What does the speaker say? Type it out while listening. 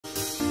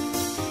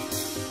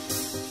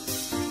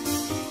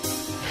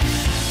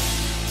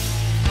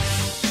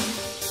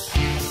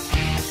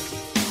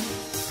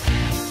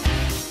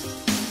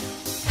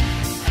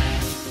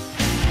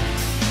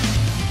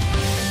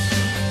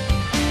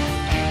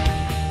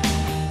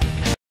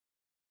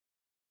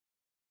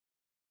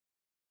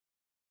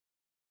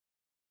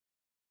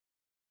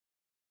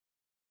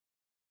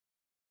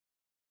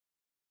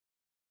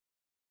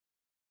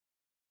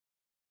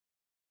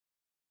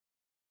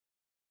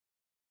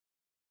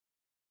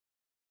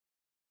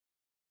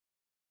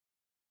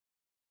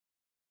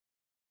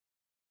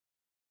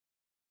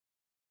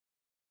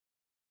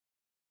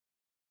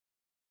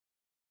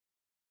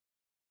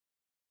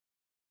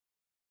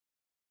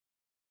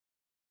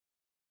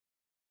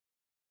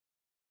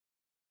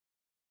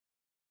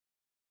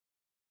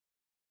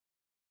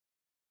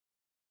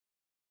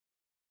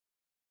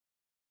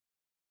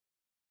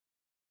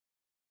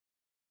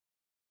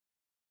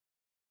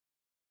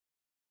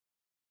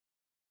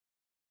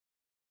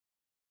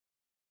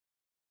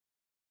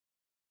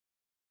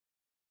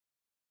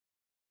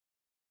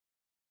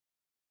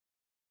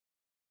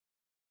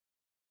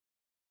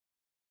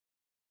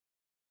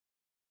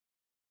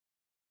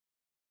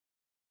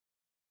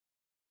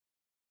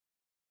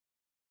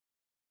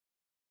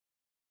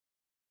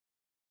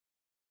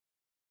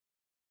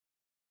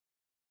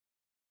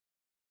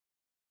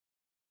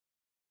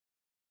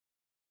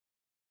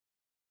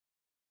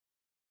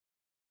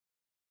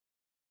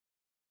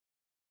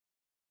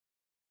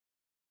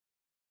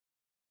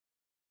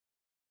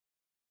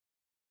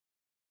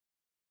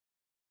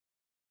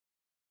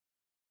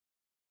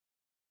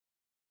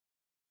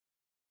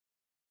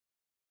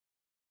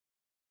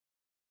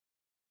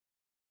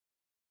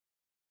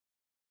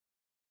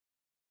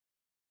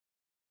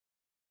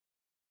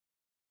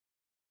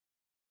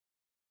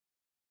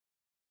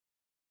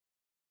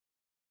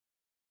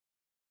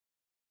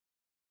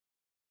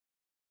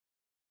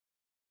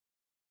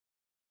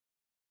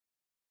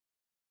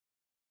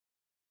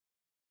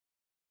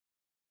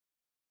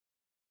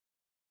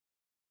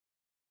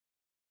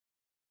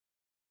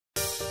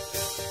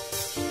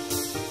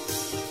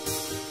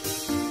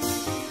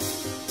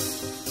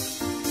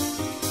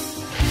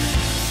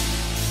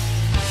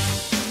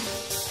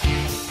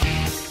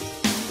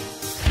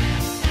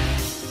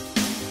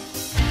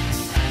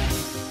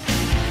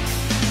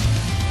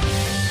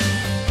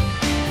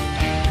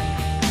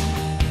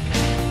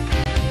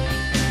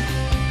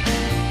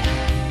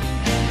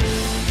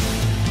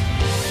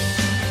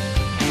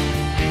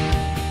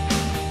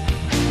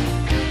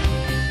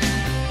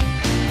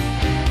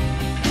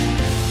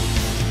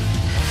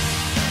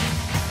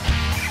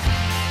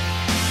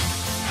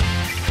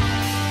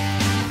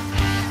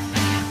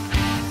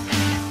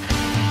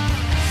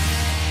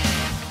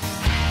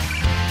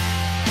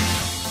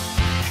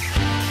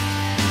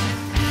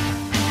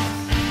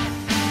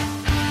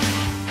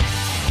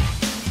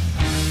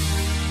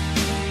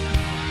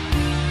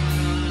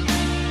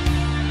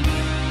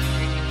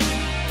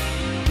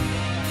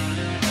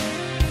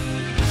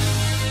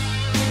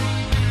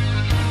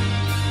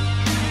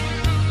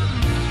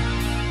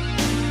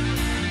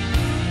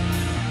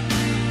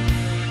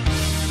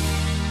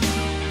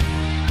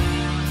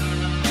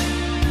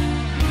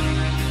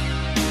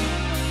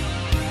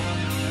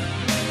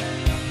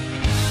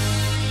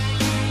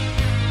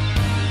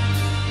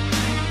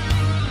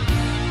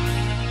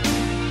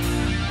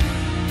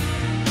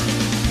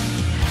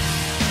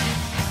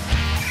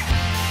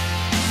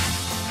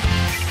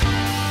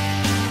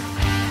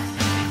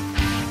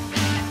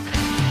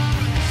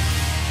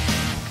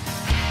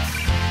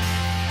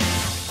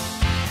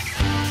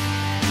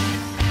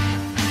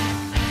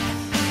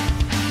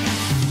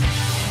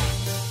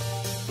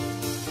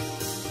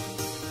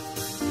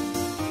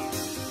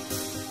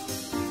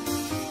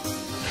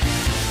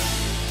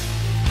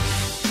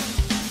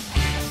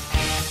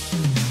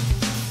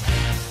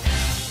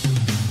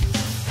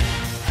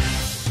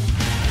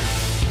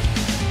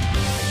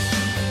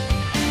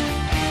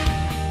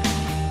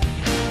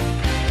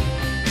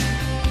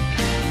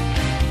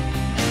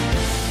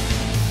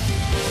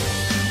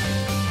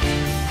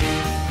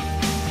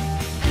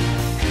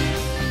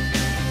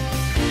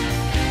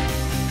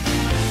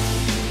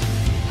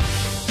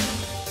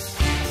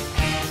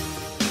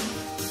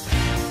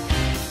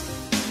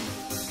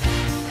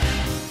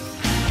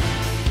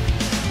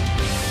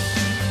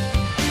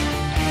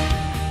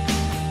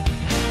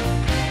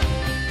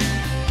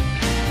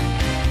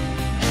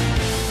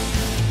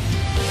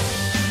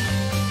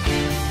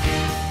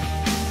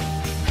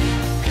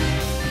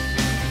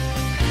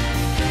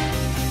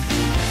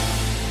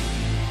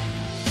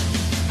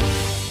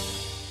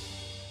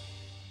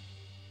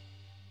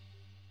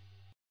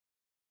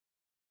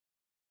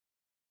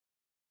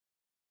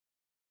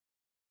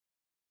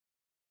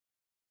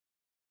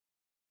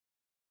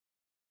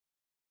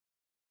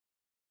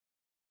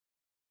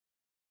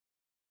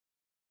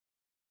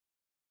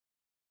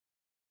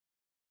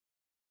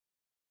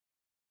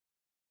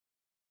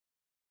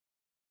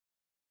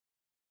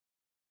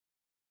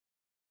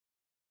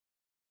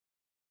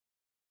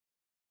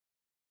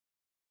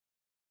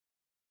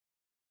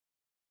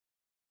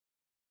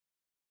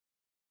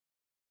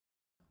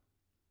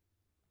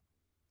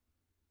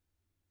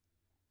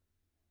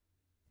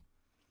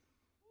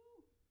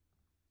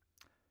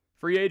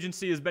Free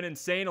agency has been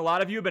insane. A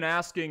lot of you have been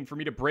asking for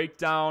me to break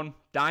down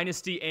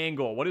Dynasty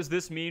angle. What does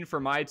this mean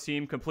for my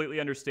team? Completely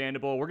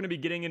understandable. We're going to be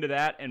getting into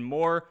that and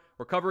more.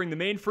 We're covering the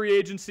main free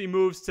agency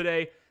moves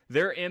today,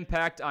 their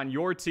impact on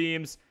your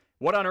teams,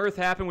 what on earth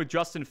happened with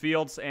Justin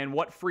Fields, and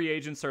what free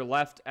agents are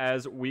left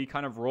as we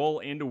kind of roll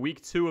into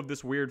week 2 of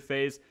this weird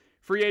phase.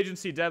 Free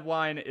agency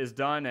deadline is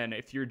done, and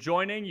if you're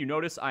joining, you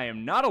notice I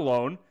am not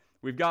alone.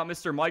 We've got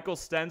Mr. Michael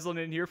Stensland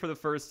in here for the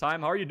first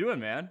time. How are you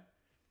doing, man?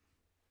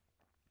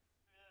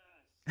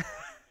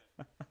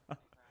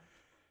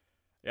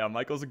 Yeah,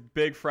 Michael's a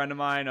big friend of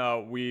mine.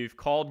 We've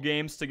called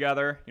games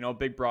together,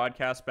 big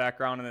broadcast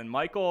background. And then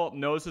Michael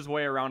knows his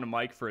way around a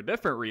mic for a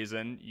different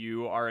reason.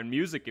 You are in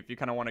music, if you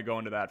kind of want to go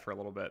into that for a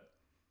little bit.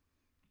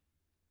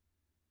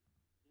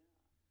 Yeah,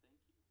 thank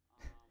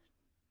you.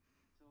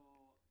 So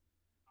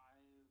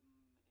I'm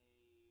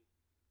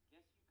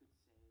guess you could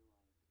say, like,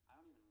 I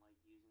don't even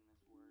like using this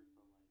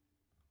word,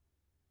 but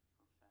like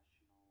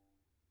professional.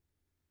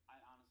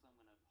 I'm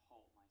gonna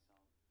halt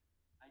myself.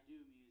 I do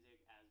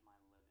music as my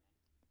living.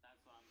 That's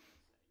what I'm gonna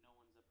say. No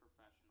one's a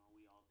professional.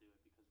 We all do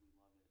it because we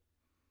love it.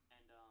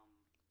 And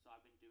so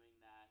I've been doing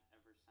that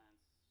ever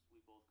since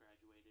we both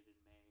graduated in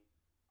May,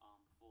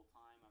 full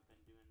time. I've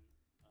been doing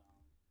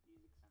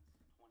music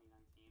since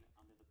 2019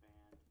 under the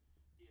band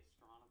The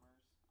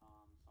Astronomers. So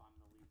I'm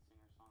the lead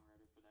singer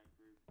songwriter for that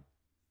group.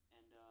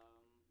 And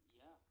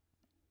yeah,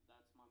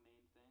 that's my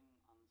main thing.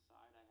 On the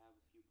side, I have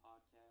a few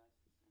podcasts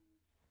and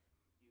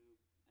a few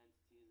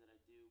entities that I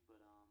do,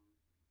 but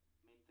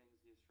main thing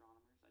is The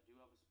Astronomers. I do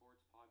have a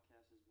sports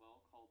podcast as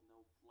well called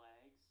No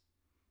Flags,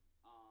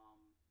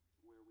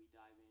 where we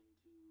dive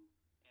into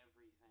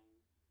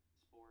everything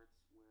sports,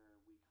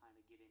 where we kind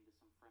of get into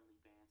some friendly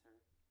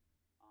banter.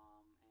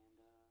 And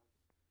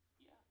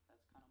yeah,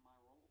 that's kind of my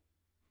role.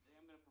 Today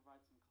I'm going to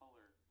provide some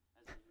color,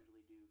 as I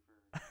usually do for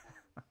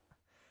recording.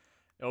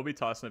 I'll be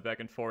tossing it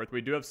back and forth.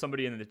 We do have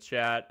somebody in the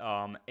chat.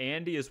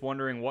 Andy is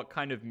wondering what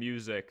kind of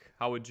music.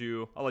 I'll let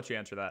you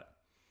answer that.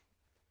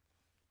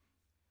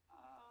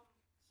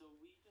 So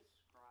we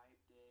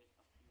described it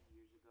a few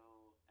years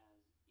ago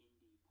as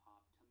indie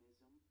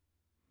poptimism.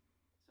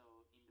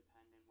 So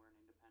independent, we're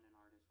an independent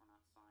artist. We're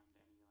not signed to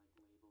any like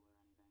label or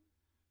anything.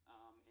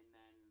 And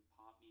then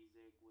pop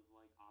music with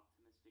like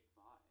optimistic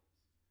vibes.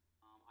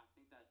 I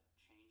think that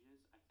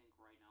changes. I think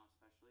right now,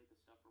 especially, the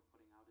stuff we're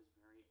putting out is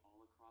very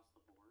all across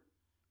the board.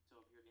 So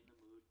if you're in the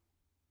mood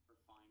for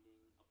finding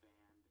a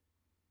band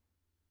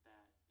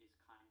that is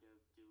kind of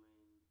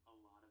doing a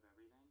lot of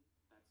everything,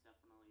 that's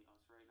definitely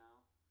us right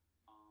now.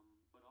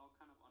 But all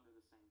kind of under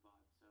the same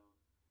vibe. So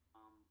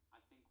I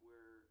think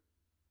we're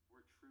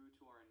true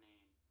to our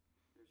name.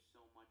 There's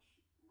so much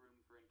room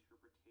for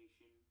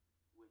interpretation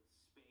with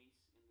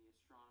space in The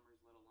Astronomers,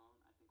 let alone.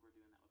 I think we're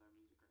doing that with our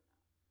music right now.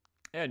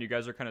 Yeah, and you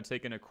guys are kind of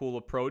taking a cool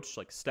approach,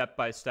 like step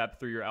by step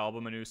through your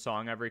album, a new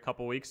song every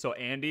couple weeks. So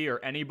Andy, or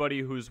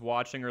anybody who's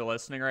watching or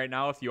listening right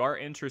now, if you are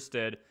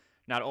interested,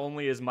 not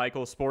only is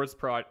Michael's sports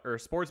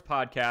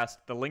podcast,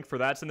 the link for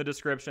that's in the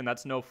description.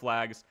 That's No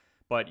Flags,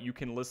 but you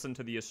can listen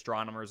to The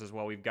Astronomers as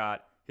well. We've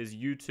got his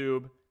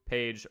YouTube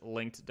page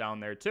linked down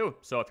there too.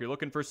 So if you're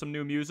looking for some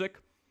new music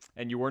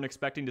and you weren't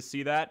expecting to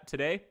see that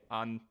today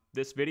on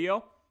this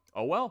video,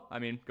 oh well, I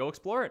mean, go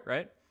explore it,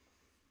 right?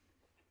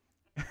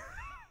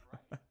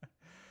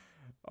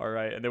 All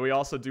right, and then we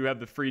also do have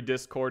the free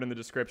Discord in the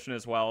description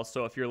as well.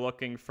 So if you're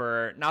looking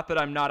for, not that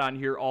I'm not on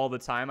here all the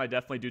time, I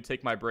definitely do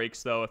take my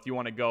breaks though. If you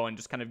want to go and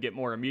just kind of get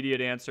more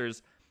immediate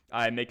answers,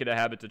 I make it a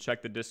habit to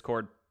check the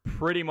Discord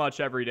pretty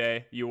much every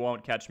day. You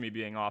won't catch me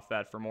being off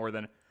that for more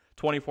than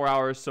 24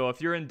 hours. So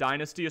if you're in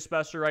Dynasty,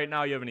 especially right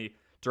now, you have any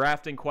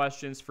drafting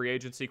questions, free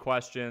agency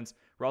questions,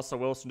 Russell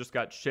Wilson just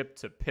got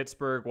shipped to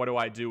Pittsburgh. What do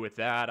I do with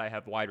that? I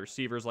have wide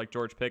receivers like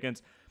George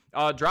Pickens.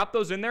 Drop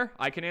those in there.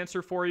 I can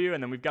answer for you.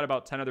 And then we've got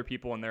about 10 other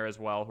people in there as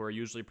well who are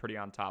usually pretty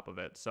on top of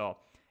it. So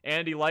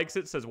Andy likes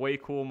it, says, way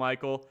cool,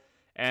 Michael.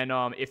 And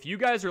if you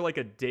guys are like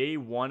a day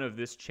one of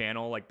this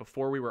channel, like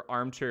before we were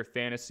Armchair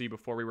Fantasy,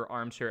 before we were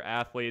Armchair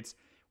Athletes,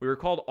 we were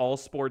called All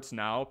Sports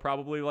Now,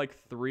 probably like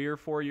 3 or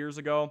 4 years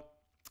ago.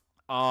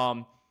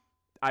 I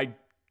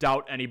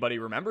doubt anybody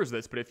remembers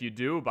this, but if you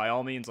do, by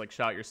all means, like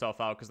shout yourself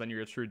out because then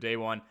you're a true day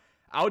one.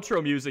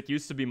 Outro music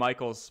used to be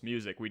Michael's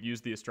music. We'd use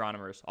The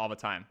Astronomers all the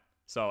time.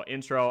 So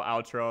intro,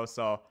 outro.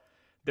 So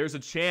there's a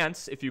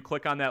chance if you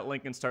click on that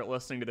link and start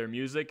listening to their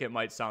music, it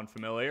might sound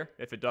familiar.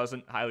 If it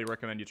doesn't, highly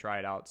recommend you try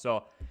it out.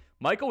 So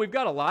Michael, we've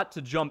got a lot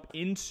to jump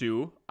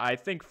into. I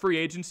think free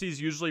agency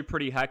is usually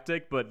pretty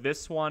hectic, but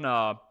this one,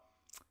 I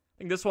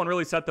think this one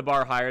really set the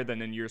bar higher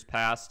than in years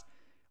past.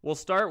 We'll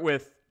start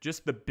with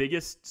just the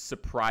biggest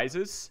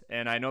surprises,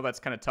 and I know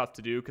that's kind of tough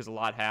to do because a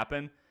lot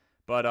happened,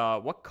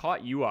 but what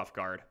caught you off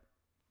guard?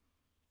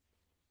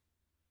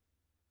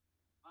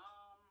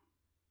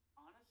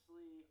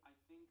 Honestly, I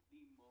think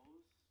the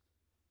most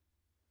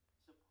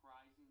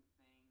surprising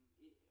thing,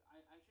 I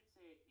should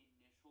say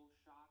initial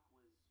shock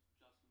was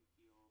Justin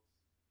Fields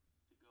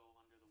to go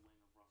under the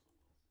wing of Russell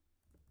Wilson.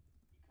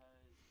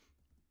 Because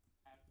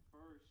at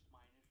first,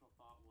 my initial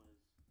thought was,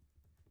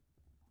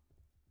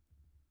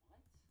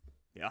 what?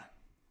 Yeah.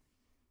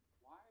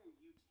 Why are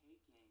you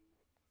taking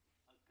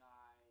a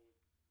guy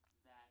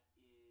that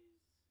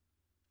is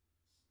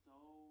so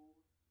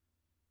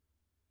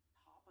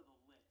top of the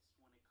list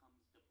when it comes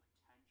to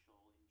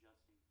potential in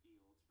Justin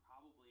Fields,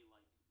 probably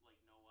like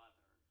no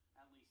other.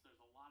 At least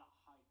there's a lot of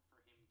hype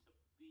for him to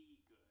be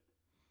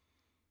good,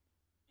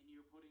 and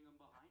you're putting him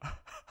behind him.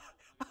 Oh,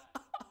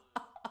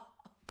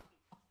 look at that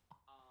blue.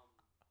 Um,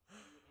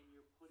 and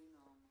you're putting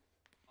him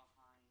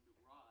behind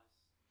Russ,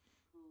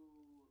 who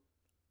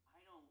I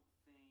don't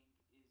think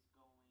is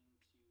going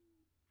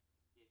to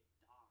get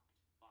docked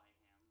by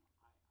him.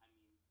 I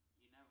mean,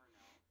 you never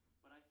know.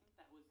 But I think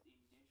that was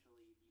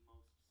initially the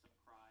most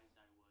surprised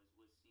I was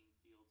seeing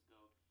Fields go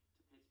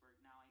to Pittsburgh.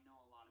 Now I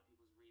know a lot of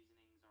people's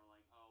reasonings are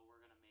like, oh,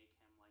 we're gonna make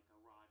him like a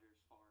Rodgers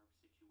Favre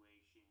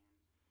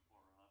situation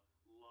or a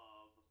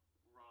Love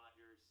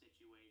Rodgers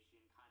situation,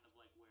 kind of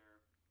like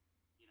where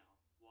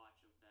watch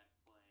of that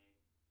play,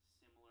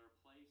 similar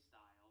play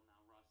style. Now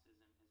Russ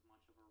isn't as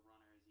much of a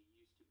runner as he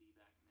used to be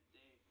back in the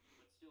day,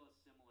 but still a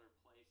similar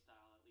play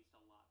style, at least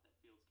a lot that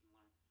Fields can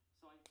learn.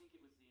 So I think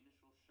it was the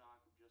initial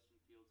shock of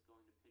Justin Fields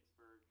going to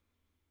Pittsburgh.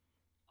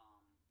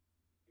 Um,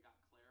 it got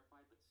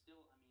clarified, but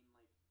still, I mean,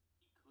 like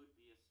he could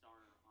be a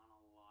starter on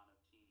a lot of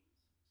teams.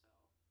 So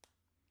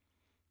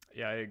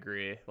Yeah, I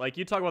agree. Like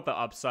you talk about the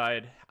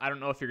upside, I don't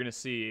know if you're going to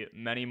see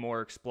many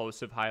more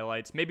explosive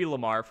highlights. Maybe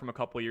Lamar from a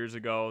couple years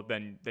ago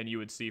than you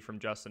would see from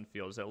Justin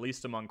Fields, at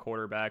least among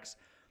quarterbacks.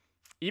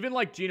 Even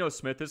like Geno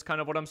Smith is kind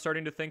of what I'm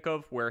starting to think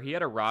of, where he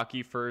had a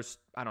rocky first,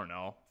 I don't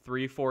know,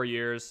 3-4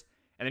 years,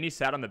 and then he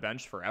sat on the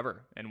bench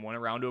forever and went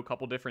around to a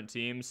couple different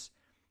teams.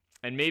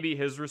 And maybe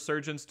his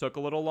resurgence took a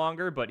little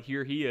longer, but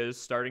here he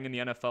is starting in the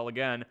NFL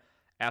again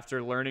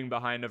after learning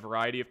behind a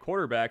variety of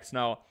quarterbacks.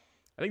 Now,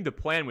 I think the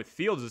plan with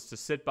Fields is to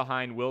sit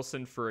behind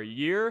Wilson for a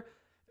year.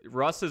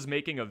 Russ is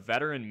making a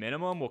veteran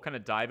minimum. We'll kind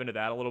of dive into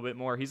that a little bit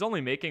more. He's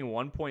only making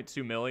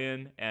 $1.2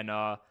 million, and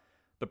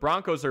the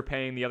Broncos are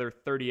paying the other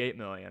 $38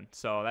 million.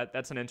 So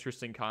that's an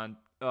interesting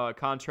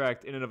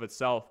contract in and of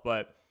itself.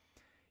 But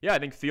yeah, I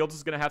think Fields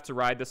is going to have to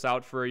ride this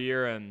out for a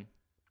year. And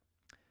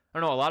I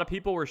don't know, a lot of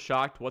people were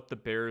shocked what the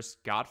Bears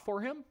got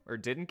for him or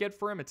didn't get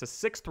for him. It's a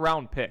 6th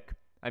round pick.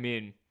 I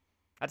mean,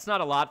 that's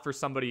not a lot for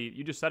somebody.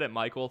 You just said it,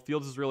 Michael.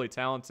 Fields is really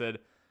talented.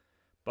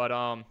 But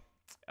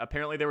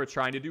apparently they were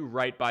trying to do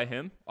right by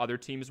him. Other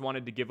teams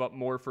wanted to give up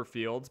more for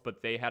Fields,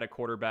 but they had a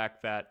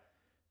quarterback that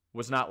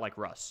was not like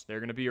Russ.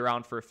 They're going to be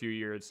around for a few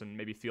years, and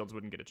maybe Fields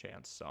wouldn't get a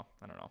chance. So,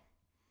 I don't know.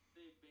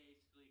 they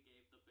basically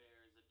gave the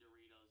Bears a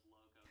Doritos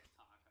Locos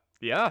taco.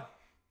 Yeah,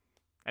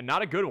 and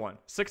not a good one.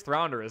 6th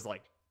rounder is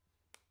like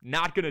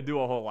not going to do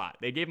a whole lot.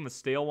 They gave him a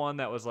stale one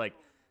that was like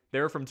they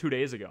were from 2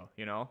 days ago,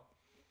 you know?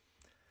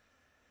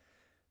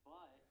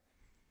 But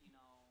and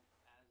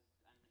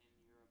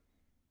you're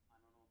I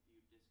don't know if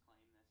you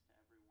disclaim this to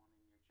everyone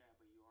in your chat,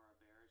 but you are a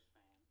Bears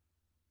fan,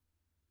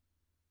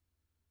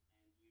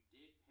 and you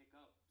did pick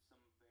up some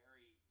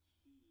very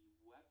key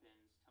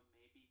weapons to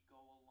maybe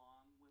go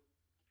along with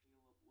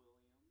Caleb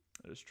Williams.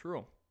 That is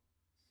true.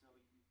 So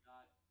you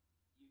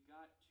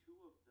got two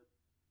of the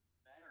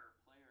better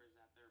players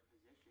at their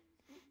positions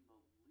in the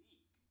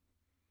league.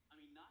 I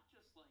mean, not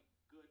just like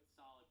good,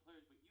 solid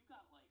players, but you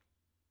got like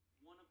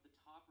one of the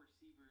top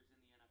receivers in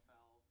the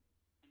NFL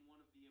and one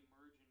of the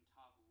emerging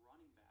top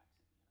running backs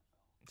in the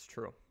NFL. It's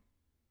true.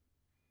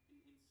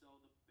 And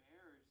so the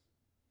Bears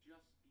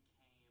just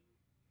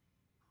became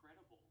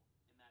credible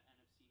in that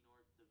NFC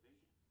North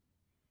division.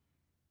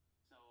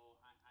 So,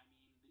 I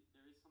mean,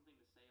 there is something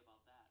to say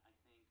about that. I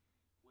think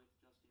with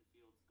Justin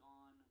Fields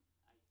gone,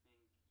 I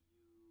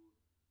think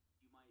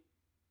you might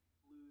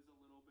lose a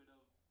little bit of,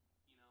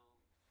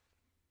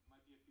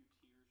 might be a few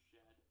tears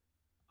shed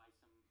by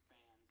some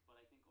fans, but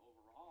I think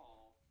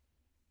overall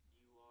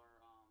you are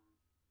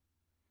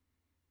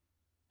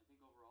I think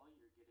overall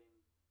you're getting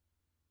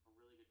a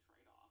really good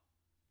trade-off.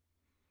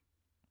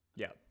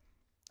 Yeah,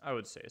 I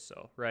would say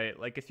so, right?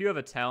 Like if you have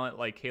a talent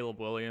like Caleb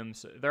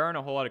Williams, there aren't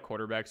a whole lot of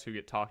quarterbacks who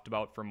get talked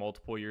about for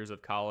multiple years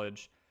of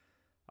college.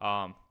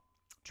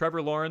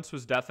 Trevor Lawrence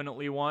was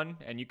definitely one,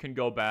 and you can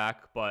go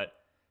back, but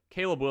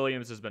Caleb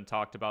Williams has been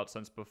talked about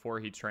since before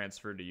he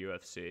transferred to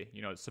UFC.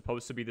 It's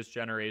supposed to be this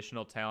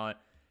generational talent.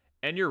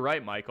 And you're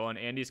right, Michael, and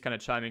Andy's kind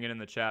of chiming in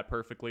the chat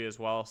perfectly as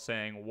well,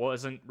 saying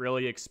wasn't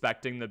really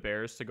expecting the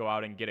Bears to go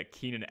out and get a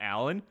Keenan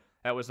Allen.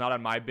 That was not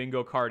on my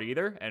bingo card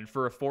either. And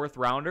for a 4th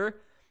rounder,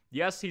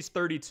 yes, he's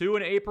 32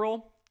 in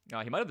April.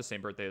 He might have the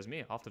same birthday as me.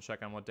 I'll have to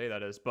check on what day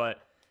that is.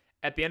 But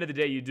at the end of the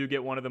day, you do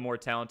get one of the more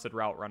talented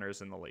route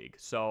runners in the league.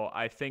 So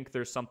I think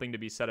there's something to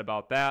be said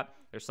about that.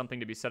 There's something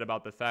to be said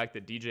about the fact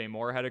that DJ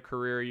Moore had a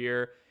career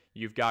year.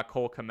 You've got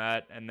Cole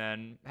Kmet, and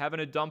then having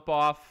a dump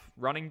off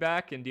running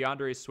back in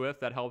DeAndre Swift,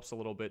 that helps a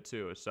little bit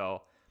too.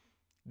 So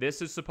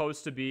this is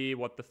supposed to be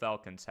what the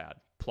Falcons had.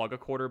 Plug a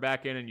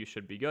quarterback in and you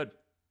should be good.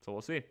 So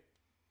we'll see. I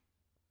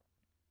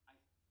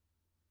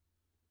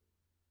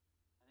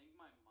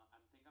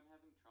think I'm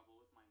having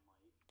trouble with my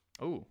mic.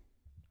 Oh,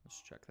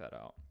 let's check that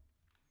out.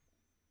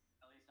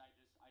 At least I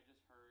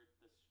just heard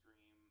the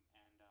stream,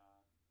 and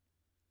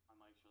my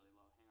mic's really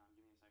low. Hang on,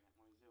 give me a second.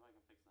 Let me see if I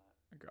can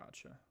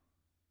gotcha.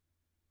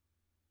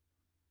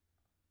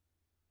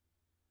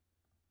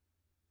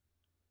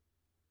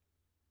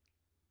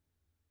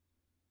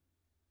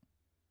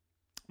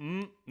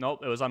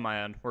 Nope, it was on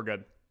my end. We're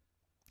good.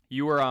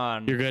 You were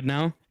on. You're good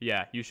now?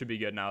 Yeah, you should be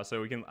good now.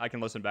 So I can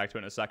listen back to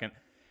it in a second.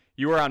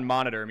 You were on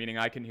monitor, meaning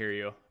I can hear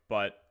you,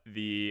 but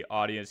the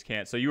audience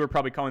can't. So you were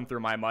probably coming through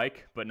my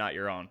mic, but not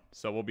your own.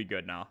 So we'll be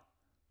good now.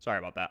 Sorry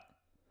about that.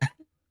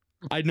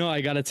 I know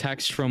I got a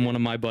text from one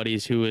of my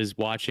buddies who was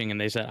watching,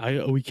 and they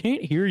said, we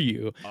can't hear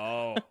you.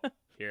 Oh,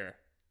 here.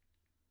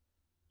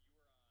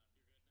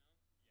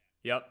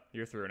 Yep,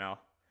 you're through now.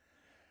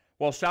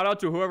 Well, shout out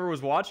to whoever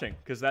was watching,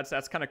 because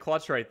that's kind of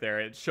clutch right there.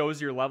 It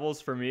shows your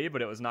levels for me,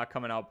 but it was not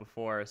coming out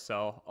before.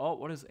 So,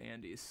 what does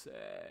Andy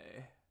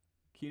say?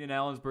 Keenan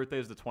Allen's birthday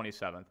is the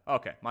 27th.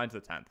 Okay, mine's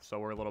the 10th, so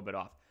we're a little bit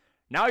off.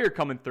 Now you're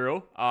coming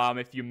through.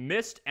 If you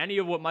missed any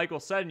of what Michael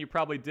said, and you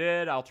probably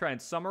did, I'll try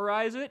and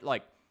summarize it.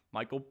 Like,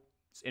 Michael's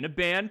in a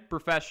band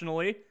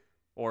professionally,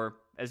 or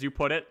as you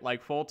put it,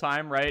 like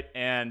full-time, right?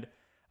 And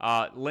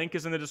link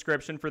is in the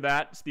description for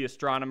that. It's the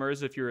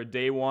Astronomers. If you're a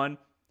day one,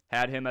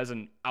 had him as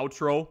an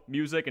outro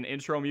music and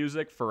intro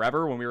music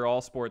forever when we were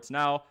all sports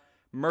now.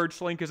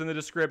 Merch link is in the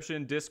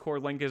description.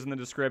 Discord link is in the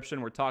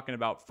description. We're talking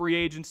about free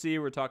agency.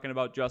 We're talking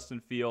about Justin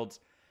Fields.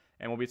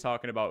 And we'll be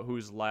talking about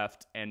who's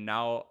left. And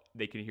now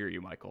they can hear you,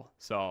 Michael.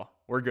 So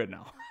we're good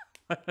now.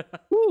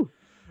 Woo.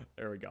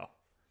 There we go.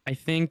 I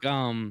think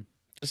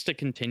just to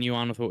continue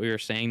on with what we were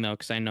saying, though,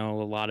 because I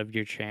know a lot of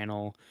your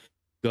channel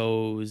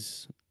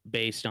goes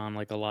based on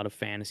like a lot of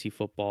fantasy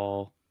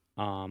football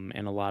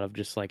and a lot of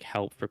just like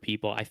help for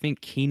people. I think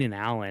Keenan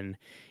Allen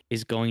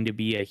is going to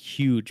be a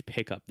huge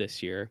pickup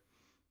this year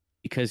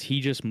because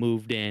he just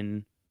moved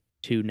in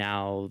to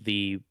now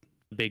the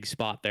big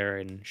spot there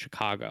in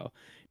Chicago.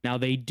 Now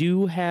they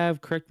do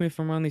have, correct me if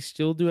I'm wrong, they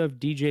still do have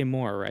DJ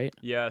Moore, right?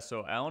 Yeah,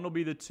 so Allen will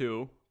be the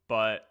 2,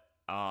 but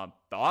the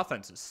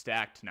offense is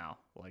stacked now.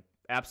 Like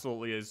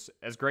absolutely as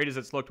great as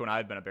it's looked when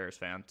I've been a Bears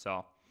fan.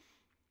 So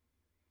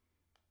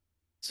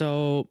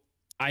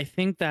I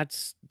think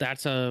that's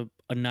a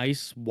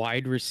nice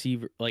wide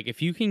receiver. Like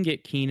if you can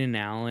get Keenan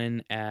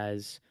Allen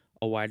as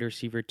a wide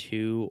receiver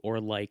 2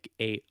 or like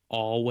a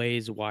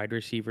always wide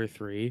receiver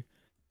 3,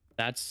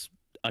 that's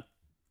a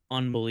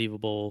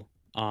unbelievable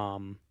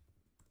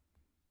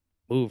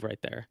move right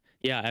there.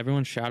 Yeah,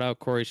 everyone shout out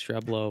Corey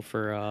Streblow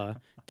for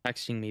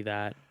texting me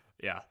that.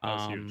 Yeah, that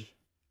was huge.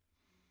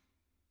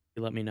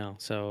 You let me know.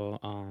 So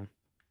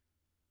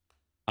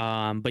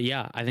but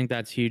yeah, I think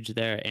that's huge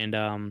there. And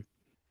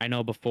I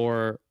know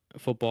before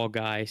Football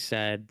Guy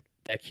said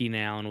that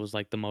Keenan Allen was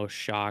like the most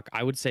shock.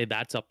 I would say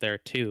that's up there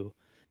too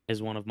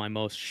as one of my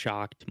most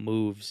shocked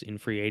moves in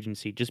free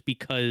agency, just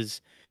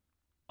because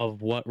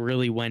of what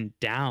really went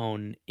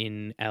down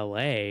in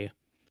LA.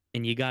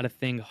 And you got to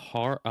think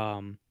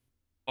Harbaugh,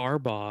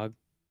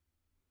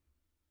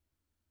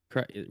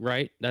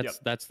 right?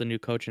 That's the new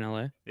coach in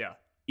LA. Yeah.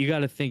 You got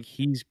to think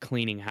he's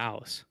cleaning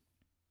house.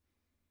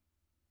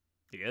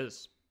 He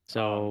is.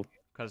 So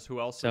because who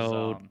else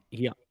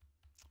yeah.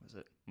 Was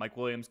it Mike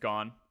Williams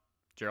gone,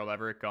 Gerald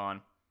Everett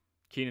gone,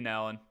 Keenan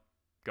Allen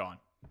gone,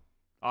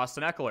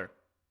 Austin Eckler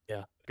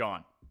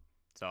gone.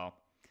 So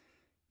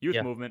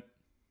youth movement,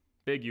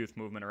 big youth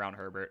movement around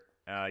Herbert.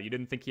 You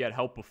didn't think he had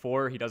help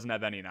before. He doesn't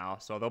have any now.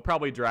 So they'll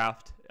probably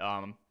draft.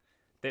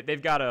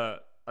 They've got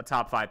a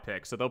top 5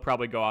 pick, so they'll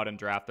probably go out and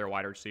draft their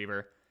wide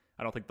receiver.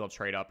 I don't think they'll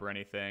trade up or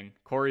anything.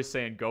 Corey's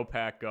saying, go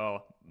Pack,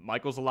 go.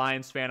 Michael's a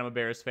Lions fan. I'm a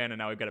Bears fan. And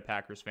now we've got a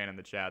Packers fan in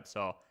the chat.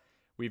 So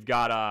we've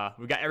got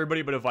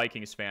everybody but a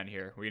Vikings fan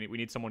here. We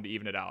need someone to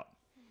even it out.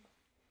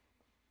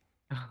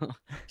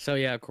 So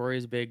yeah,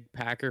 Corey's a big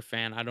Packer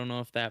fan. I don't know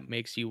if that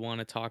makes you want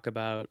to talk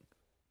about,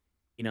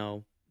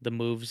 the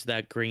moves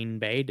that Green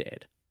Bay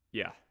did.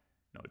 Yeah,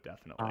 no,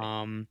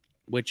 definitely.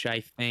 Which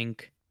I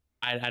think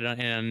I don't,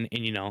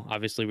 and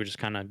obviously we're just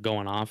kind of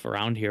going off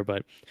around here,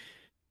 but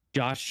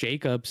Josh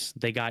Jacobs,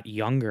 they got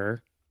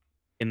younger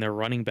in their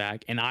running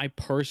back, and I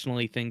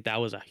personally think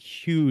that was a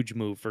huge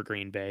move for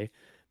Green Bay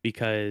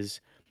because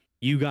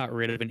you got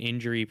rid of an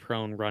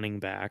injury-prone running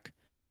back.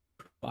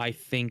 I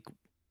think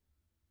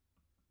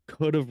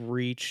could have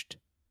reached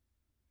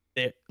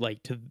it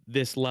like to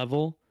this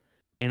level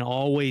and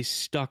always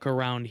stuck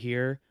around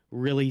here,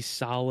 really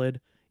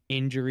solid.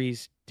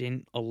 Injuries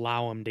didn't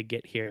allow him to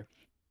get here.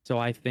 So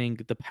I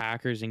think the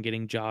Packers and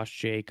getting Josh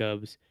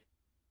Jacobs,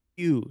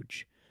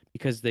 huge,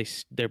 because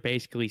they're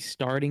basically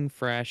starting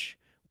fresh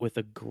with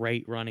a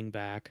great running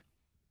back.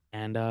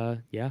 And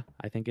I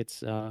think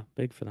it's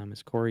big for them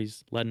as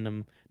Corey's letting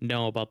them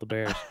know about the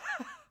Bears.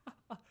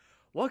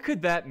 What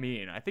could that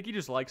mean? I think he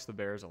just likes the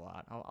Bears a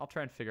lot. I'll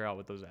try and figure out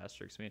what those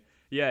asterisks mean.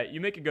 Yeah, you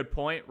make a good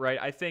point, right?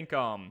 I think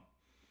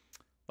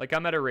like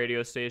I'm at a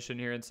radio station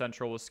here in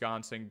central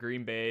Wisconsin.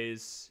 Green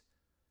Bay's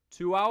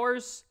 2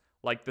 hours.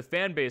 Like the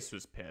fan base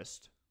was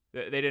pissed.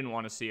 They didn't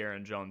want to see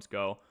Aaron Jones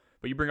go.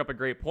 But you bring up a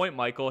great point,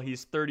 Michael.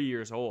 He's 30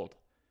 years old.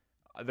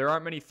 There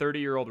aren't many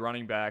 30-year-old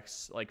running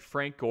backs. Like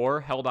Frank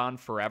Gore held on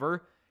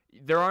forever.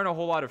 There aren't a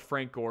whole lot of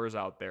Frank Gores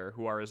out there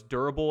who are as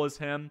durable as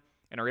him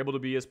and are able to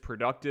be as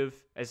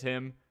productive as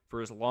him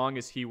for as long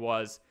as he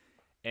was.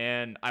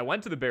 And I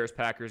went to the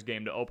Bears-Packers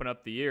game to open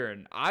up the year,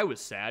 and I was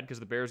sad because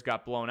the Bears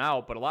got blown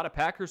out, but a lot of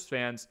Packers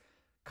fans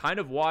kind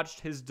of watched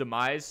his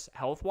demise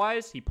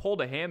health-wise. He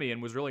pulled a hammy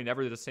and was really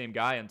never the same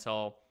guy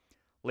until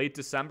late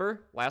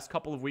December, last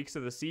couple of weeks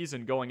of the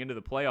season going into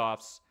the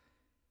playoffs.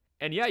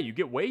 And yeah, you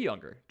get way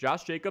younger.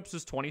 Josh Jacobs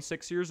is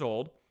 26 years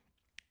old.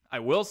 I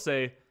will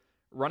say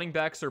running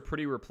backs are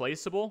pretty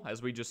replaceable,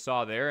 as we just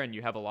saw there, and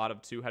you have a lot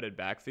of two-headed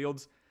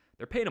backfields.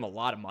 They're paying him a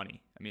lot of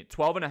money. I mean,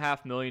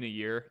 $12.5 million a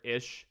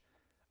year-ish.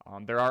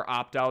 There are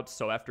opt-outs,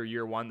 so after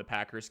year one, the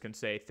Packers can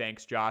say,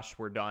 thanks, Josh,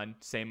 we're done.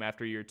 Same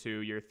after year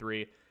two, year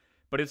three.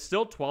 But it's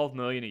still $12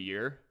 million a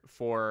year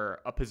for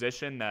a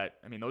position that,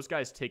 I mean, those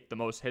guys take the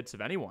most hits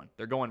of anyone.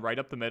 They're going right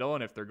up the middle,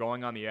 and if they're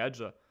going on the edge,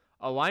 a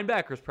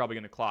linebacker is probably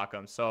going to clock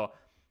them. So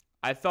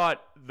I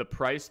thought the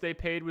price they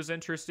paid was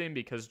interesting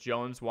because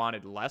Jones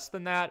wanted less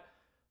than that,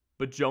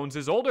 but Jones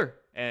is older,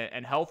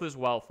 and health is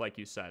wealth, like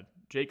you said.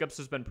 Jacobs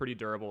has been pretty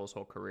durable his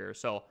whole career.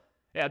 So,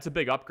 yeah, it's a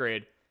big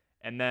upgrade.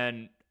 And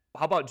then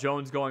how about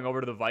Jones going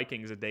over to the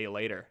Vikings a day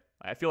later?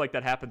 I feel like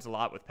that happens a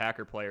lot with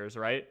Packer players,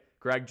 right?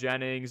 Greg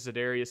Jennings,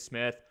 Zadarius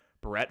Smith,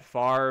 Brett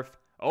Favre.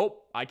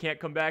 Oh, I can't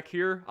come back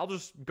here. I'll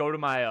just go to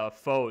my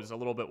foes a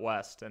little bit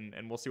west, and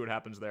we'll see what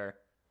happens there.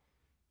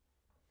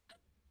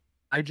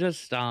 I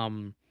just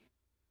so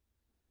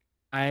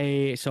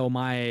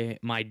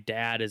my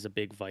dad is a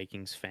big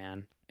Vikings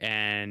fan,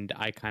 and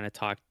I kind of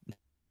talked.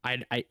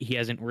 He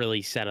hasn't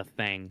really said a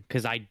thing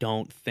because I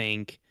don't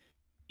think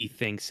he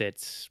thinks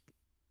it's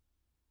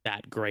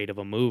that great of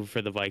a move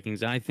for the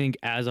Vikings. And I think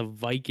as a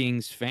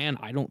Vikings fan,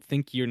 I don't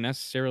think you're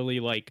necessarily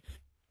like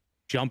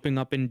jumping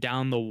up and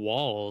down the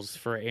walls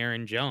for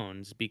Aaron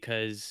Jones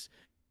because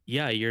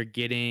yeah, you're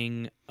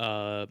getting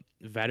a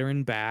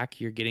veteran back,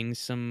 you're getting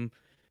some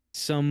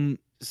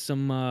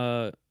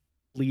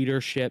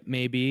leadership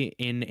maybe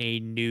in a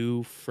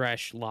new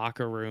fresh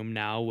locker room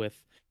now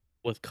with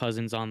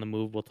Cousins on the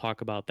move. We'll talk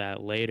about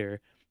that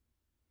later.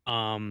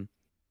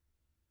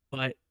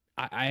 But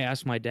I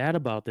asked my dad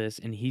about this,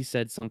 and he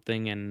said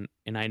something, and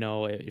I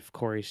know if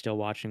Corey's still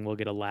watching, we'll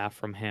get a laugh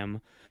from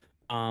him.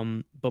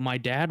 But my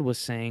dad was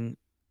saying,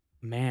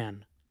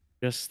 man,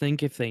 just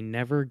think if they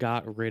never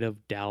got rid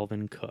of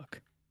Dalvin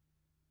Cook.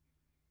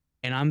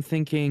 And I'm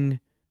thinking,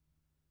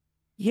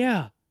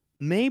 yeah,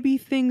 maybe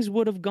things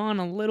would have gone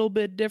a little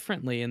bit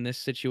differently in this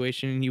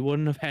situation, and you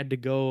wouldn't have had to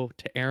go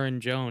to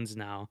Aaron Jones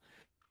now.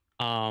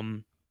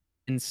 And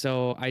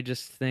so I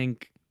just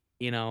think,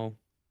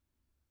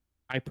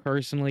 I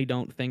personally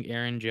don't think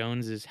Aaron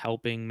Jones is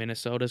helping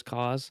Minnesota's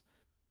cause.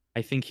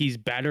 I think he's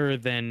better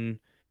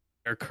than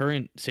their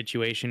current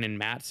situation in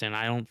Mattson.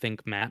 I don't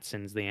think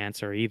Mattson's the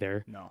answer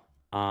either. No.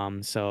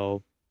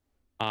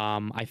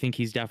 I think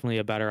he's definitely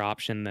a better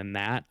option than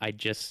that.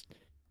 It's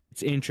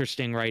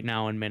interesting right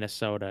now in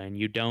Minnesota, and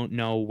you don't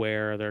know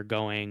where they're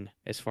going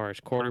as far as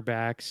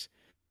quarterbacks.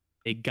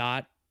 They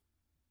got,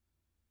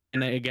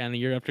 and again,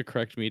 you're going to have to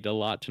correct me a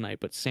lot tonight,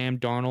 but Sam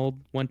Darnold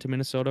went to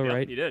Minnesota, Yep,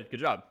 right? He did. Good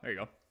job. There you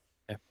go.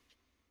 Yeah.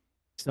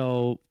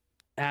 So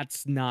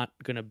that's not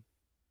going to,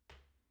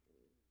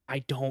 I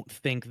don't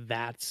think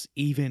that's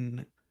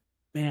even,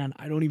 man,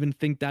 I don't even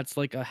think that's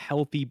like a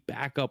healthy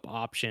backup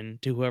option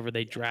to whoever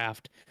they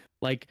draft.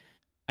 Like,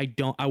 I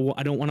don't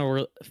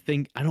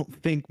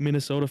think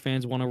Minnesota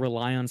fans want to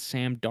rely on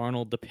Sam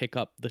Darnold to pick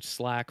up the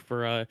slack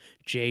for a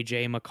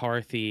JJ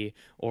McCarthy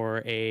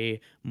or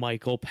a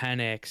Michael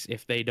Penix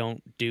if they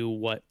don't do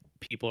what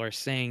people are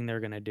saying they're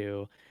going to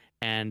do.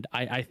 And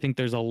I think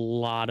there's a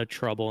lot of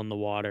trouble in the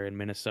water in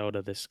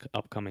Minnesota this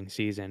upcoming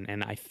season.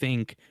 And I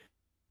think,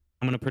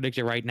 I'm going to predict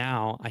it right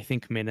now, I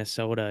think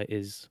Minnesota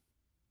is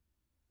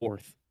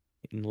fourth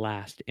and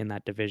last in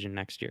that division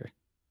next year.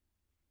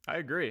 I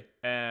agree.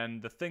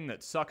 And the thing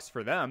that sucks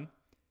for them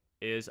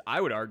is, I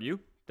would argue,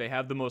 they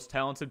have the most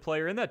talented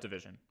player in that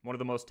division. One of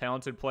the most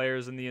talented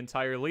players in the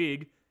entire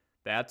league.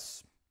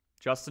 That's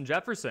Justin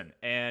Jefferson.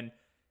 And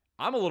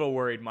I'm a little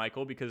worried,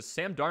 Michael, because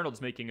Sam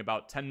Darnold's making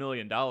about $10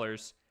 million.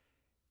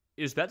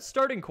 Is that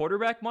starting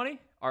quarterback money?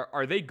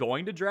 Are they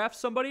going to draft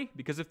somebody?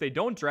 Because if they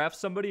don't draft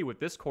somebody with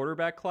this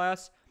quarterback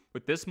class,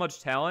 with this much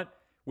talent,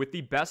 with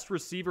the best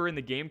receiver in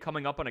the game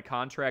coming up on a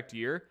contract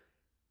year,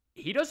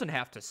 he doesn't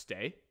have to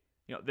stay.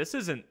 This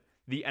isn't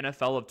the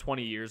NFL of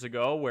 20 years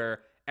ago where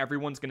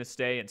everyone's going to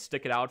stay and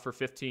stick it out for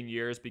 15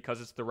 years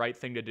because it's the right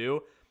thing to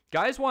do.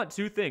 Guys want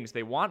two things.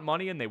 They want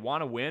money and they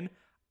want to win.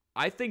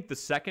 I think the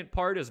second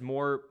part is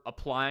more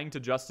applying to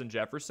Justin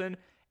Jefferson,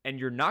 and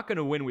you're not going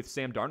to win with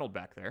Sam Darnold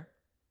back there.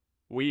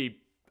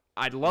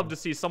 I'd love to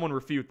see someone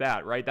refute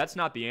that, right? That's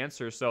not the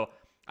answer. So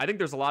I think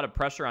there's a lot of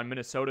pressure on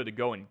Minnesota to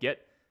go and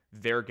get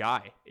their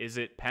guy. Is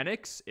it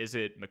Penix? Is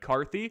it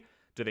McCarthy?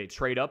 Do they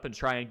trade up and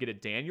try and get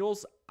it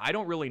Daniels? I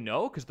don't really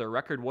know because their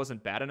record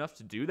wasn't bad enough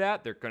to do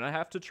that. They're going to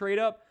have to trade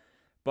up.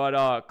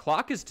 But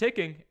clock is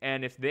ticking,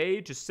 and if they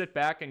just sit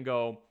back and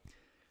go,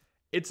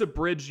 it's a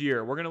bridge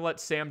year. We're going to let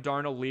Sam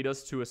Darnold lead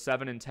us to a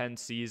 7-10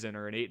 season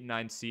or an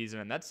 8-9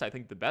 season, and that's, I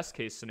think, the best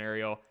case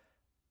scenario.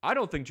 I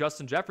don't think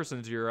Justin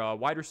Jefferson's your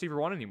wide receiver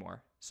one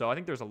anymore. So I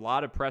think there's a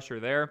lot of pressure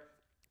there.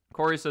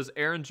 Corey says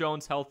Aaron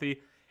Jones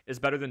healthy is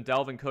better than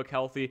Dalvin Cook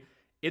healthy.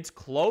 It's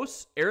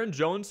close. Aaron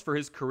Jones for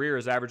his career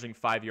is averaging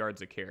 5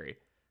 yards a carry.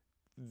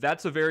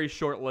 That's a very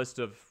short list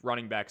of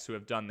running backs who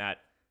have done that.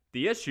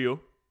 The issue,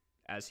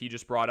 as he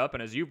just brought up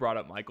and as you brought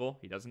up, Michael,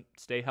 he doesn't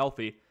stay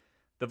healthy.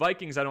 The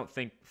Vikings, I don't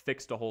think,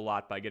 fixed a whole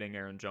lot by getting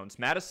Aaron Jones.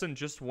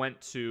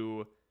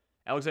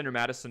 Alexander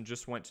Madison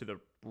just went to the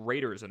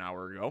Raiders an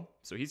hour ago,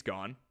 so he's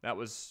gone. That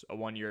was a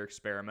 1-year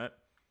experiment.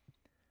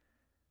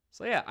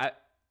 So yeah,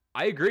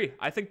 I agree.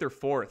 I think they're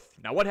fourth.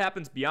 Now, what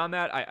happens beyond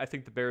that? I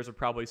think the Bears are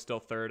probably still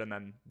third, and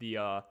then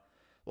the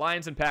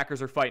Lions and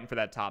Packers are fighting for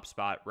that top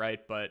spot, right?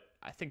 But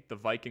I think the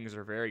Vikings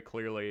are very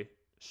clearly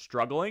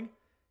struggling,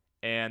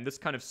 and this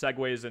kind of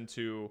segues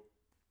into,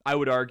 I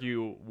would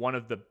argue, one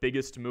of the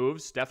biggest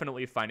moves,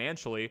 definitely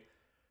financially,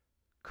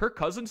 Kirk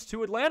Cousins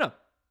to Atlanta.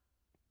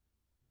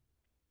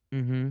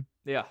 Mm-hmm.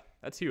 Yeah,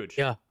 that's huge.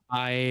 Yeah,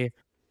 I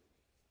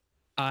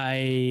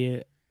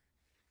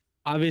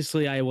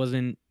obviously I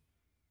wasn't,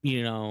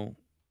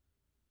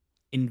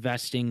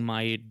 investing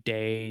my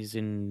days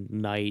and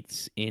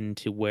nights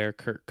into where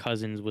Kirk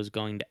Cousins was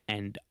going to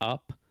end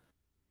up,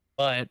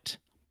 but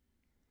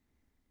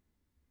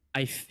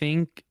I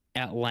think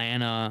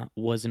Atlanta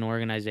was an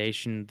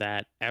organization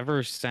that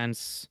ever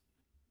since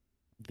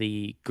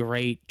the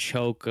great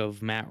choke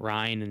of Matt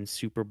Ryan in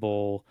Super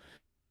Bowl,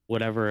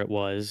 whatever it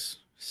was,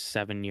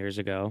 7 years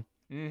ago,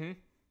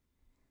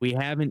 we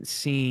haven't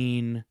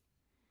seen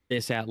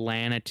this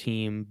Atlanta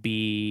team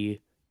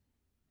be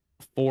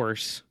a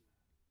force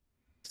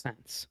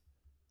since.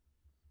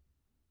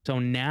 So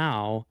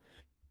now,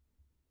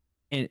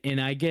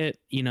 and I get,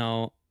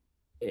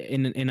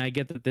 and I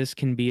get that this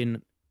can be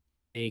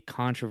a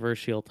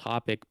controversial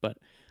topic, but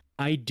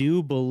I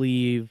do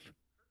believe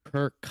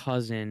Kirk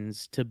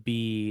Cousins to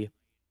be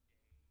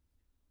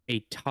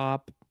a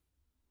top,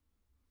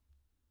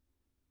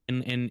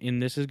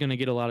 and this is going to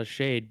get a lot of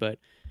shade, but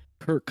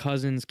Kirk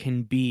Cousins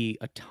can be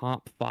a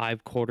top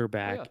 5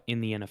 quarterback in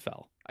the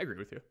NFL. I agree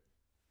with you.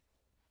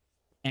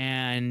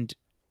 And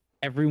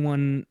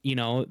everyone,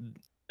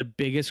 the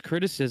biggest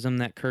criticism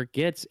that Kirk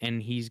gets,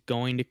 and he's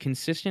going to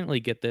consistently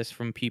get this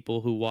from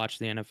people who watch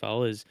the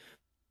NFL, is,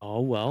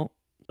 oh, well,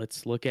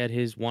 let's look at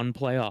his one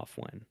playoff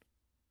win.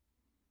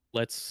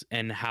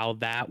 And how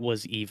that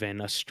was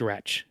even a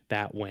stretch,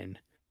 that win.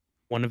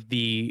 One of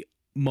the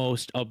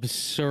most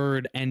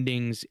absurd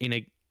endings in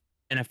a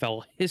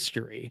NFL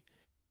history.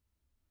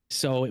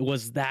 So it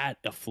was that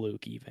a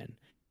fluke even?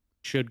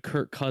 Should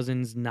Kirk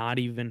Cousins not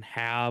even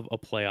have a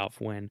playoff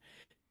win?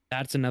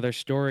 That's another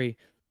story.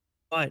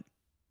 But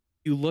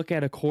you look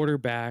at a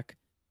quarterback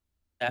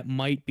that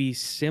might be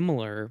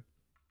similar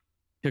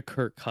to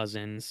Kirk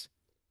Cousins,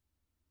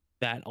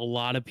 that a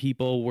lot of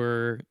people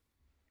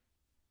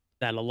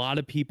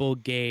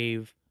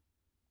gave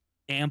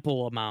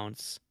ample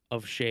amounts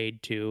of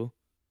shade to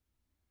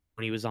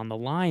when he was on the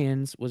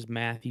Lions, was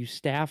Matthew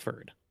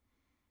Stafford.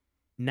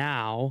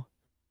 Now,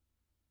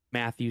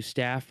 Matthew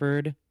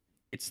Stafford,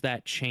 it's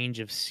that change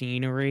of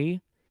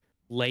scenery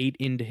late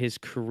into his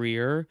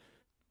career,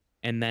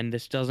 and then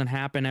this doesn't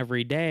happen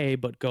every day,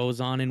 but goes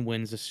on and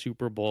wins a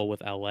Super Bowl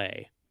with LA.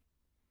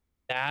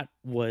 That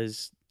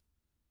was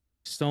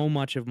so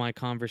much of my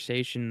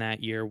conversation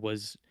that year,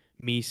 was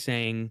me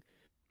saying,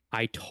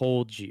 I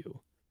told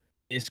you,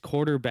 this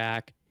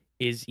quarterback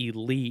is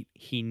elite.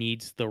 He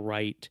needs the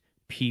right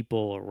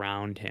people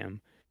around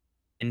him.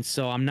 And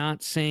so I'm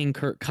not saying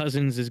Kirk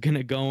Cousins is going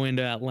to go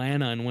into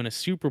Atlanta and win a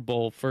Super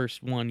Bowl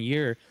first 1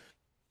 year,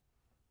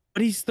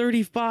 but he's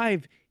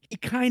 35. He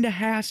kind of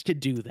has to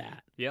do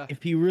that. Yeah.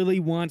 If he really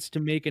wants to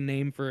make a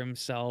name for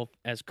himself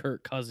as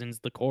Kirk Cousins,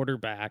 the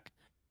quarterback,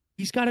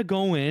 he's got to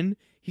go in.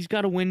 He's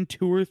got to win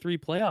 2 or 3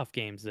 playoff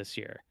games this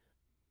year.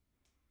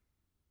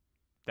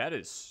 That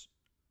is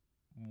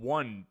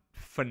one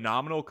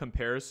phenomenal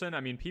comparison. I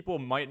mean, people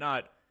might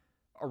not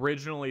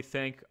originally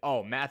think,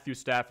 oh, Matthew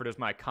Stafford is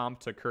my comp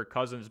to Kirk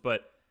Cousins,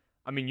 but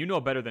I mean, you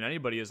know better than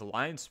anybody as a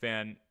Lions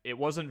fan, it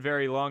wasn't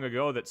very long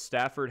ago that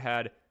Stafford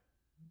had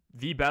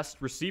the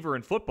best receiver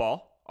in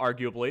football,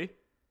 arguably,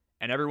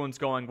 and everyone's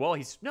going, well,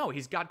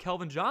 he's got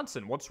Kelvin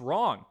Johnson. What's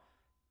wrong?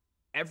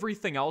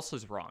 Everything else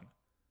is wrong.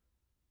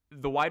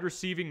 The wide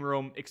receiving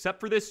room, except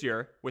for this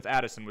year with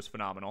Addison, was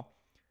phenomenal,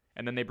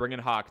 and then they bring in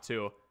Hawk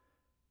too,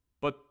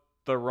 but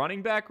the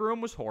running back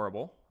room was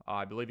horrible.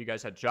 I believe you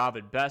guys had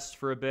Javid Best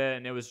for a bit,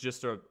 and it was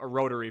just a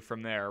rotary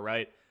from there,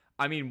 right?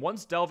 I mean,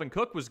 once Dalvin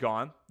Cook was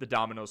gone, the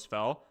dominoes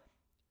fell,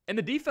 and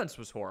the defense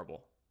was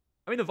horrible.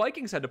 I mean, the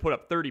Vikings had to put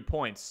up 30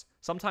 points,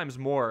 sometimes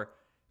more,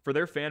 for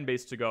their fan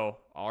base to go,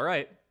 all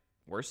right,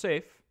 we're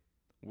safe.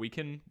 We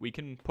can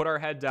put our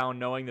head down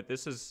knowing that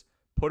this is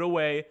put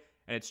away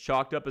and it's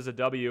chalked up as a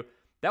W.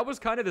 That was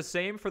kind of the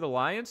same for the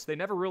Lions. They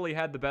never really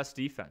had the best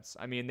defense.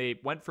 I mean, they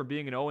went from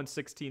being an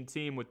 0-16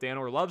 team with Dan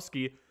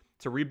Orlovsky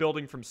to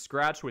rebuilding from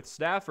scratch with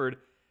Stafford,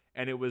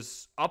 and it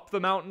was up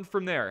the mountain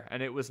from there,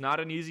 and it was not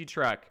an easy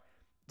trek.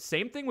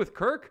 Same thing with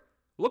Kirk.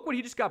 Look what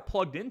he just got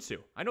plugged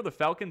into. I know the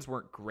Falcons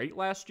weren't great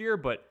last year,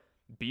 but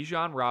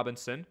Bijan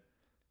Robinson.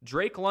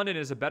 Drake London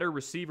is a better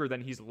receiver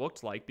than he's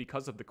looked like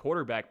because of the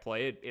quarterback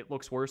play. It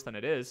looks worse than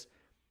it is.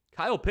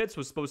 Kyle Pitts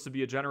was supposed to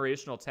be a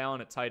generational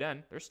talent at tight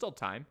end. There's still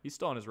time. He's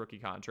still on his rookie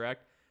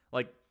contract.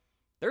 Like,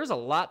 there's a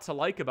lot to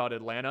like about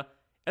Atlanta,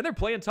 and they're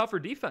playing tougher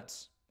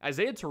defense.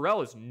 Isaiah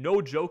Terrell is no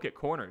joke at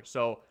corner.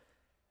 So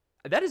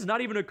that is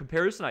not even a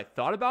comparison I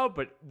thought about,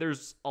 but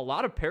there's a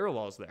lot of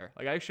parallels there.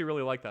 Like, I actually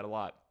really like that a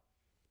lot.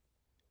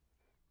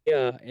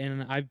 Yeah,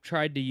 and I've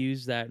tried to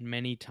use that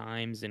many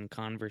times in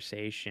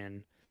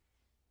conversation.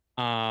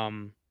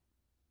 I'm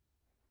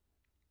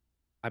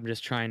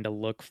just trying to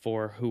look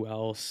for who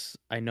else.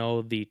 I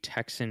know the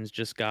Texans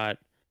just got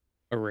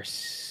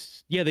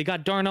they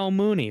got Darnell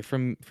Mooney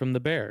from the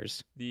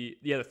Bears. The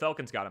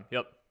Falcons got him.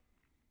 Yep.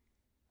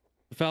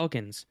 The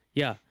Falcons.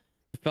 Yeah.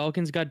 The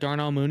Falcons got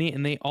Darnell Mooney,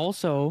 and they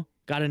also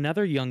got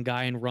another young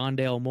guy in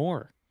Rondale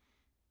Moore.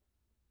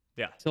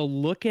 Yeah. So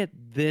look at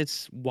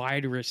this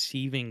wide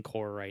receiving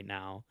core right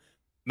now,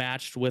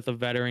 matched with a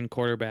veteran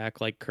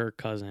quarterback like Kirk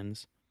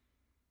Cousins.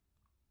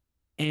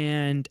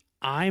 And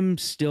I'm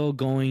still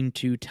going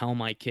to tell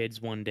my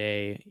kids one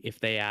day,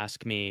 if they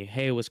ask me,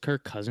 hey, was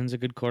Kirk Cousins a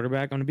good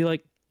quarterback? I'm going to be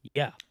like,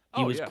 yeah,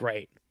 he was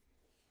great.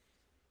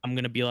 I'm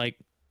going to be like,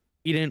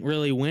 he didn't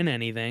really win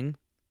anything,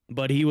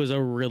 but he was a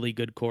really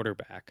good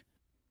quarterback.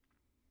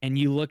 And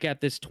you look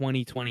at this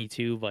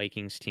 2022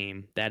 Vikings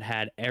team that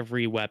had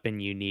every weapon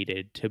you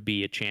needed to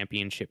be a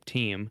championship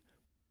team.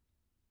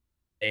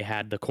 They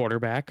had the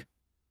quarterback.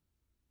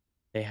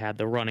 They had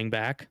the running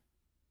back.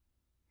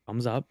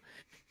 Thumbs up.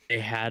 They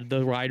had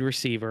the wide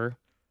receiver.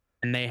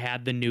 And they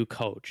had the new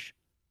coach.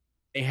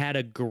 They had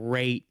a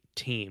great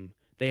team.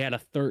 They had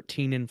a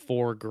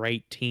 13-4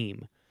 great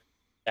team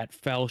that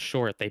fell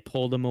short. They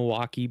pulled the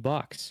Milwaukee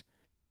Bucks.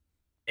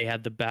 They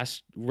had the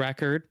best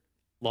record,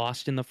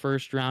 lost in the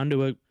first round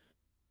to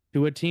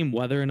a team,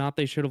 whether or not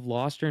they should have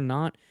lost or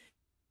not.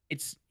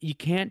 You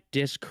can't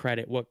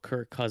discredit what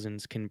Kirk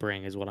Cousins can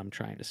bring, is what I'm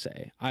trying to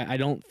say. I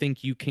don't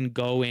think you can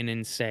go in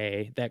and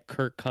say that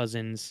Kirk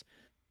Cousins.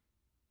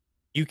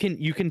 You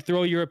can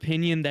throw your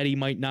opinion that he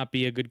might not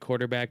be a good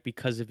quarterback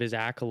because of his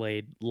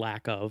accolade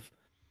lack of,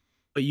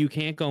 but you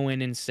can't go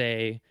in and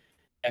say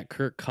that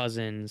Kirk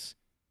Cousins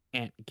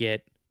can't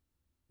get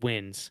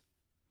wins.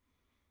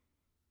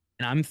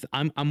 And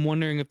I'm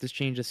wondering if this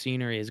change of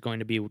scenery is going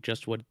to be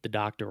just what the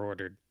doctor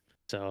ordered.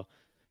 So,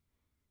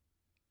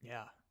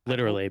 yeah,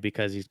 literally,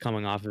 because he's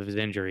coming off of his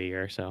injury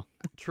here. So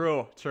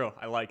true.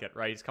 I like it.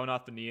 Right, he's coming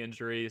off the knee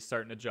injury, he's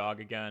starting to jog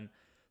again.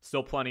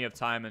 Still plenty of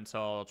time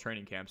until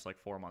training camp's like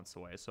 4 months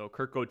away. So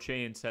Kirk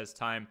Cochain has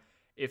time.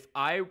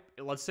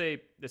 Let's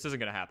say this isn't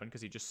going to happen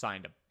because he just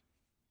signed a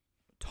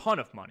ton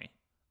of money.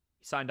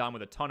 He signed on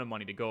with a ton of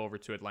money to go over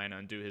to Atlanta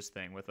and do his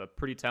thing with a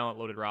pretty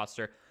talent-loaded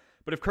roster.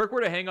 But if Kirk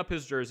were to hang up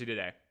his jersey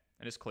today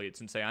and his cleats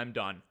and say, I'm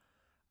done,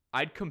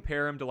 I'd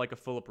compare him to like a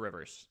Phillip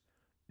Rivers.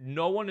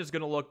 No one is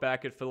going to look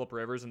back at Phillip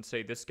Rivers and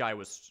say this guy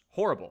was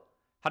horrible.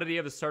 How did he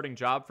have a starting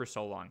job for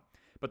so long?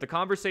 But the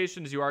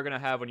conversations you are going to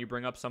have when you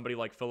bring up somebody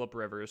like Phillip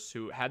Rivers,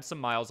 who had some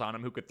miles on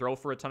him, who could throw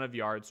for a ton of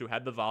yards, who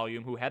had the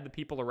volume, who had the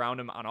people around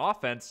him on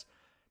offense,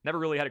 never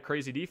really had a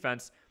crazy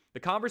defense. The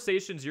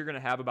conversations you're going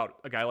to have about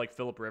a guy like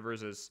Phillip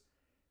Rivers is,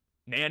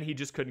 man, he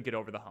just couldn't get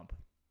over the hump.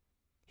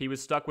 He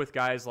was stuck with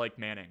guys like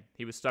Manning.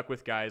 He was stuck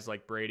with guys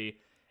like Brady,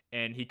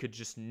 and he could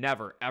just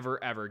never,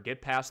 ever, ever get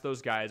past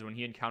those guys when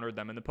he encountered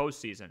them in the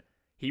postseason.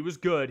 He was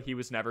good. He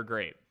was never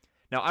great.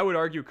 Now, I would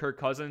argue Kirk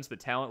Cousins, the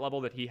talent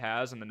level that he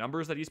has and the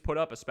numbers that he's put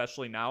up,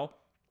 especially now,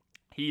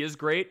 he is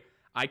great.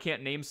 I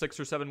can't name 6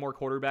 or 7 more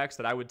quarterbacks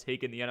that I would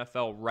take in the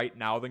NFL right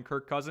now than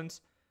Kirk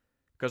Cousins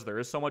because there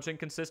is so much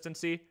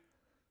inconsistency.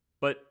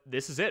 But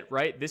this is it,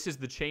 right? This is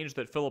the change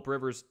that Phillip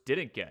Rivers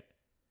didn't get.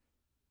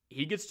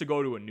 He gets to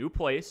go to a new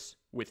place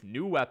with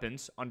new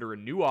weapons under a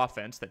new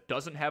offense that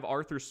doesn't have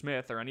Arthur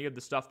Smith or any of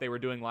the stuff they were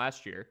doing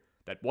last year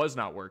that was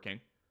not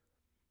working.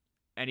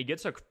 And he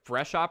gets a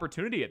fresh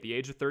opportunity at the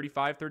age of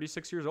 35,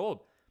 36 years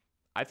old.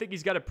 I think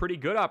he's got a pretty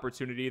good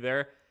opportunity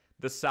there.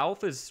 The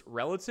South is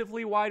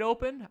relatively wide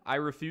open. I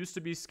refuse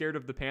to be scared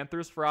of the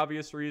Panthers for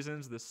obvious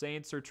reasons. The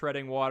Saints are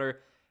treading water.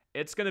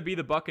 It's going to be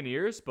the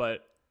Buccaneers,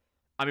 but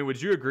I mean,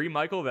 would you agree,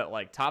 Michael, that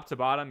like top to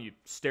bottom, you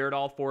stare at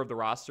all 4 of the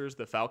rosters,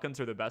 the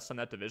Falcons are the best in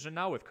that division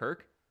now with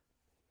Kirk?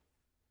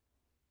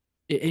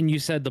 And you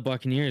said the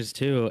Buccaneers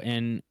too,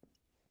 and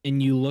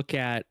you look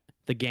at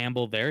the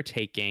gamble they're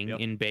taking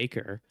in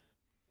Baker,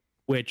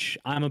 which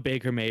I'm a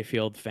Baker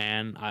Mayfield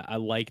fan. I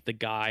like the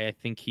guy. I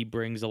think he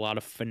brings a lot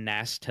of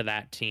finesse to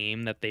that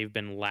team that they've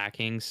been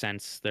lacking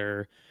since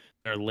their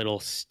little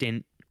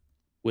stint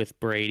with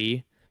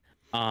Brady.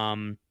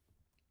 I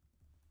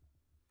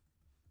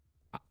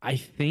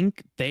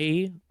think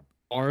they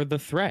are the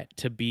threat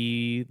to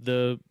be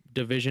the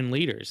division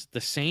leaders.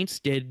 The Saints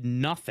did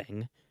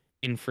nothing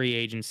in free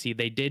agency.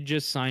 They did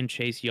just sign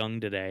Chase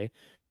Young today,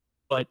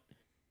 but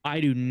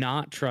I do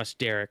not trust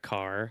Derek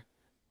Carr.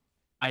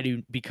 I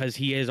do, because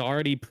he has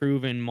already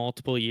proven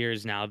multiple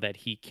years now that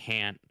he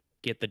can't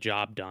get the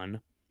job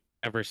done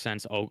ever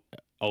since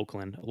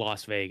Oakland,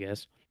 Las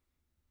Vegas.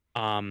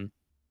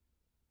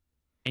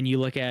 And you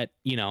look at,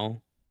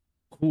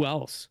 who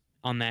else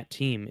on that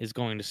team is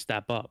going to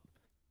step up.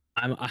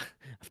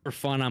 For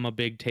fun, I'm a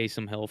big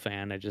Taysom Hill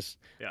fan. I just,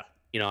 Yeah.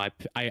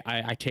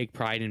 I take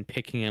pride in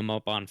picking him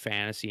up on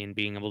fantasy and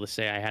being able to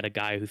say I had a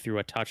guy who threw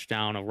a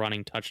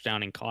running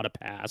touchdown, and caught a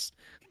pass.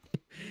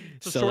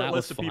 It's a So short that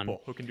list was of fun.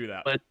 people who can do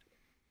that.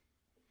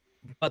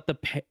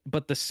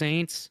 But the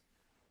Saints,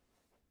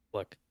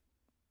 look,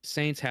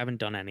 Saints haven't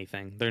done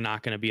anything. They're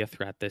not going to be a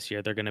threat this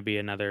year. They're going to be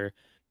another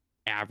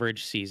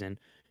average season.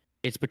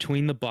 It's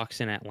between the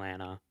Bucks and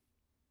Atlanta,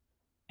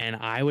 and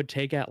I would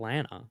take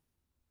Atlanta.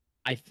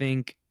 I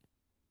think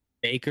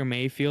Baker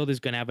Mayfield is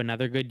going to have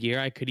another good year.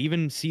 I could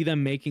even see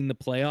them making the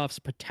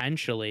playoffs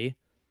potentially,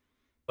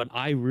 but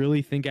I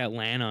really think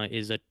Atlanta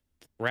is a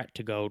threat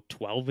to go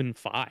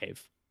 12-5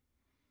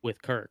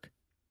 with Kirk.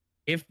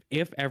 If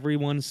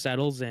everyone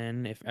settles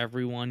in, if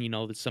everyone,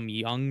 there's some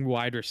young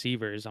wide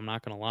receivers, I'm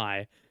not going to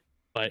lie,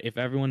 but if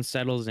everyone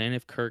settles in,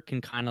 if Kirk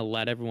can kind of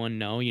let everyone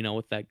know,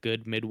 with that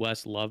good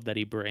Midwest love that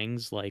he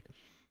brings, like,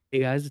 hey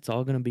guys, it's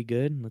all going to be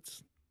good.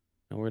 Let's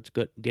where it's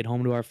good, get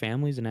home to our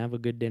families and have a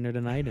good dinner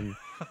tonight and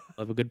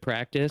have a good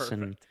practice.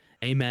 And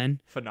amen.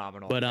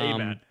 Phenomenal. But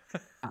Amen.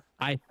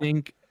 I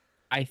think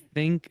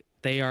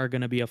they are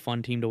going to be a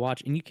fun team to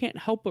watch, and you can't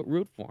help but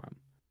root for them.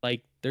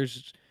 Like,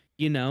 there's,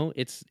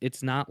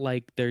 it's not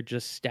like they're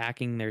just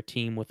stacking their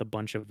team with a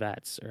bunch of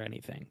vets or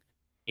anything,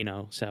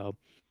 So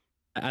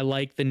I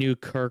like the new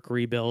Kirk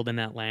rebuild in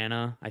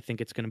Atlanta. I think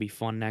it's going to be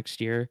fun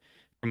next year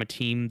from a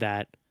team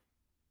that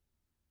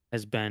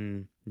has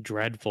been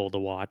dreadful to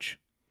watch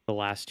the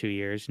last 2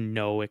 years.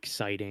 No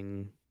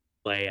exciting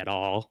play at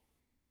all.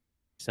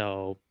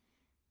 So,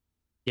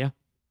 yeah.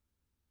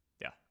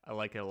 Yeah, I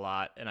like it a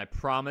lot. And I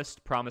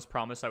promised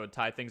I would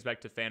tie things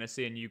back to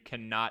fantasy, and you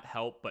cannot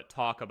help but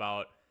talk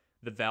about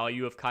the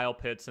value of Kyle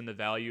Pitts and the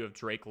value of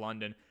Drake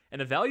London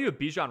and the value of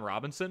Bijan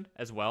Robinson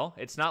as well.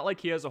 It's not like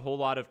he has a whole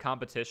lot of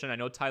competition. I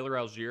know Tyler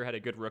Algier had a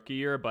good rookie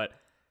year, but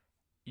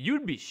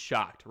you'd be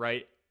shocked,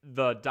 right?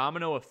 The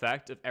domino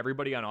effect of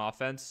everybody on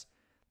offense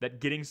that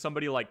getting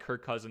somebody like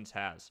Kirk Cousins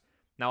has.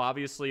 Now,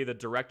 obviously, the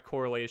direct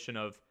correlation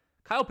of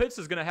Kyle Pitts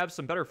is going to have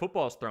some better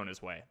footballs thrown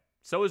his way.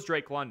 So is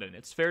Drake London.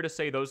 It's fair to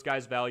say those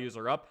guys' values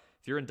are up.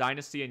 If you're in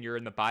Dynasty and you're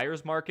in the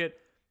buyer's market,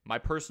 my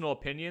personal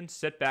opinion,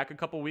 sit back a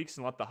couple weeks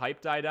and let the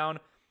hype die down.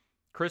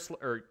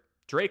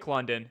 Drake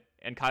London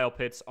and Kyle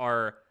Pitts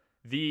are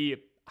the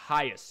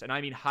highest, and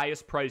I mean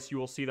highest price you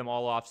will see them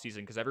all offseason,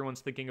 because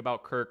everyone's thinking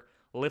about Kirk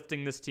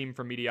lifting this team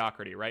from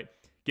mediocrity, right?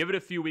 Give it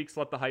a few weeks,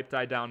 let the hype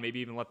die down, maybe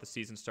even let the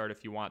season start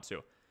if you want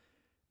to.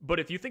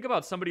 But if you think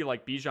about somebody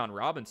like Bijan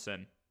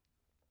Robinson,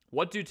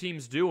 what do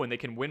teams do when they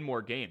can win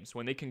more games?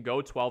 When they can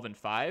go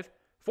 12-5?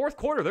 Fourth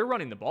quarter, they're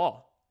running the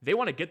ball. They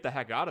want to get the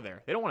heck out of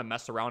there. They don't want to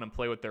mess around and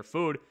play with their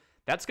food.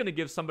 That's going to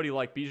give somebody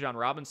like Bijan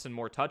Robinson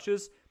more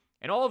touches.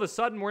 And all of a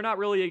sudden, we're not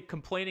really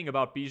complaining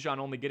about Bijan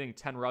only getting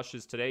 10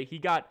 rushes today. He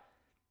got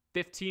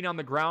 15 on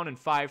the ground and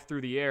 5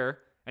 through the air,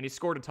 and he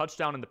scored a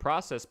touchdown in the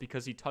process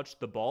because he touched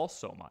the ball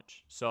so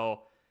much.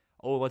 So,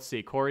 let's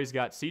see. Corey's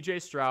got C.J.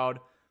 Stroud,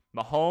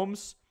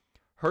 Mahomes.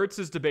 Hurts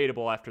is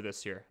debatable after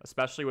this year,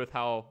 especially with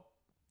how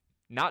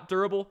not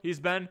durable he's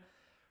been.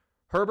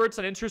 Herbert's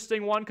an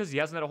interesting one because he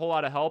hasn't had a whole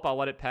lot of help. I'll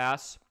let it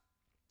pass.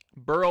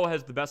 Burrow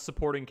has the best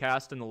supporting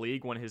cast in the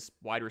league when his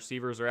wide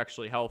receivers are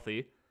actually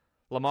healthy.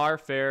 Lamar,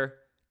 fair.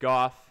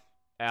 Goff,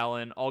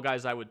 Allen, all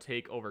guys I would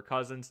take over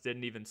Cousins.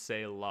 Didn't even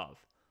say Love.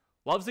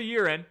 Love's a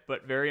year in,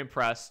 but very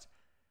impressed.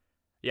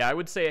 Yeah, I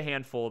would say a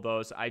handful of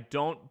those. I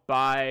don't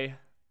buy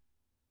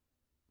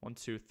 1,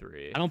 2,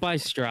 3. I don't buy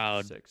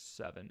Stroud. 6,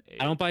 7, 8.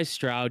 I don't buy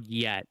Stroud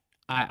yet.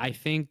 I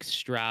think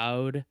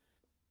Stroud,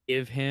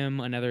 give him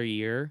another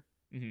year,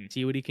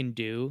 see what he can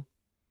do,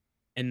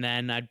 and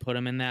then I'd put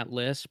him in that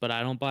list. But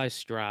I don't buy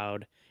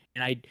Stroud,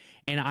 and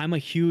I'm a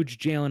huge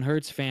Jalen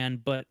Hurts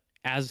fan. But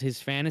as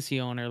his fantasy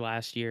owner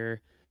last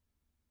year,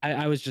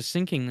 I was just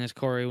thinking this,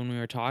 Corey, when we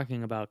were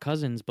talking about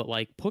Cousins. But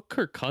like, put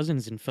Kirk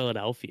Cousins in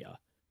Philadelphia,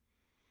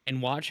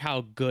 and watch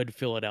how good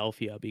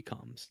Philadelphia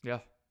becomes. Yeah.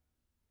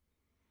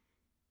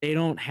 They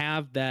don't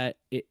have that.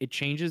 It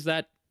changes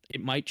that.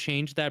 It might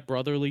change that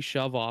brotherly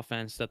shove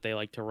offense that they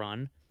like to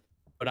run.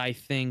 But I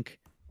think,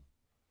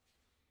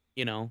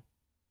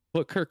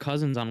 put Kirk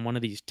Cousins on one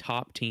of these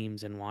top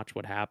teams and watch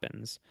what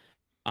happens.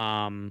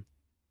 But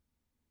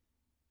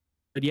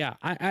yeah,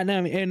 I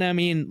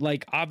mean,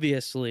 like,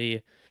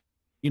 obviously,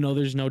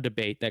 there's no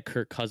debate that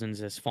Kirk Cousins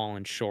has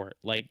fallen short.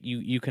 Like,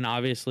 you can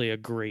obviously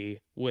agree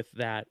with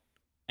that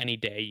any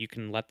day. You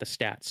can let the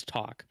stats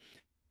talk.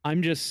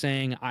 I'm just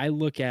saying, I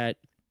look at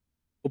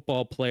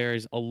football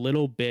players a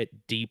little bit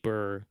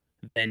deeper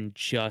than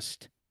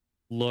just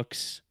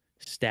looks,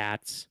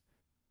 stats,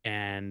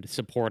 and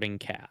supporting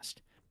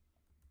cast.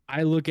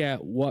 I look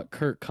at what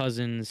Kirk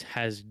Cousins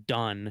has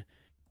done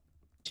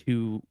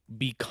to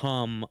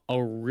become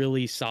a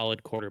really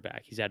solid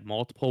quarterback. He's had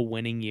multiple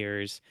winning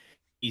years.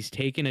 He's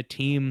taken a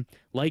team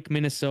like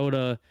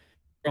Minnesota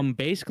from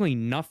basically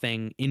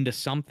nothing into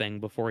something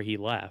before he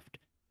left.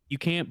 You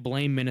can't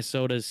blame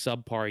Minnesota's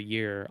subpar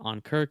year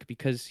on Kirk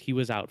because he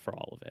was out for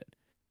all of it.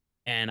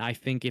 And I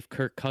think if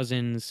Kirk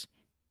Cousins,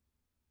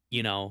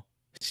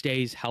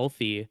 stays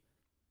healthy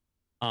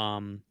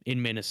in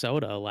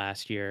Minnesota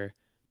last year,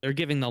 they're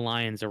giving the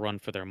Lions a run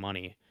for their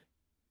money.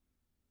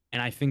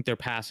 And I think they're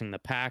passing the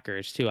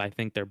Packers too. I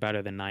think they're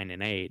better than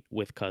 9-8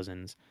 with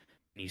Cousins.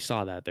 And you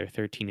saw that they're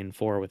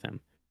 13-4 with him.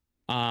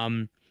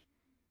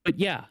 But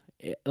yeah,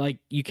 like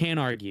you can't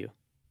argue.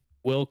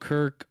 Will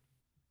Kirk,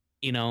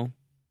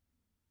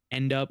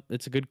 end up?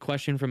 It's a good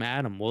question from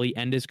Adam. Will he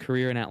end his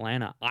career in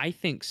Atlanta? I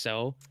think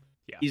so.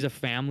 Yeah. He's a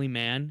family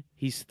man.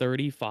 He's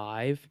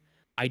 35.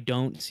 I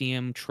don't see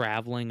him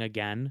traveling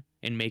again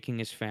and making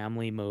his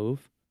family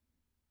move.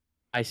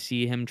 I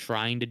see him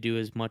trying to do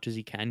as much as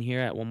he can here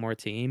at one more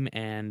team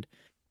and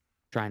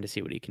trying to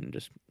see what he can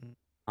just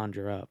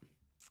conjure up.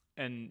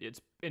 And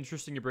it's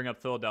interesting you bring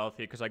up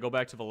Philadelphia because I go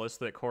back to the list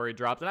that Corey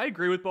dropped, and I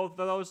agree with both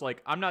of those.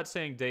 Like, I'm not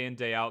saying day in,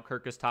 day out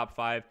Kirk is top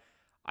 5.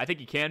 I think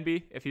he can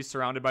be if he's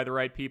surrounded by the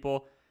right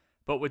people.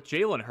 But with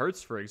Jalen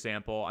Hurts, for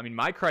example, I mean,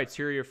 my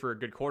criteria for a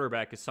good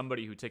quarterback is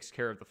somebody who takes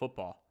care of the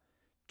football.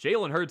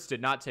 Jalen Hurts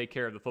did not take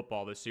care of the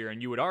football this year,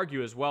 and you would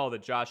argue as well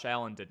that Josh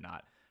Allen did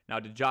not. Now,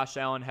 did Josh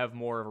Allen have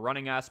more of a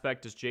running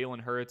aspect? Does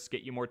Jalen Hurts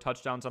get you more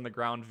touchdowns on the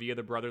ground via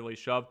the brotherly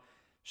shove?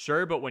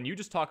 Sure, but when you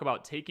just talk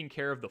about taking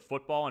care of the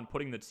football and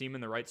putting the team in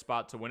the right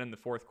spot to win in the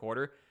fourth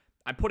quarter,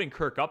 I'm putting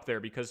Kirk up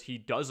there because he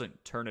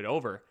doesn't turn it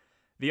over.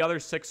 The other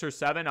 6 or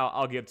 7,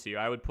 I'll give to you.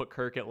 I would put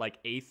Kirk at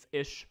like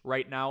 8th-ish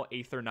right now,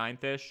 8th or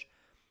 9th-ish.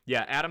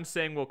 Yeah, Adam's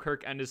saying will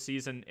Kirk end his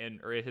season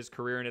or his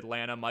career in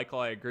Atlanta. Michael,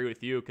 I agree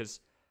with you because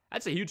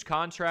that's a huge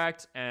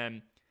contract,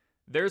 and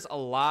there's a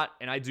lot,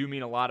 and I do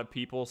mean a lot of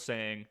people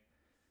saying,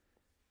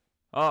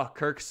 oh,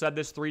 Kirk said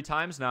this 3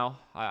 times now.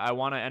 I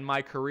want to end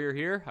my career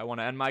here. I want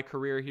to end my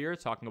career here,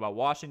 talking about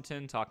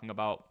Washington, talking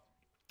about,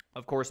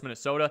 of course,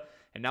 Minnesota,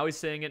 and now he's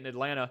saying it in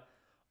Atlanta.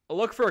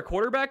 Look, for a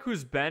quarterback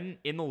who's been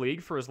in the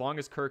league for as long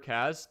as Kirk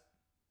has,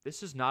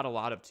 this is not a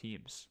lot of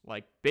teams.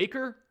 Like,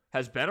 Baker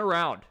has been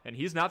around, and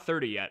he's not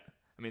 30 yet.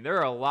 I mean, there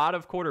are a lot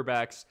of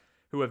quarterbacks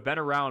who have been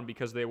around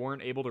because they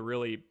weren't able to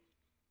really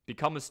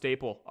become a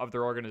staple of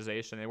their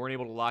organization. They weren't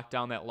able to lock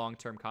down that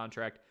long-term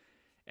contract,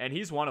 and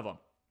he's one of them.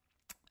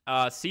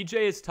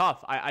 CJ is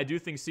tough. I do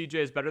think CJ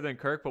is better than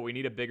Kirk, but we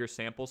need a bigger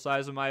sample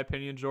size, in my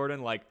opinion,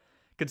 Jordan. Like,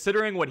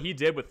 considering what he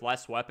did with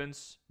less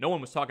weapons, no one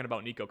was talking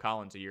about Nico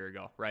Collins a year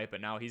ago, right? But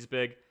now he's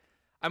big.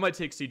 I might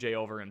take CJ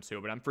over him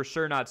too, but I'm for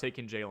sure not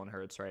taking Jalen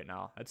Hurts right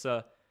now. It's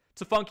a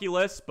funky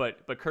list,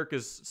 but Kirk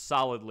is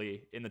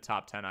solidly in the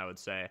top 10, I would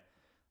say.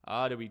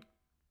 Did we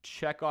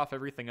check off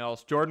everything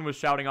else? Jordan was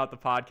shouting out the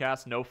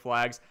podcast, No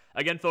Flags.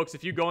 Again, folks,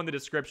 if you go in the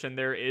description,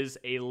 there is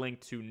a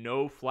link to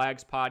No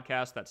Flags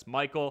podcast. That's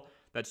Michael.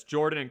 That's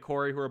Jordan and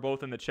Corey, who are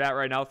both in the chat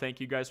right now. Thank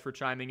you guys for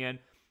chiming in.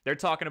 They're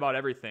talking about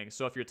everything.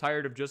 So if you're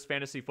tired of just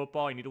fantasy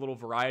football, you need a little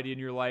variety in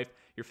your life,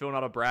 you're filling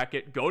out a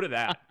bracket, go to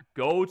that.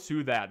 Go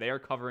to that. They are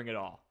covering it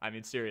all. I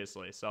mean,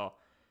 seriously. So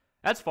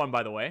that's fun,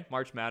 by the way.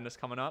 March Madness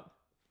coming up.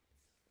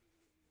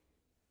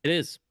 It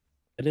is.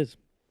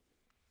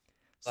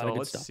 So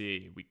let's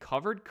see. We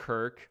covered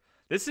Kirk.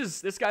 This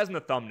guy's in the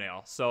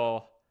thumbnail.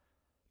 So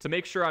to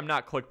make sure I'm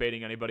not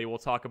clickbaiting anybody, we'll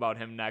talk about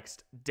him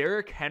next.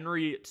 Derrick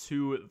Henry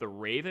to the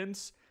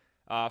Ravens.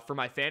 For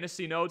my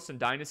fantasy notes and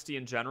Dynasty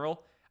in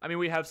general, I mean,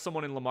 we have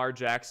someone in Lamar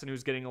Jackson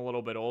who's getting a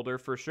little bit older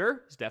for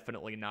sure. He's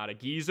definitely not a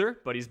geezer,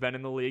 but he's been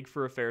in the league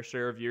for a fair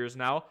share of years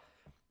now.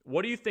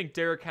 What do you think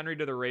Derrick Henry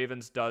to the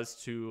Ravens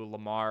does to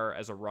Lamar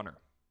as a runner?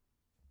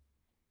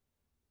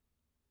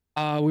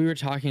 We were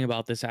talking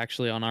about this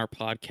actually on our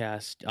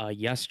podcast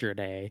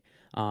yesterday.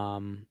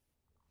 And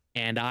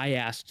I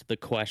asked the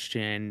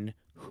question,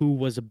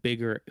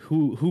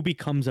 who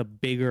becomes a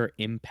bigger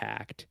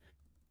impact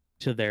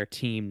to their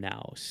team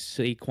now?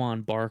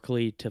 Saquon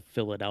Barkley to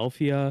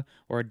Philadelphia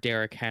or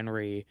Derrick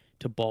Henry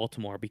to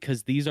Baltimore?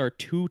 Because these are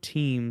two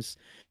teams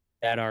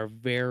that are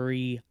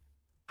very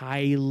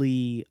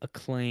highly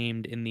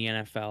acclaimed in the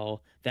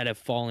NFL that have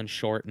fallen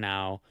short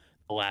now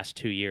the last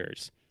 2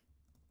 years.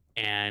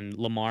 And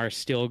Lamar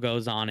still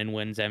goes on and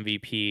wins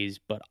MVPs,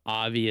 but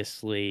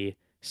obviously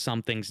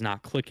something's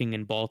not clicking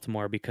in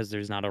Baltimore because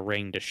there's not a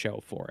ring to show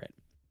for it.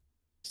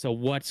 So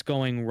what's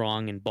going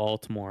wrong in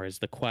Baltimore is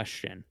the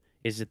question.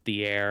 Is it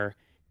the air?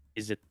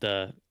 Is it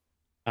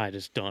I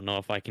just don't know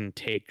if I can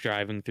take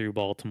driving through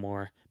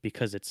Baltimore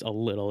because it's a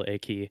little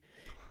icky.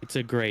 It's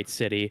a great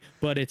city,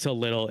 but it's a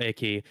little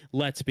icky.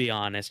 Let's be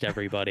honest,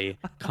 everybody.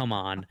 Come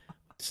on.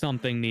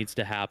 Something needs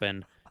to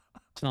happen.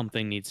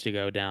 Something needs to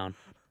go down.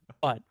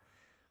 But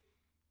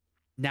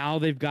now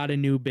they've got a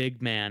new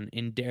big man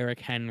in Derrick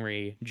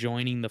Henry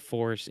joining the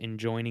force and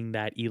joining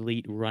that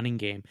elite running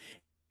game.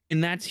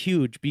 And that's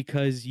huge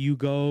because you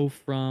go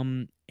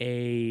from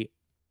a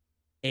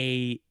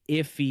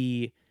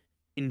iffy,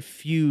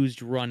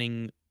 infused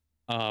running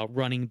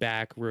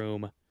back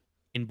room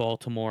in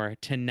Baltimore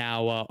to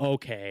now,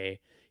 okay,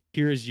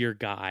 here's your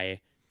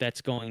guy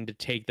that's going to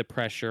take the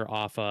pressure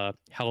off a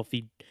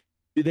healthy.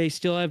 Do they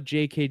still have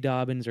J.K.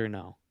 Dobbins or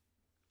no?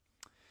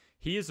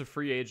 He is a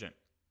free agent.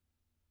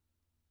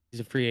 He's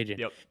a free agent.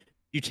 Yep.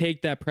 You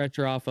take that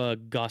pressure off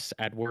of Gus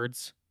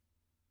Edwards.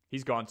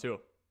 He's gone too.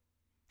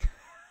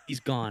 He's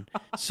gone.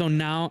 So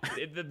now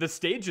The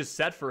stage is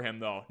set for him,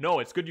 though. No,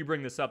 it's good you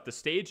bring this up. The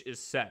stage is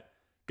set.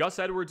 Gus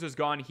Edwards is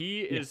gone.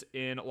 He is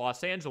in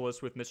Los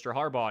Angeles with Mr.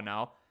 Harbaugh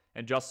now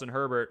and Justin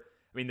Herbert.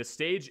 I mean, the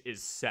stage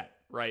is set,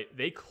 right?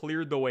 They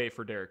cleared the way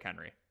for Derrick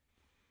Henry.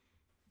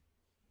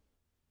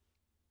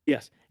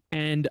 yes,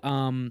 and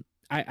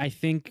I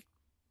think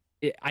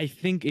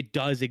it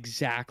does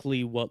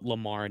exactly what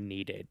Lamar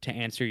needed, to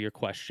answer your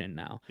question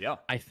now. Yeah.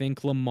 I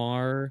think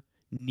Lamar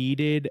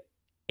needed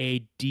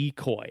a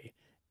decoy.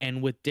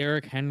 And with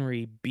Derrick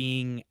Henry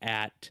being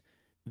at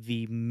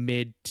the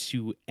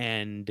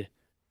mid/end,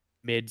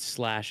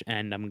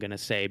 I'm going to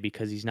say,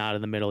 because he's not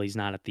in the middle, he's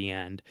not at the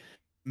end,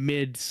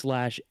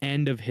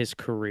 mid/end of his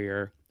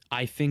career,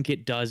 I think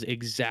it does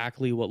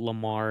exactly what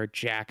Lamar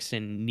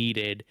Jackson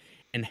needed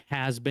and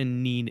has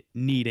been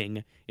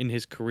needing in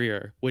his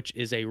career, which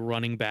is a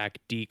running back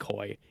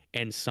decoy.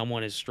 And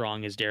someone as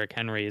strong as Derrick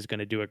Henry is going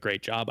to do a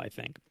great job, I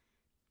think.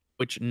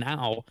 Which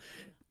now,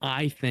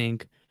 I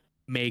think,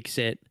 makes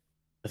it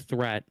a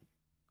threat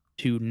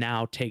to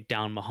now take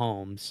down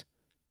Mahomes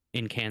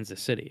in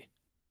Kansas City.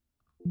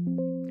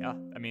 Yeah,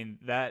 I mean,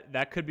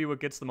 that could be what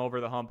gets them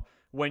over the hump.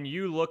 When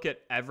you look at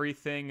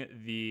everything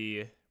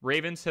the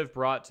Ravens have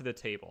brought to the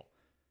table,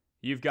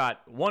 you've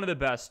got one of the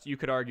best, you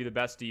could argue the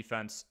best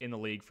defense in the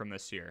league from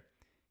this year.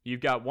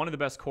 You've got one of the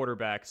best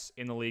quarterbacks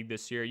in the league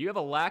this year. You have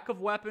a lack of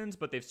weapons,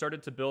 but they've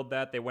started to build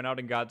that. They went out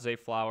and got Zay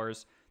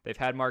Flowers. They've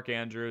had Mark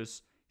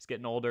Andrews. He's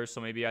getting older,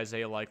 so maybe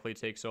Isaiah likely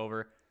takes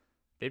over.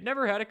 They've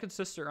never had a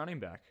consistent running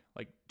back.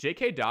 Like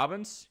J.K.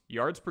 Dobbins,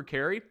 yards per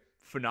carry,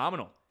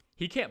 phenomenal.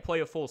 He can't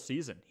play a full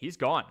season. He's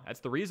gone. That's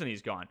the reason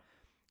he's gone.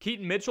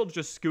 Keaton Mitchell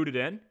just scooted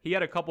in. He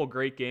had a couple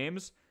great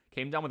games.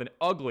 Came down with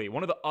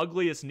one of the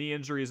ugliest knee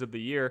injuries of the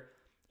year.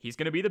 He's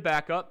going to be the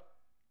backup.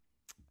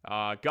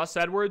 Gus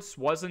Edwards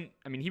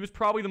he was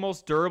probably the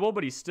most durable,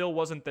 but he still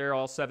wasn't there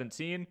all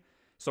 17.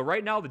 So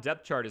right now the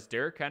depth chart is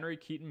Derrick Henry,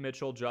 Keaton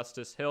Mitchell,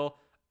 Justice Hill,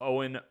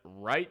 Owen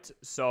Wright.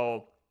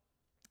 So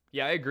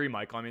yeah, I agree,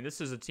 Michael. I mean,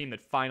 this is a team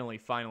that finally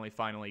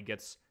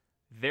gets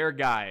their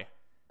guy,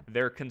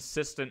 their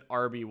consistent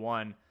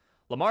RB1.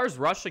 Lamar's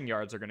rushing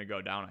yards are going to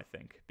go down, I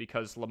think,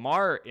 because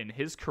Lamar in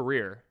his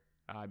career,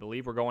 I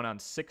believe we're going on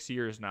 6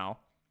 years now,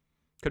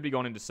 could be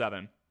going into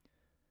 7.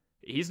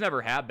 He's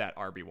never had that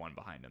RB1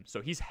 behind him,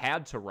 so he's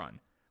had to run.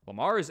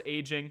 Lamar is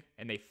aging,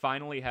 and they're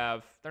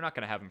not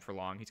going to have him for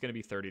long. He's going to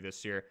be 30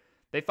 this year.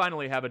 They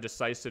finally have a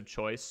decisive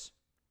choice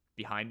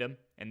behind him,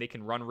 and they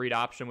can run read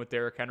option with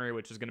Derrick Henry,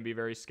 which is going to be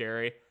very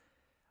scary.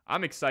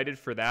 I'm excited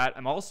for that.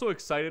 I'm also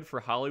excited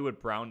for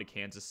Hollywood Brown to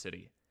Kansas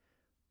City.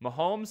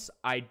 Mahomes,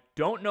 I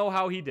don't know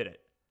how he did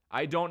it.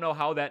 I don't know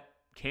how that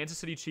Kansas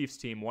City Chiefs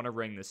team won a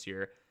ring this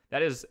year.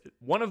 That is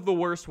one of the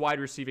worst wide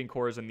receiving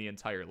cores in the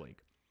entire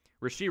league.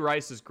 Rashee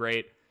Rice is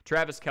great.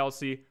 Travis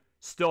Kelce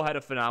still had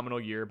a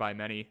phenomenal year by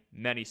many,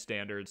 many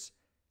standards.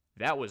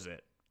 That was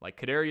it. Like,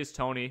 Kadarius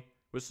Toney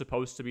was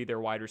supposed to be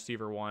their wide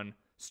receiver 1,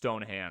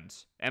 stone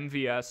hands.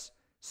 MVS,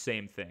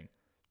 same thing.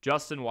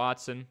 Justin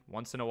Watson,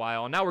 once in a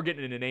while. And now we're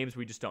getting into names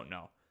we just don't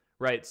know.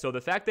 Right? So the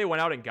fact they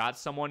went out and got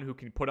someone who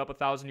can put up a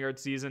 1,000-yard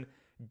season,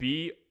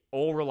 be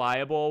all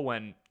reliable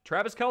when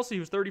Travis Kelce,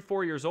 who's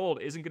 34 years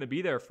old, isn't going to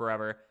be there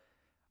forever.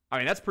 I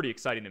mean, that's pretty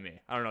exciting to me.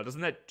 I don't know.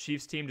 Doesn't that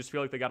Chiefs team just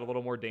feel like they got a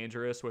little more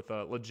dangerous with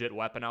a legit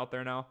weapon out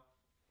there now?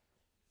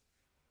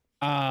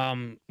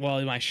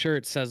 Well, my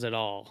shirt says it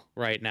all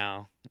right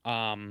now.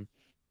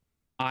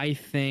 I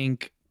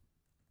think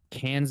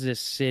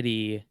Kansas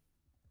City,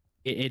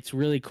 it's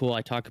really cool.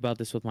 I talk about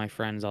this with my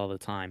friends all the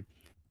time.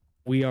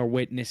 We are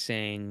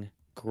witnessing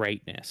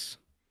greatness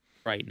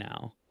right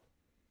now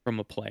from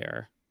a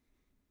player,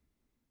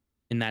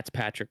 and that's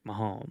Patrick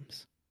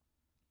Mahomes.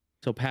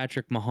 So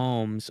Patrick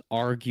Mahomes,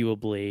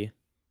 arguably,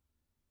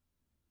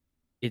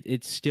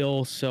 it's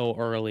still so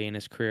early in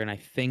his career, and I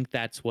think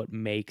that's what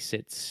makes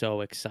it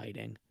so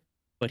exciting.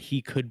 But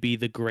he could be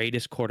the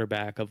greatest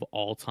quarterback of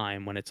all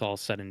time when it's all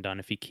said and done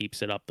if he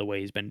keeps it up the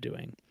way he's been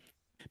doing.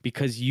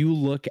 Because you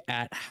look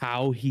at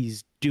how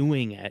he's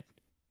doing it,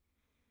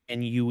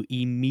 and you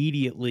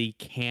immediately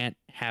can't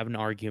have an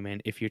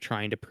argument if you're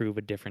trying to prove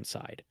a different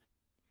side.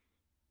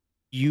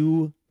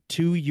 You,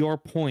 to your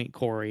point,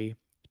 Corey,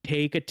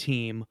 take a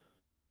team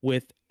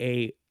with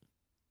a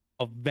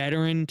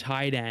veteran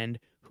tight end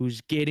who's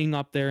getting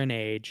up there in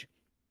age,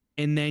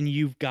 and then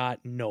you've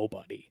got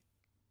nobody.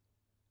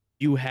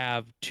 You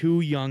have 2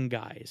 young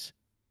guys.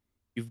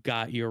 You've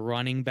got your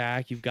running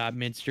back, you've got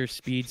Mr.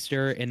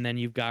 Speedster, and then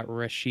you've got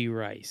Rashee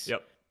Rice.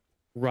 Yep.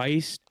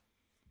 Rice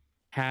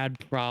had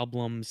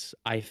problems,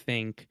 I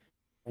think,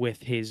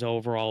 with his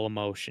overall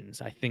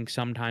emotions. I think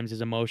sometimes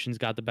his emotions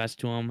got the best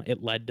to him.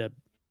 It led to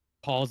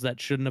calls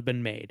that shouldn't have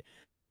been made.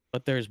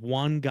 But there's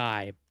one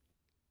guy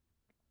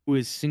who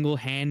is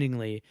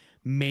single-handedly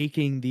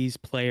making these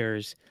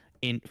players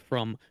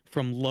from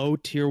low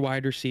tier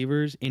wide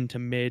receivers into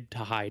mid to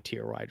high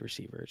tier wide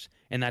receivers,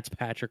 and that's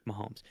Patrick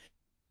Mahomes.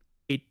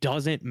 It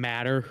doesn't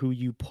matter who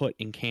you put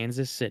in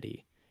Kansas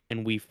City,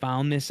 and we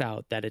found this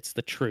out that it's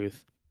the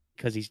truth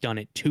because he's done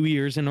it 2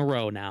 years in a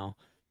row now.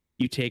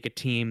 You take a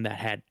team that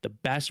had the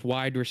best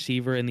wide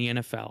receiver in the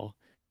NFL,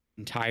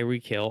 and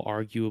Tyreek Hill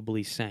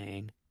arguably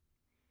saying,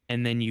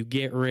 and then you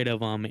get rid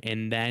of him,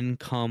 and then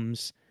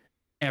comes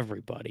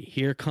everybody.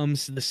 Here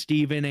comes the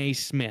Stephen A.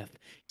 Smith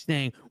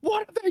saying,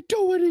 "What are they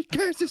doing in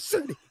Kansas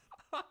City?"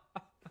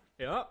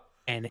 Yeah.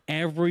 And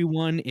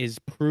everyone is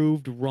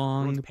proved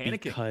wrong Everyone's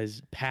panicking.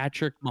 because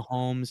Patrick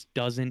Mahomes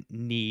doesn't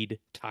need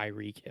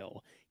Tyreek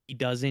Hill. He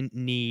doesn't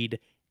need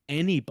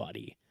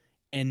anybody.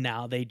 And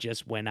now they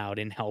just went out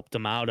and helped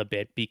him out a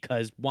bit,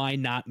 because why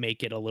not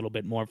make it a little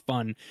bit more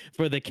fun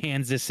for the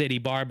Kansas City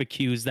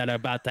barbecues that are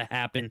about to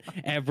happen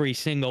every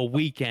single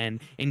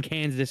weekend in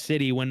Kansas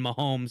City when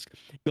Mahomes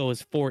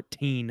goes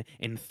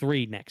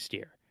 14-3 next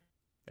year.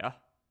 Yeah.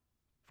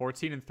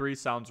 14-3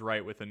 sounds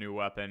right with a new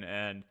weapon,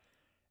 and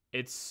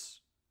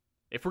it's,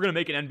 if we're going to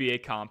make an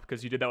NBA comp,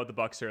 because you did that with the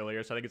Bucks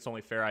earlier, so I think it's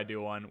only fair I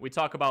do one. We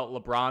talk about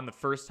LeBron, the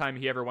first time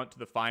he ever went to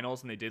the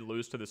finals and they did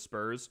lose to the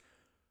Spurs.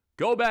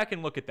 Go back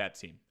and look at that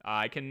team.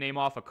 I can name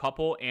off a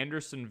couple: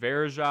 Anderson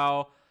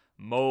Varejao,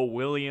 Mo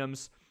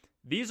Williams.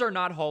 These are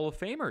not Hall of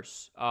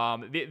Famers.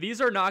 These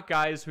are not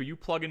guys who you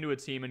plug into a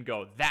team and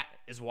go, that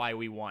is why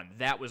we won.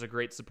 That was a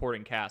great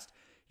supporting cast.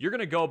 You're going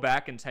to go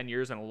back in 10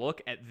 years and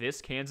look at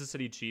this Kansas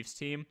City Chiefs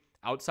team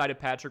outside of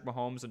Patrick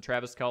Mahomes and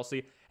Travis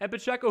Kelce and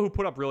Pacheco, who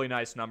put up really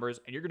nice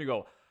numbers, and you're going to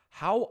go,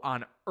 how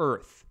on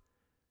earth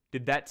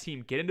did that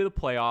team get into the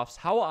playoffs?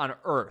 How on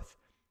earth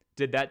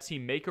did that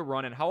team make a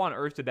run? And how on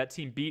earth did that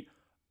team beat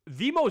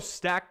the most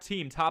stacked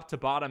team top to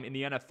bottom in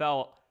the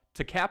NFL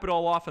to cap it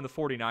all off in the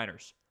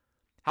 49ers?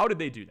 How did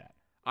they do that?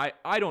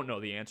 I don't know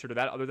the answer to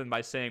that other than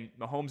by saying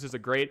Mahomes is a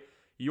great.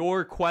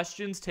 Your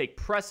questions take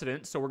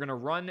precedence, so we're going to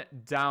run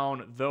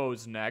down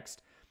those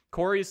next.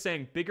 Corey is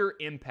saying bigger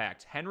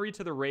impact, Henry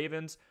to the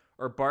Ravens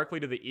or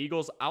Barkley to the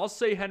Eagles. I'll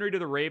say Henry to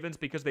the Ravens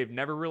because they've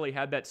never really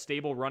had that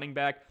stable running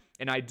back,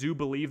 and I do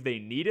believe they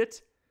need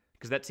it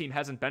because that team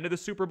hasn't been to the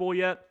Super Bowl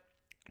yet.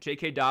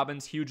 J.K.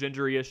 Dobbins, huge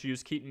injury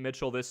issues. Keaton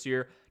Mitchell this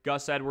year.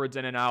 Gus Edwards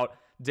in and out.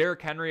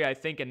 Derrick Henry, I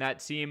think, in that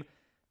team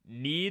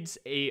needs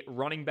a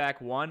running back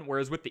one,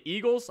 whereas with the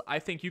Eagles, I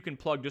think you can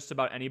plug just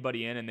about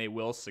anybody in and they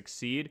will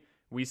succeed.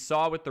 We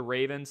saw with the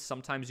Ravens,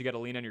 sometimes you got to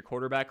lean on your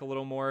quarterback a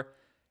little more.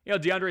 You know,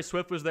 DeAndre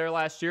Swift was there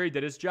last year. He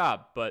did his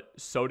job, but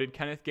so did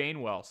Kenneth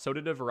Gainwell. So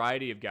did a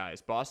variety of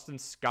guys. Boston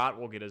Scott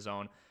will get his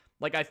own.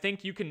 Like, I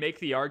think you can make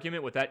the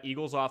argument with that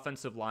Eagles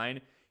offensive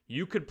line,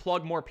 you could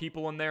plug more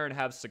people in there and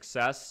have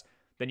success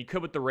than you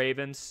could with the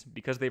Ravens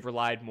because they've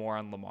relied more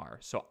on Lamar.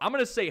 So I'm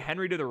going to say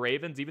Henry to the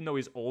Ravens, even though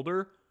he's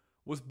older,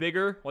 was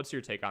bigger. What's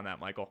your take on that,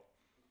 Michael?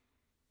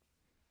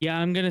 Yeah,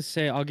 I'm going to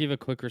say, I'll give a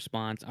quick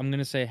response. I'm going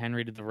to say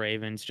Henry to the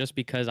Ravens just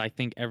because I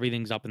think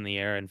everything's up in the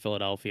air in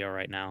Philadelphia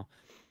right now.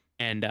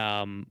 And,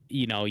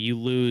 you know, you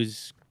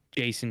lose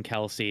Jason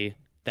Kelce,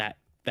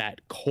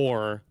 that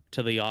core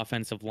to the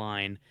offensive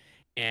line,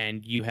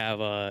 and you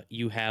have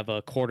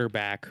a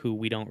quarterback who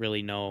we don't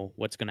really know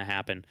what's going to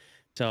happen.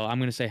 So I'm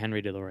going to say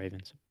Henry to the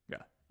Ravens. Yeah,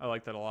 I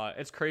like that a lot.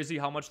 It's crazy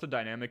how much the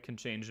dynamic can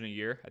change in a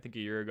year. I think a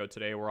year ago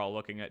today, we're all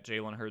looking at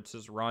Jalen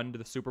Hurts' run to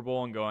the Super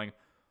Bowl and going,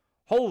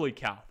 holy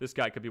cow, this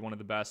guy could be one of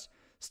the best.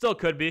 Still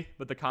could be,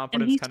 but the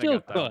confidence kind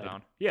of got dialed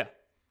down. Yeah.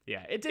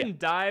 It didn't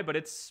die, but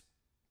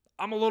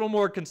I'm a little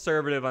more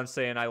conservative on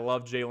saying I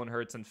love Jalen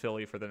Hurts in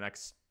Philly for the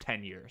next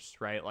 10 years,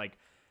 right? Like,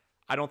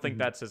 I don't think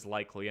that's as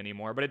likely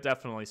anymore, but it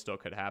definitely still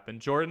could happen.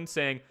 Jordan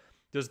saying,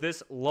 does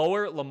this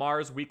lower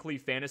Lamar's weekly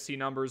fantasy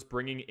numbers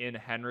bringing in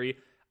Henry?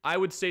 I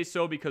would say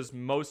so because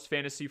most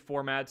fantasy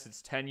formats,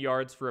 it's 10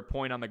 yards for a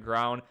point on the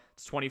ground.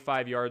 It's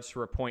 25 yards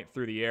for a point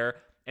through the air.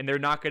 And they're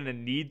not going to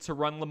need to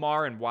run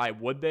Lamar. And why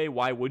would they?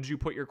 Why would you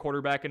put your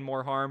quarterback in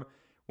more harm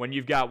when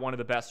you've got one of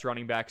the best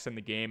running backs in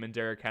the game in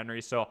Derrick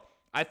Henry? So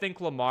I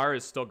think Lamar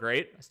is still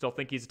great. I still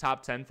think he's a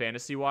top 10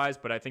 fantasy-wise,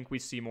 but I think we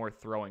see more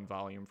throwing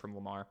volume from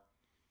Lamar.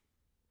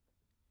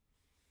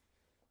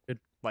 Good.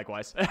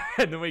 Likewise.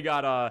 And then we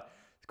got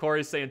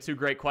Corey saying 2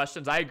 great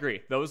questions. I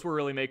agree. Those were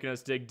really making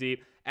us dig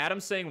deep. Adam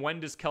saying, when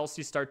does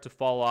Kelce start to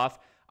fall off?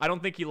 I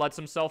don't think he lets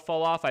himself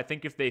fall off. I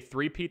think if they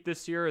three-peat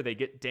this year or they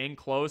get dang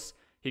close,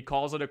 he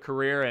calls it a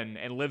career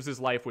and lives his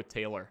life with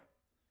Taylor.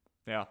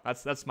 Yeah,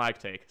 that's my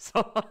take.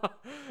 So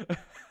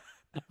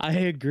I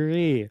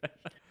agree.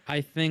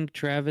 I think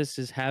Travis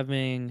is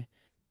having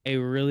a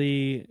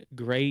really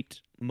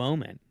great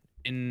moment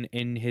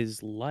in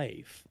his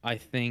life. I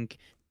think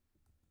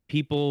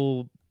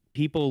people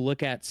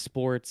look at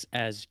sports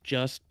as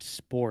just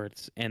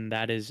sports, and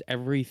that is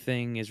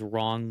everything is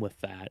wrong with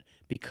that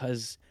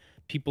because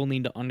people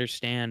need to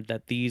understand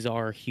that these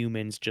are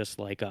humans just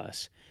like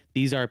us.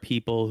 These are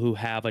people who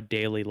have a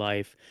daily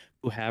life,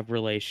 who have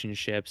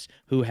relationships,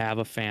 who have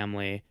a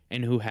family,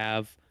 and who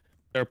have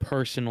their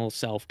personal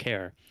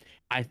self-care.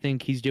 I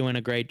think he's doing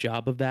a great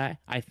job of that.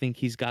 I think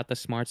he's got the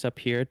smarts up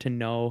here to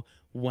know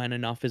when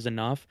enough is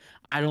enough.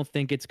 I don't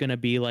think it's going to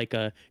be like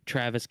a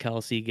Travis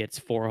Kelce gets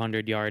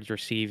 400 yards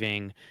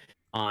receiving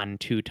on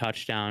 2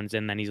 touchdowns,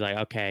 and then he's like,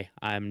 okay,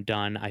 I'm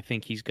done. I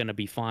think he's going to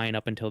be fine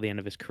up until the end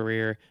of his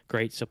career.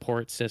 Great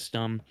support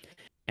system.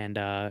 And,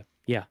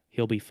 yeah,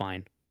 he'll be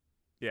fine.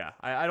 Yeah,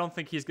 I don't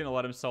think he's going to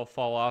let himself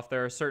fall off.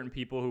 There are certain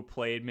people who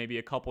played maybe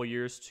a couple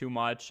years too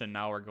much, and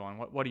now we're going,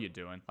 what are you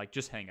doing? Like,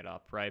 just hang it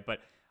up, right?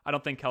 But I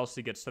don't think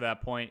Kelsey gets to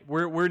that point.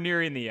 We're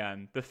nearing the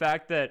end. The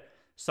fact that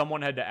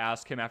someone had to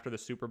ask him after the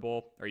Super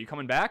Bowl, are you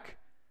coming back?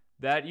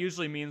 That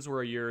usually means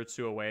we're a year or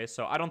two away.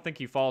 So I don't think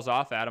he falls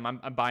off, Adam.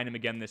 I'm buying him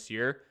again this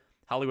year.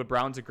 Hollywood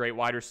Brown's a great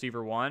wide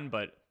receiver one,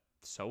 but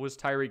so was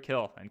Tyreek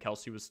Hill, and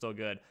Kelsey was still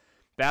good.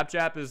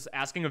 BapJap is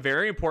asking a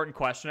very important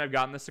question. I've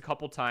gotten this a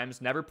couple times.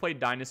 Never played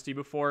Dynasty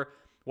before.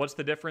 What's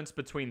the difference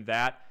between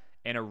that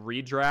and a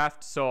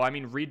redraft? So, I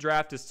mean,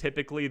 redraft is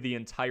typically the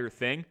entire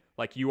thing.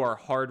 Like, you are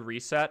hard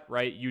reset,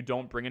 right? You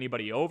don't bring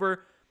anybody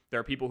over. There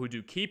are people who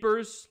do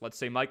keepers. Let's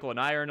say Michael and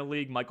I are in a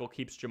league. Michael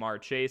keeps Jamar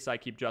Chase. I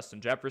keep Justin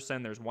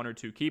Jefferson. There's one or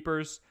two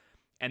keepers.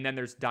 And then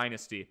there's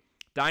Dynasty.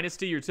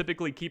 Dynasty, you're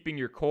typically keeping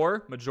your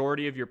core,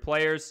 majority of your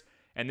players.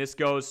 And this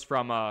goes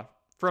from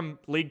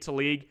league to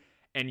league.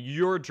 And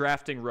you're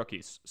drafting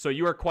rookies. So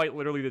you are quite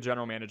literally the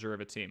general manager of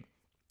a team.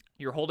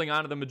 You're holding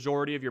on to the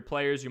majority of your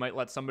players. You might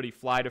let somebody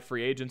fly to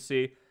free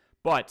agency.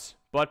 But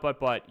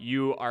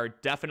you are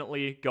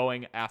definitely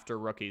going after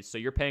rookies. So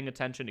you're paying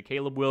attention to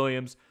Caleb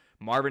Williams,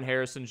 Marvin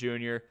Harrison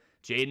Jr.,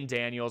 Jaden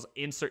Daniels,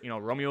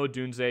 Romeo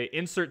Odunze,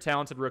 insert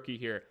talented rookie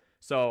here.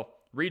 So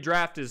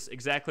redraft is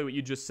exactly what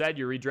you just said.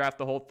 You redraft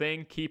the whole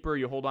thing. Keeper,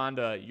 you hold on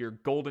to your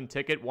golden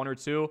ticket, one or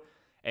two.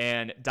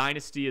 And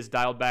Dynasty is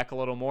dialed back a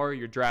little more.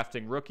 You're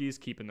drafting rookies,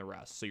 keeping the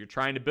rest. So you're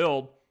trying to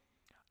build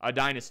a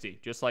dynasty,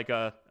 just like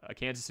a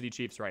Kansas City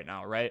Chiefs right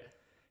now, right?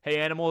 Hey,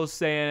 Animal is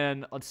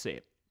saying, let's see.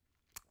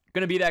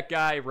 Going to be that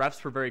guy.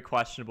 Refs were very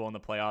questionable in the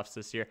playoffs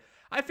this year.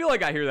 I feel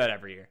like I hear that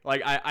every year.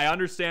 Like, I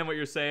understand what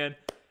you're saying.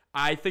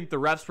 I think the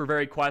refs were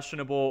very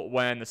questionable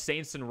when the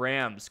Saints and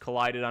Rams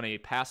collided on a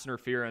pass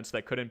interference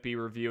that couldn't be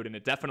reviewed, and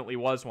it definitely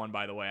was one,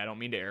 by the way. I don't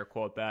mean to air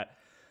quote that.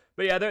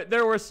 But yeah,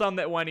 there were some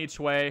that went each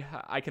way.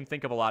 I can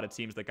think of a lot of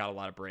teams that got a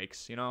lot of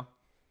breaks, you know?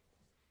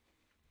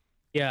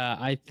 Yeah,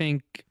 I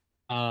think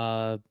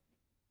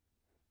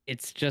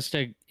it's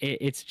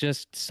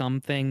just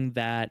something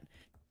that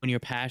when you're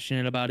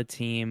passionate about a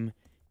team,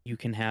 you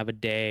can have a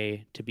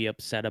day to be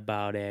upset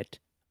about it,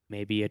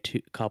 maybe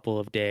couple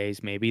of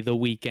days, maybe the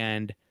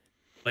weekend.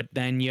 But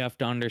then you have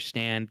to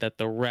understand that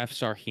the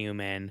refs are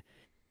human,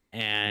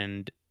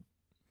 and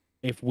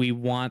if we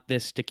want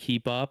this to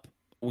keep up,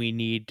 we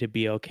need to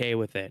be okay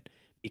with it,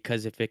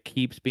 because if it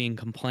keeps being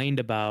complained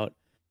about,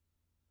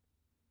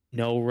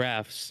 no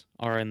refs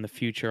are in the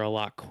future a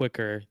lot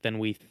quicker than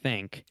we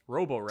think.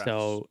 Robo-refs.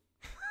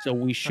 So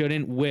we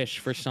shouldn't wish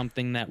for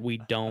something that we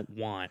don't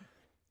want.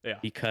 Yeah.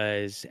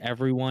 Because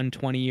everyone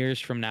 20 years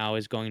from now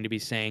is going to be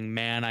saying,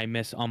 man, I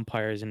miss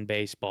umpires in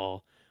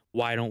baseball.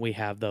 Why don't we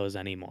have those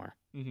anymore?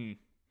 Mm-hmm.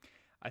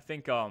 I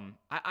think I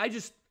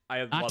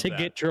not to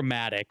get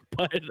dramatic,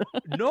 but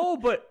no,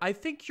 but I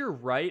think you're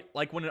right.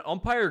 Like when an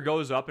umpire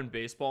goes up in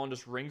baseball and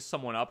just rings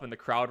someone up and the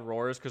crowd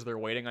roars because they're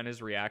waiting on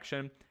his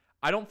reaction,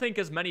 I don't think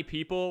as many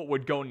people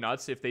would go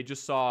nuts if they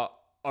just saw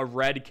a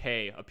red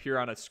K appear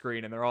on a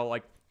screen and they're all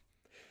like,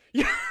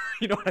 yeah,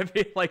 you know what I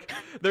mean? Like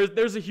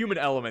there's a human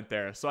element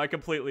there. So I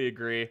completely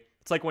agree.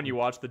 It's like when you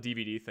watch the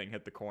DVD thing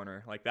hit the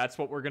corner. Like that's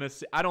what we're going to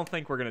see. I don't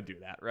think we're going to do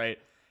that, right?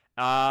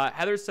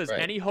 Heather says, right.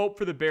 Any hope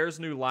for the Bears'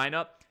 new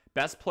lineup?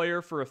 Best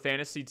player for a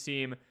fantasy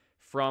team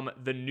from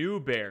the new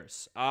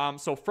Bears.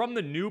 So from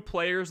the new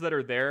players that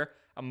are there,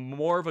 I'm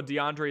more of a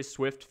DeAndre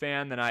Swift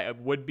fan than I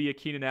would be a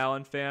Keenan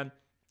Allen fan.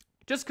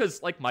 Just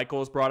because, like Michael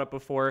has brought up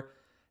before,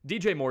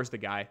 DJ Moore's the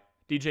guy.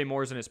 DJ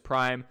Moore's in his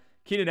prime.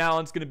 Keenan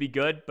Allen's going to be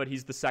good, but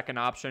he's the second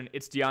option.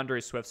 It's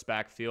DeAndre Swift's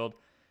backfield.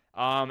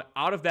 Out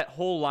of that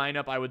whole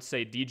lineup, I would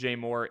say DJ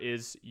Moore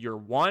is your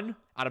one.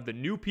 Out of the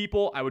new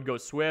people, I would go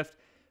Swift.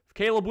 If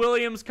Caleb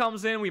Williams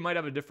comes in, we might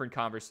have a different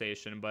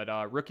conversation, but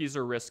rookies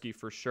are risky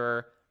for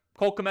sure.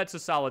 Cole Kmet's a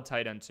solid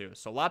tight end too,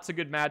 so lots of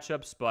good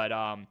matchups, but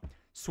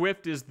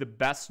Swift is the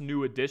best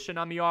new addition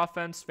on the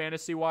offense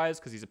fantasy-wise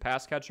because he's a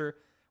pass catcher,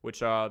 which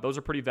those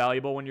are pretty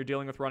valuable when you're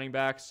dealing with running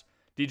backs.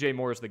 DJ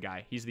Moore is the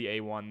guy. He's the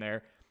A1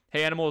 there.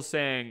 Hey, Animal is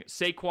saying,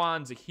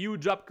 Saquon's a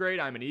huge upgrade.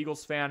 I'm an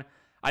Eagles fan.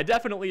 I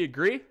definitely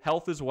agree.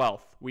 Health is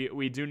wealth.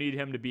 We do need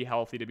him to be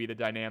healthy to be the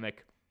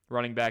dynamic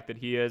running back that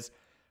he is.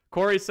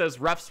 Corey says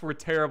refs were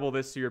terrible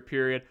this year,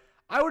 period.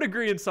 I would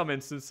agree in some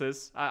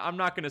instances. I'm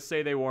not going to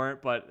say they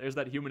weren't, but there's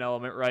that human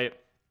element, right?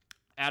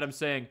 Adam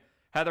saying,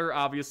 Heather,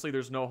 obviously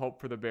there's no hope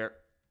for the Bear.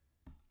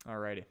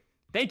 Alrighty.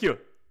 Thank you.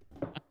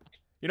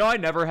 You know, I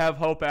never have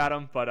hope,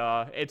 Adam,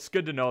 but it's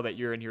good to know that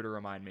you're in here to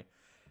remind me.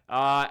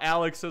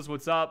 Alex says,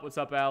 what's up? What's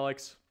up,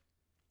 Alex?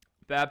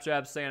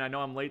 BapJab saying, I know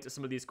I'm late to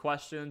some of these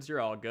questions.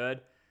 You're all good.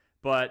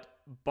 But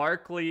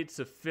Barkley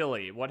to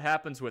Philly. What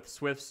happens with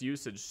Swift's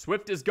usage?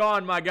 Swift is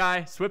gone, my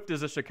guy. Swift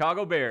is a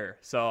Chicago Bear.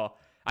 So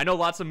I know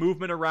lots of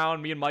movement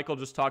around. Me and Michael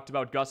just talked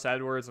about Gus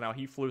Edwards and how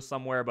he flew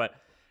somewhere. But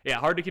yeah,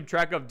 hard to keep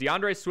track of.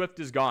 DeAndre Swift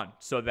is gone.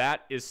 So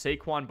that is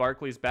Saquon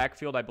Barkley's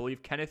backfield. I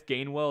believe Kenneth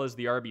Gainwell is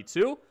the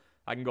RB2.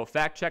 I can go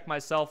fact check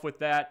myself with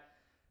that.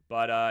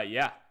 But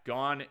yeah,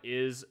 gone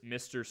is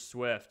Mr.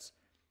 Swift.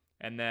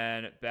 And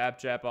then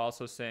Babjap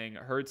also saying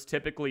Hurts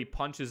typically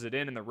punches it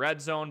in the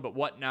red zone, but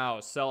what now?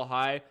 Sell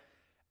high?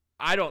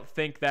 I don't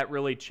think that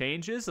really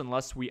changes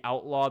unless we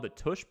outlaw the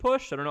tush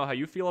push. I don't know how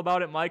you feel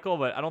about it, Michael,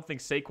 but I don't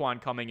think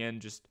Saquon coming in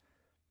just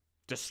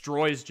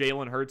destroys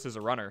Jalen Hurts as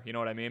a runner. You know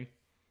what I mean?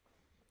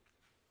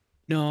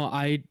 No,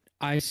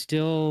 I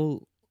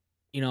still,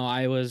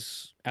 I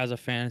was, as a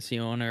fantasy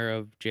owner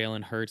of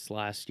Jalen Hurts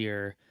last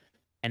year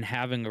and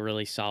having a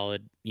really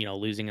solid,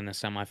 losing in the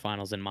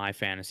semifinals in my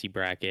fantasy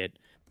bracket,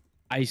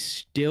 he's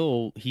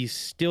still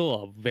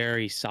a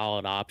very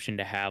solid option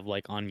to have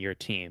like on your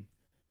team,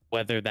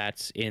 whether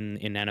that's in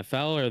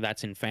NFL or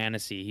that's in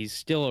fantasy. He's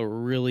still a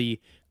really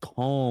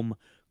calm,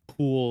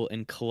 cool,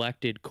 and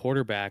collected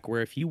quarterback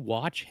where if you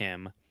watch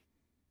him,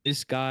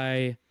 this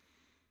guy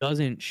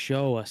doesn't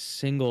show a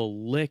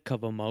single lick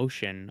of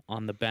emotion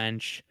on the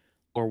bench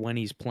or when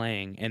he's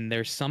playing. And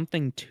there's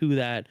something to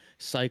that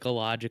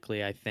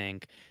psychologically, I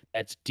think,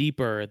 that's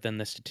deeper than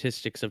the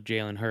statistics of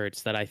Jalen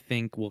Hurts that I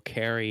think will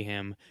carry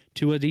him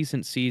to a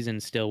decent season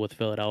still with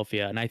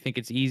Philadelphia. And I think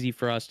it's easy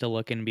for us to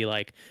look and be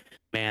like,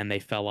 man, they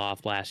fell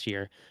off last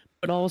year.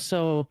 But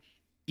also,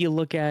 you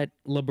look at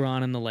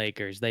LeBron and the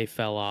Lakers, they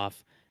fell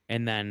off,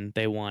 and then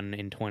they won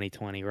in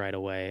 2020 right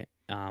away.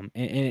 And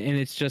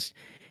it's just,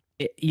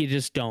 you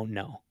just don't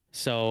know.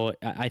 So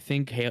I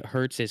think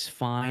Hurts is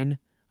fine.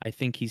 I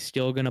think he's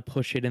still going to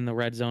push it in the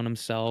red zone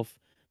himself.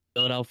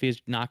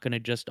 Philadelphia's not going to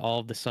just all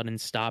of a sudden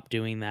stop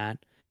doing that.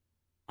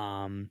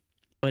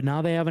 But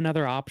now they have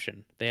another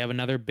option. They have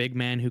another big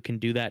man who can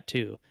do that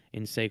too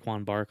in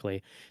Saquon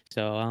Barkley.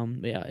 So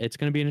yeah, it's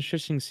going to be an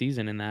interesting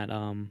season in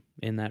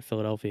that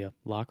Philadelphia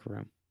locker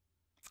room.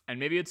 And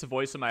maybe it's a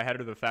voice in my head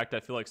or the fact I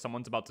feel like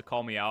someone's about to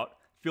call me out.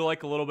 I feel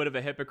like a little bit of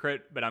a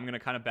hypocrite, but I'm going to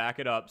kind of back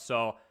it up.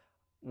 So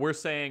we're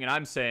saying, and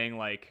I'm saying,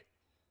 like,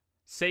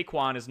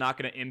 Saquon is not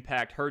going to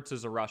impact Hurts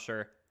as a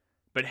rusher,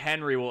 but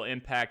Henry will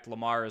impact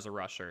Lamar as a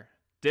rusher.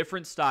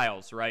 Different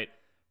styles, right?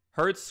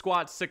 Hurts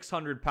squats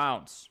 600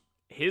 pounds.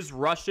 His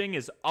rushing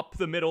is up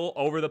the middle,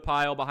 over the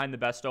pile, behind the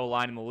best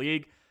O-line in the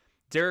league.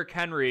 Derrick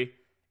Henry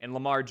and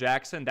Lamar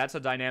Jackson, that's a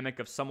dynamic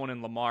of someone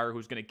in Lamar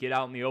who's going to get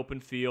out in the open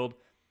field,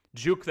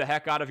 juke the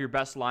heck out of your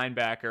best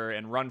linebacker,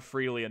 and run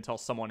freely until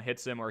someone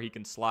hits him or he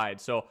can slide.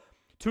 So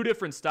two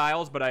different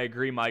styles, but I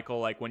agree, Michael.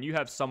 Like, when you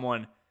have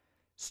someone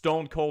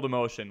stone cold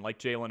emotion like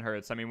Jalen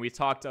Hurts, I mean, we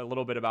talked a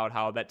little bit about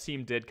how that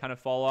team did kind of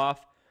fall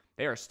off.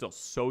 They are still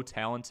so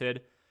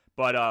talented.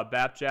 But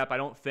Bapjap, I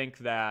don't think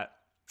that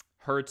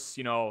Hurts,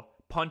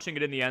 punching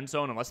it in the end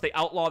zone, unless they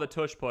outlaw the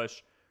tush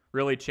push,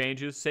 really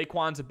changes.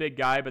 Saquon's a big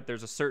guy, but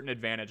there's a certain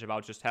advantage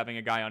about just having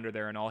a guy under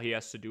there, and all he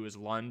has to do is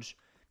lunge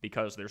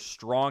because there's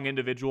strong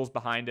individuals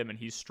behind him, and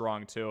he's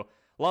strong too.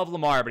 Love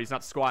Lamar, but he's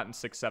not squatting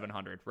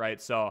 600-700,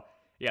 right? So,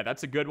 yeah,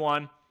 that's a good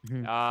one.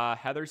 Mm-hmm.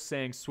 Heather's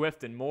saying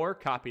Swift and more.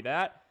 Copy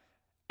that.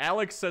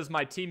 Alex says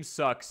my team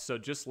sucks, so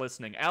just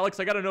listening. Alex,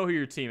 I got to know who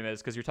your team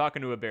is because you're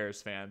talking to a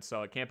Bears fan,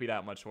 so it can't be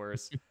that much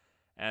worse.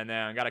 And then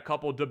I got a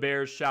couple de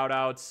Bears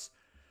shout-outs.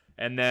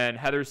 And then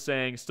Heather's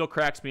saying, still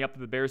cracks me up that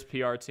the Bears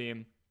PR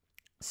team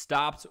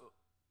stopped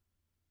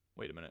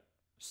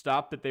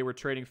that they were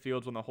trading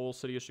Fields when the whole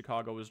city of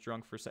Chicago was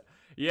drunk for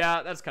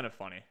Yeah, that's kind of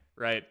funny,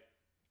 right?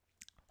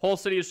 Whole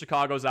city of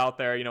Chicago's out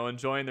there,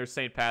 enjoying their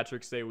St.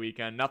 Patrick's Day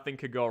weekend. Nothing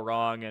could go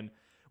wrong. And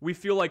we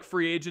feel like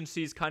free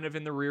agency's kind of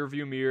in the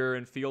rearview mirror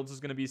and Fields is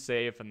going to be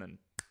safe. And then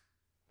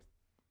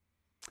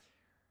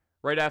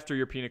right after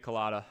your pina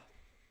colada,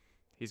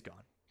 he's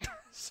gone.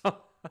 So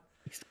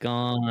he's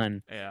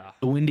gone. Yeah.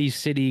 The Windy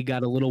City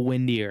got a little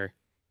windier.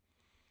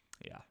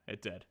 Yeah,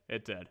 it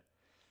did.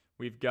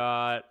 We've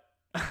got,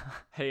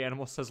 hey,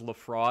 Animal says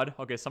LaFraud.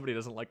 Okay, somebody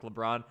doesn't like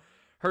LeBron.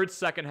 Hurts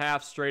second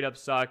half straight up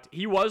sucked.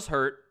 He was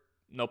hurt.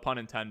 No pun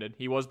intended.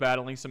 He was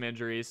battling some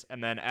injuries.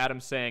 And then Adam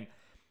saying,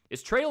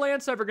 is Trey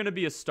Lance ever going to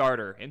be a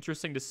starter?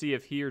 Interesting to see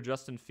if he or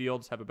Justin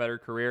Fields have a better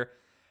career.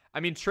 I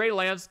mean, Trey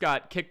Lance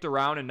got kicked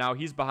around, and now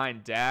he's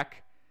behind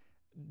Dak.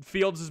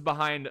 Fields is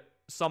behind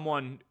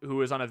someone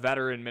who is on a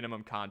veteran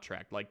minimum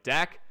contract. Like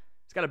Dak,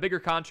 he's got a bigger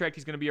contract.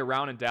 He's going to be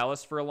around in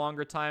Dallas for a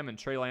longer time, and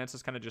Trey Lance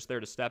is kind of just there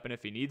to step in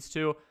if he needs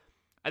to.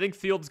 I think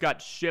Fields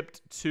got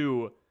shipped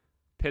to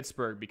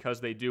Pittsburgh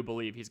because they do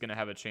believe he's going to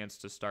have a chance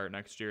to start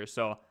next year.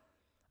 So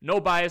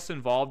no bias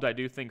involved. I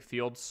do think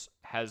Fields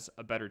has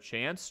a better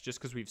chance just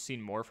because we've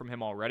seen more from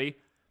him already.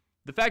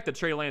 The fact that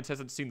Trey Lance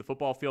hasn't seen the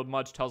football field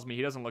much tells me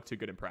he doesn't look too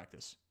good in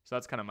practice. So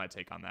that's kind of my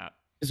take on that.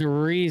 There's a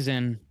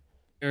reason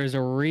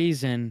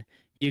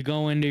you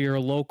go into your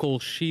local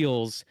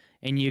Shields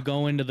and you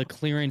go into the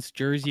clearance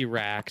jersey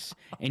racks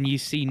and you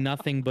see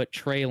nothing but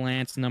Trey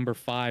Lance number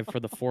 5 for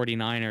the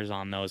 49ers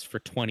on those for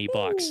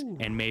 $20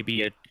 and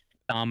maybe a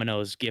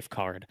Domino's gift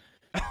card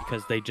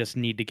because they just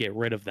need to get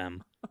rid of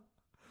them.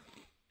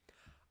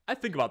 I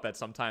think about that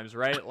sometimes,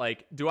 right?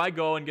 Like, do I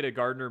go and get a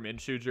Gardner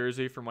Minshew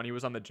jersey from when he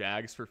was on the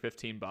Jags for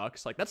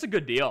 $15? Like, that's a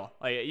good deal.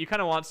 Like, you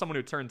kind of want someone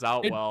who turns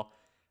out well.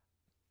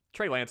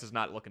 Trey Lance is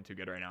not looking too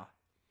good right now.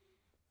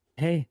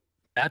 Hey,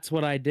 that's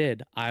what I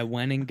did. I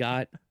went and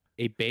got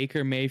a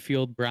Baker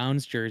Mayfield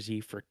Browns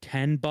jersey for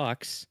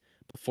 $10,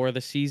 before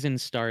the season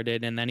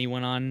started, and then he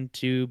went on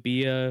to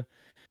be a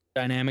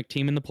dynamic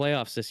team in the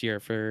playoffs this year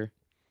for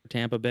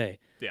Tampa Bay.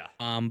 Yeah.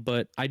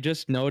 But I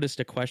just noticed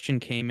a question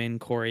came in,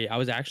 Corey. I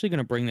was actually going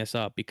to bring this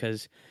up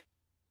because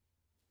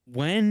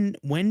when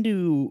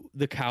do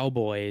the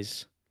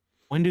Cowboys,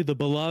 when do the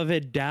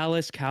beloved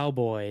Dallas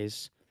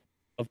Cowboys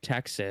of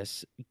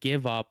Texas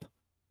give up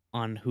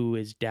on who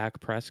is Dak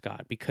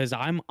Prescott? Because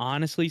I'm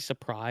honestly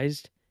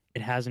surprised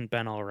it hasn't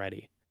been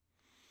already.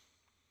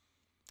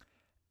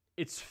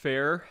 It's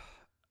fair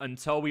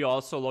until we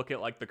also look at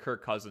like the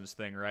Kirk Cousins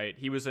thing, right?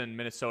 He was in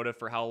Minnesota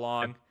for how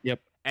long? Yep.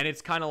 And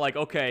it's kind of like,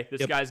 okay,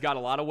 this guy's got a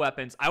lot of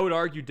weapons. I would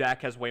argue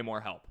Dak has way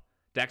more help.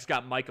 Dak's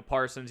got Micah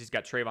Parsons. He's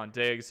got Trayvon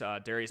Diggs.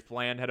 Darius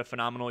Bland had a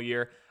phenomenal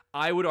year.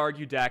 I would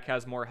argue Dak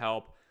has more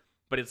help,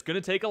 but it's going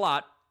to take a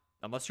lot.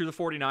 Unless you're the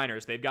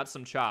 49ers, they've got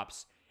some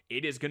chops.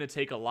 It is going to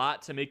take a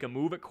lot to make a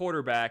move at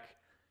quarterback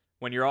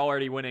when you're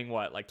already winning,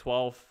 what, like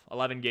 12,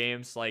 11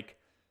 games? Like,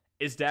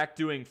 is Dak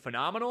doing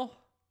phenomenal?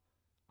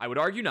 I would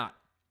argue not.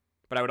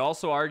 But I would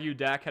also argue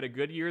Dak had a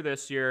good year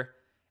this year,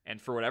 and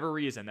for whatever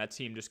reason, that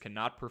team just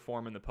cannot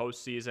perform in the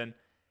postseason,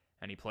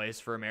 and he plays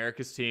for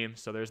America's team,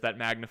 so there's that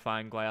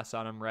magnifying glass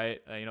on him,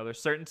 right?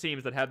 There's certain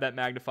teams that have that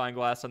magnifying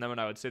glass on them, and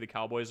I would say the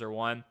Cowboys are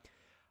one.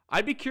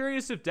 I'd be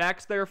curious if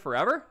Dak's there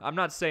forever. I'm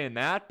not saying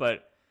that,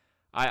 but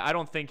I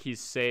don't think he's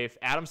safe.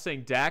 Adam's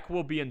saying Dak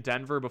will be in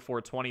Denver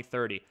before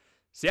 2030.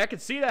 See, I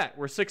could see that.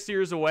 We're 6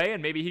 years away,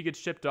 and maybe he gets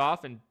shipped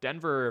off, and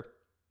Denver...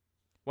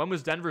 When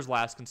was Denver's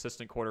last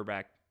consistent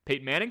quarterback?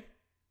 Peyton Manning?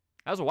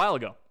 That was a while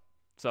ago.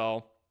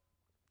 So,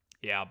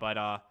 yeah,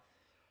 but,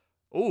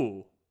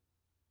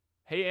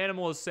 Hey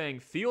Animal is saying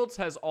Fields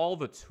has all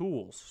the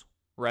tools,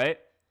 right?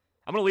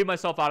 I'm going to leave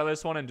myself out of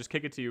this one and just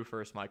kick it to you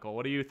first, Michael.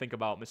 What do you think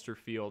about Mr.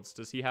 Fields?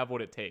 Does he have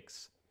what it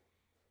takes?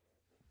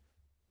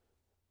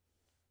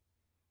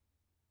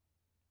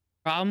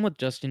 Problem with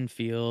Justin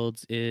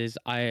Fields is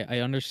I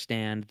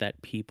understand that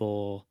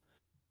people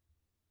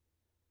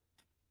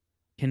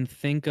can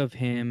think of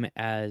him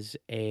as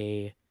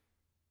a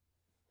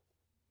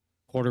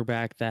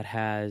quarterback that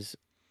has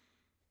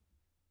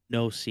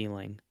no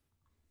ceiling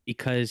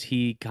because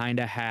he kind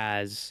of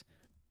has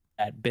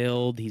that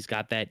build. He's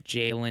got that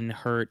Jalen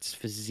Hurts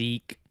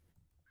physique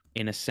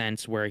in a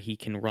sense where he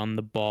can run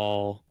the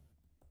ball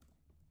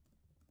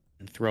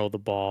and throw the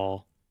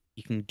ball.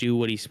 He can do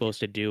what he's supposed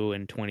to do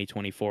in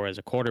 2024 as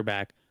a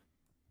quarterback.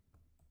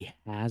 He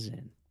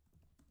hasn't.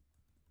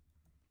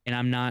 And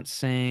I'm not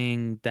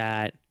saying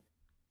that,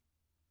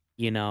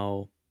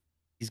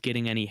 he's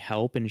getting any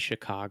help in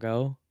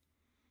Chicago.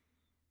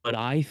 But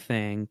I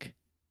think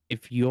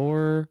if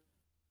you're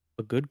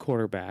a good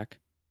quarterback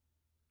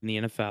in the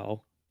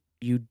NFL,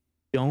 you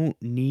don't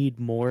need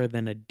more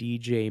than a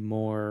DJ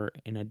Moore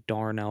and a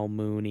Darnell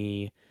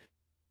Mooney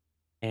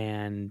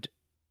and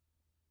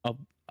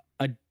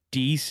a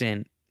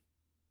decent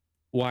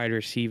wide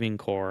receiving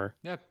core.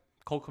 Yeah,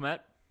 Cole Kmet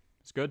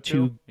is good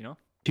too,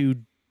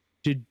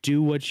 to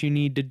do what you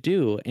need to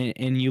do.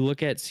 And you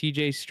look at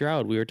CJ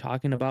Stroud, we were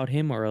talking about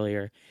him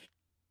earlier.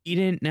 He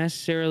didn't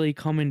necessarily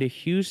come into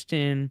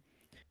Houston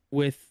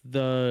with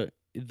the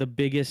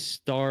biggest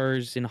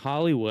stars in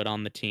Hollywood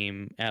on the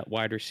team at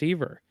wide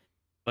receiver.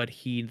 But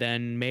he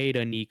then made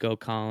a Nico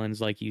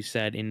Collins, like you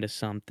said, into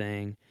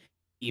something.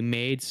 He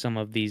made some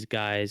of these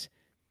guys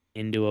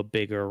into a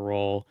bigger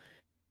role.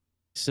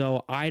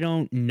 So I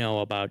don't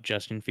know about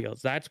Justin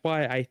Fields. That's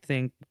why I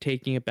think,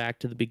 taking it back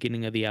to the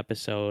beginning of the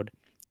episode,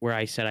 where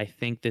I said I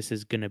think this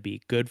is going to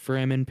be good for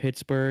him in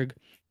Pittsburgh,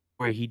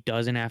 where he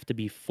doesn't have to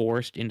be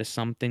forced into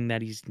something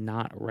that he's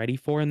not ready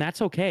for. And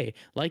that's okay.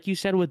 Like you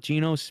said with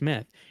Geno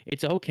Smith,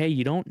 it's okay.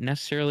 You don't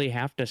necessarily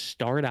have to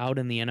start out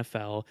in the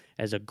NFL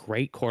as a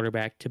great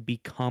quarterback to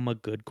become a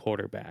good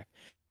quarterback.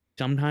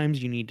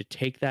 Sometimes you need to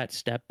take that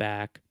step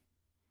back.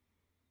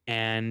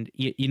 And,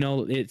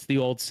 it's the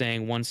old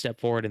saying, 1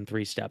 step forward and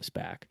 3 steps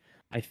back.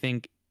 I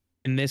think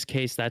in this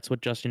case, that's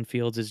what Justin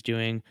Fields is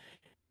doing.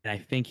 And I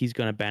think he's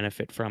going to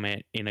benefit from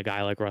it in a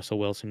guy like Russell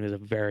Wilson, who has a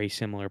very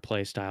similar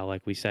play style,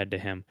 like we said to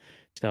him.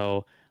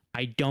 So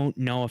I don't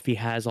know if he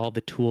has all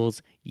the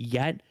tools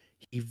yet.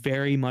 He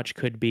very much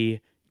could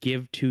be.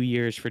 Give 2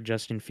 years for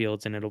Justin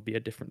Fields, and it'll be a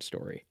different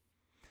story.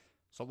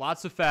 So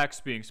lots of facts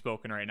being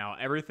spoken right now.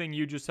 Everything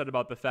you just said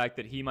about the fact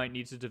that he might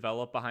need to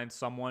develop behind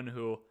someone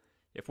who,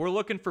 if we're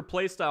looking for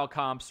play style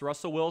comps,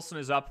 Russell Wilson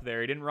is up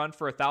there. He didn't run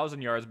for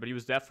 1,000 yards, but he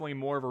was definitely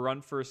more of a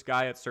run-first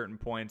guy at certain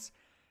points.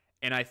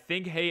 And I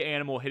think Hey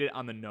Animal hit it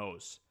on the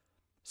nose.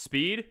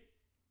 Speed,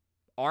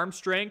 arm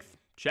strength,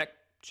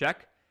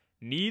 check.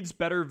 Needs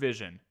better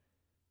vision.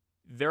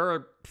 There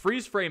are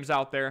freeze frames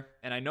out there,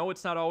 and I know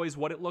it's not always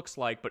what it looks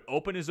like, but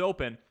open is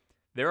open.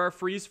 There are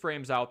freeze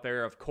frames out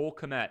there of Cole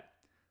Kmet,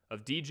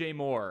 of DJ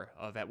Moore,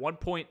 of at one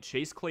point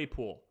Chase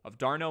Claypool, of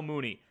Darnell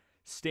Mooney,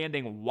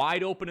 standing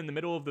wide open in the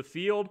middle of the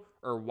field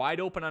or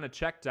wide open on a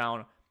check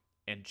down,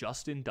 and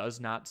Justin does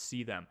not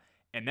see them.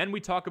 And then we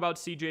talk about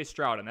CJ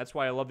Stroud, and that's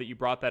why I love that you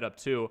brought that up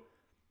too.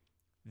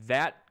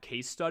 That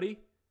case study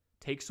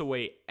takes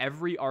away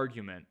every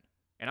argument,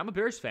 and I'm a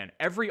Bears fan,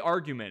 every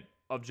argument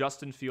of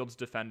Justin Fields'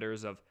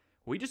 defenders of,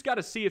 We just got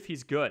to see if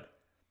he's good.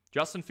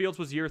 Justin Fields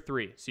was year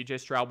 3. CJ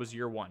Stroud was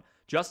year 1.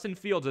 Justin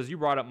Fields, as you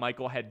brought up,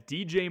 Michael, had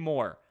DJ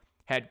Moore,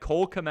 had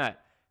Cole Kmet,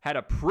 had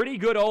a pretty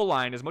good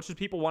O-line. As much as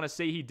people want to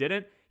say he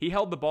didn't, he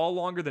held the ball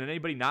longer than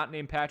anybody not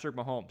named Patrick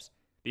Mahomes.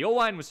 The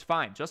O-line was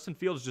fine. Justin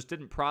Fields just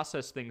didn't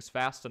process things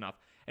fast enough.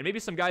 And maybe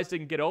some guys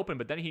didn't get open,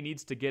 but then he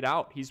needs to get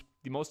out. He's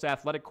the most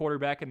athletic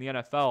quarterback in the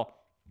NFL.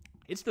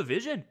 It's the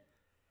vision.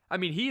 I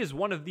mean, he is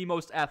one of the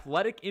most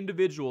athletic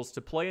individuals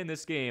to play in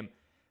this game,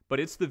 but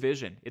it's the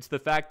vision. It's the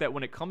fact that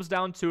when it comes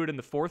down to it in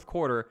the fourth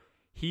quarter,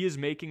 he is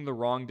making the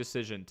wrong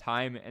decision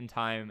time and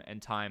time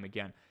and time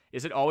again.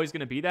 Is it always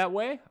going to be that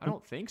way? I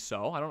don't think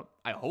so.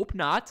 I hope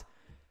not.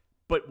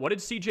 But what did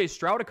CJ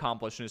Stroud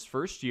accomplish in his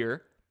first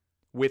year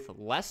with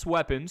less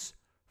weapons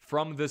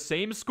from the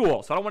same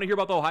school? So I don't want to hear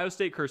about the Ohio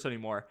State curse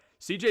anymore.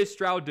 CJ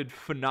Stroud did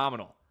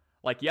phenomenal.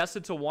 Like, yes,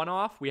 it's a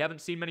one-off. We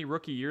haven't seen many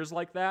rookie years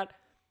like that.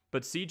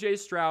 But CJ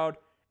Stroud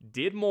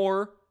did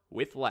more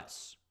with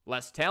less.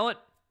 Less talent,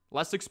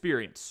 less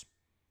experience.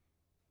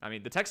 I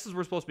mean, the Texans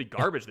were supposed to be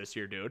garbage this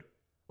year, dude.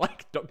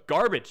 Like,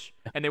 garbage.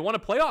 And they won a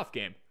playoff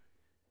game.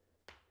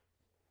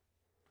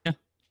 Yeah.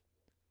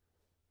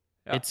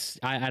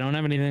 I don't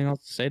have anything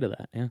else to say to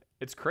that. Yeah.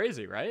 It's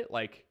crazy, right?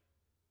 Like,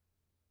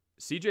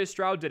 CJ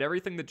Stroud did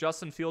everything that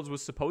Justin Fields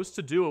was supposed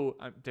to do.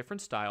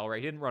 Different style, right?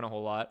 He didn't run a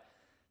whole lot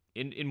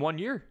in 1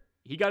 year.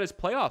 He got his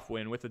playoff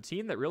win with a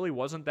team that really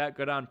wasn't that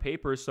good on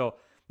paper. So,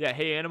 yeah,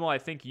 hey, Animal, I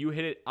think you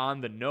hit it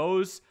on the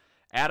nose.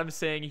 Adam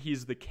saying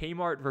he's the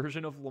Kmart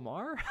version of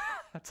Lamar.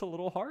 That's a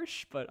little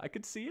harsh, but I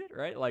could see it,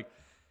 right? Like,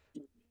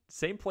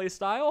 same play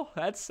style.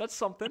 That's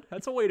something.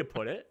 That's a way to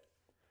put it.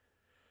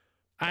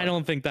 I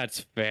don't think that's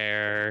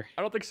fair.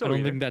 I don't think so I don't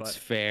either, think that's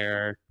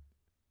fair.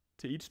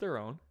 To each their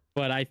own.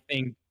 But I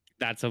think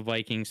that's a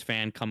Vikings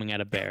fan coming at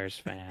a Bears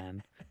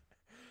fan.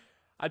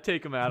 I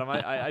take him, Adam.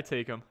 I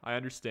take him. I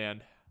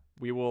understand.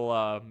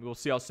 We'll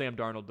see how Sam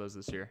Darnold does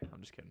this year. I'm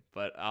just kidding.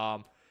 But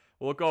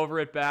we'll look over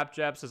at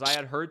BapJap. Says, I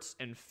had Hurts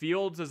and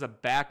Fields as a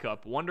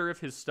backup. Wonder if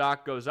his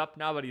stock goes up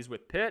now that he's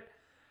with Pitt.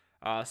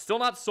 Still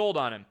not sold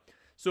on him.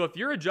 So if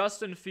you're a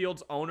Justin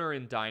Fields owner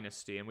in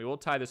Dynasty, and we will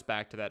tie this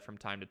back to that from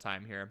time to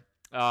time here,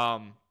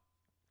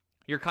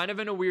 you're kind of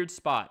in a weird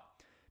spot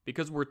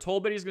because we're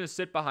told that he's going to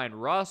sit behind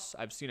Russ.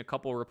 I've seen a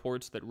couple of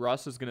reports that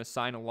Russ is going to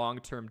sign a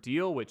long-term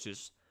deal, which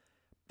is,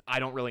 I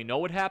don't really know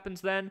what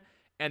happens then.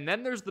 And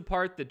then there's the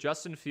part that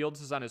Justin Fields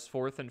is on his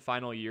 4th and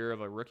final year of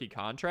a rookie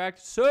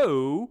contract.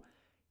 So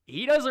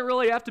he doesn't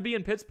really have to be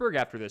in Pittsburgh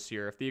after this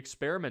year if the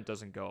experiment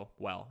doesn't go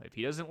well. If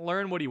he doesn't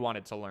learn what he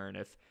wanted to learn.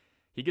 If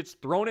he gets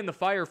thrown in the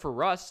fire for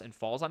Russ and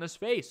falls on his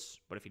face.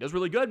 But if he does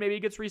really good, maybe he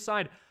gets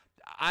re-signed.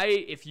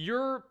 If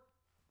you're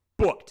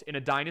booked in a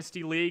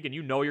Dynasty league and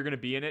you know you're going to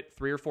be in it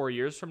 3 or 4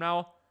 years from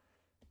now,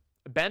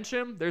 bench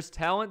him. There's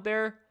talent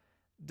there.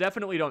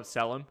 Definitely don't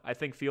sell him. I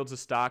think Fields'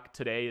 stock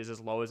today is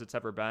as low as it's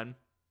ever been.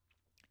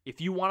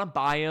 If you want to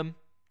buy him,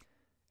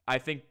 I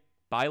think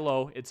buy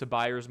low. It's a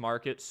buyer's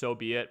market, so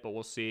be it, but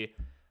we'll see.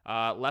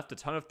 Left a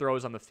ton of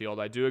throws on the field.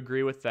 I do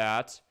agree with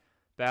that.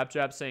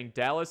 BapJap saying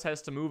Dallas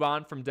has to move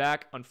on from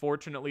Dak.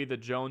 Unfortunately, the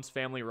Jones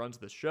family runs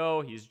the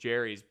show. He's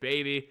Jerry's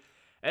baby.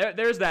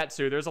 There's that,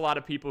 too. There's a lot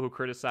of people who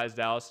criticize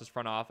Dallas's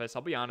front office.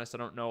 I'll be honest, I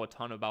don't know a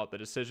ton about the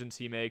decisions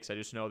he makes. I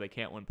just know they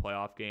can't win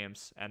playoff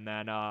games. And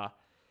then,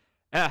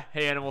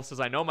 hey, Animal says,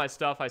 I know my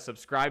stuff. I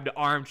subscribe to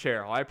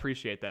Armchair. Oh, I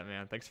appreciate that,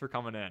 man. Thanks for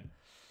coming in.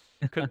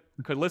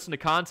 Could listen to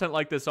content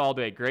like this all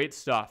day. Great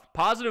stuff.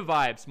 Positive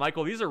vibes.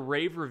 Michael, these are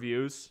rave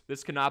reviews.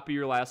 This cannot be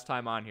your last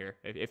time on here.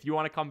 If you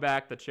want to come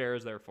back, the chair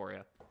is there for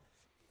you.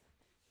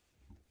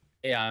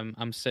 Yeah,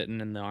 I'm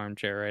sitting in the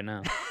armchair right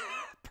now.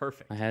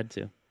 Perfect. I had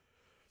to.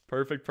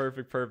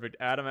 Perfect.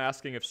 Adam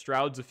asking if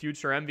Stroud's a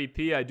future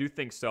MVP. I do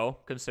think so,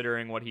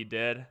 considering what he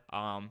did.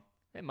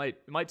 It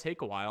might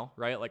take a while,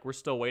 right? Like, we're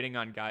still waiting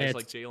on guys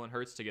like Jalen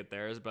Hurts to get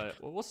theirs, but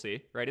we'll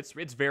see, right?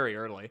 It's very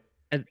early.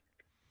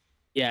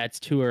 Yeah, it's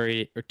too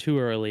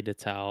early to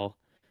tell.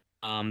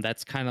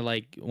 That's kind of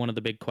like one of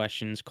the big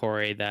questions,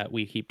 Corey, that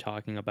we keep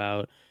talking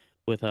about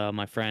with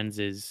my friends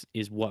is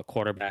what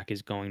quarterback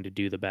is going to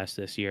do the best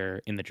this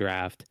year in the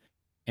draft.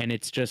 And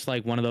it's just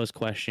like one of those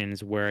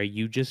questions where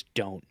you just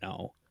don't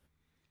know.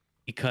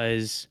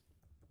 Because,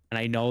 and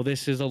I know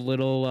this is a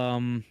little,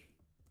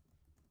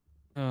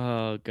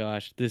 oh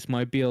gosh, this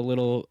might be a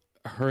little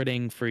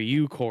hurting for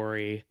you,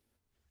 Corey.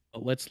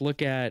 But let's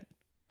look at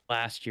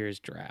last year's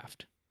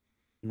draft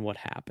and what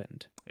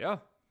happened. Yeah.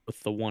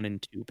 With the 1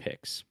 and 2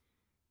 picks.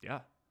 Yeah.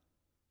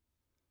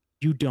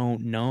 You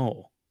don't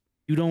know.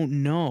 You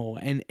don't know.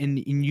 And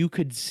you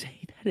could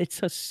say that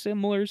it's a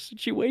similar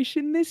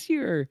situation this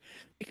year.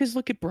 Because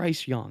look at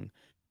Bryce Young.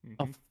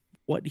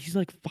 Mm-hmm. He's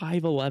like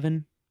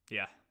 5'11".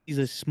 Yeah. He's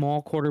a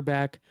small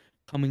quarterback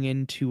coming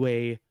into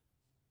a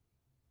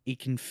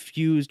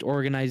confused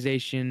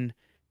organization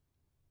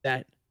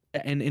that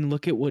and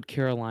look at what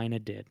Carolina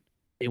did.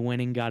 They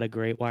went and got a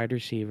great wide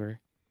receiver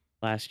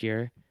last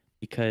year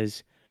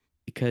because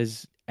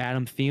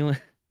Adam Thielen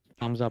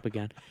thumbs up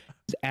again.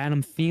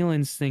 Adam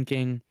Thielen's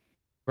thinking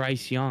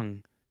Bryce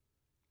Young,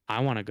 I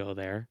want to go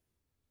there.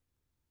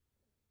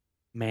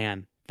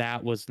 Man,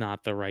 that was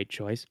not the right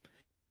choice.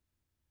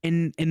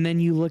 And then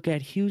you look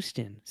at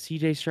Houston,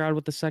 CJ Stroud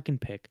with the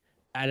second pick.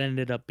 That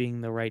ended up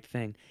being the right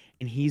thing.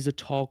 And he's a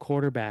tall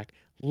quarterback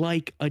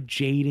like a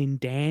Jaden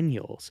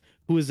Daniels,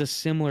 who is a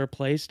similar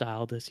play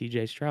style to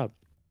CJ Stroud.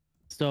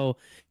 So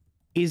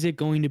is it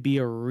going to be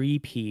a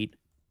repeat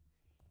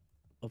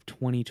of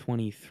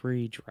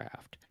 2023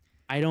 draft?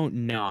 I don't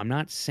know. I'm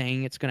not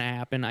saying it's going to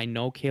happen. I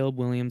know Caleb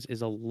Williams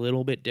is a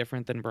little bit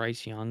different than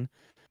Bryce Young,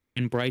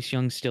 and Bryce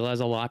Young still has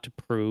a lot to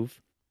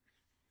prove.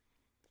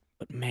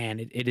 But man,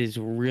 it is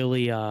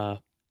really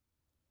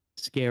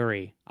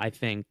scary, I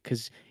think,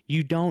 because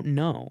you don't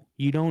know.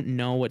 You don't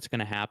know what's going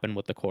to happen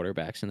with the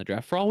quarterbacks in the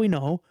draft. For all we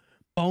know,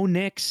 Bo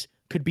Nix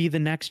could be the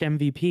next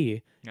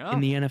MVP in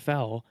the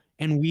NFL,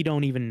 and we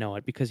don't even know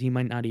it because he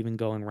might not even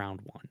go in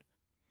round 1.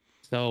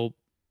 So,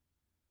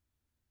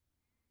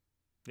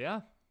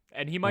 yeah.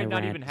 And he might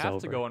not even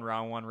have to go in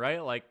round 1,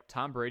 right? Like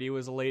Tom Brady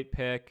was a late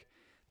pick.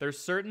 There's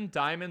certain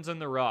diamonds in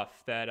the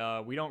rough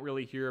that we don't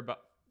really hear about.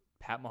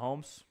 Pat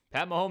Mahomes.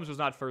 Pat Mahomes was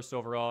not first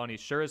overall, and he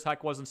sure as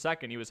heck wasn't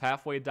second. He was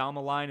halfway down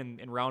the line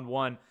in round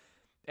 1.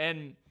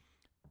 And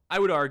I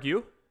would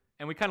argue,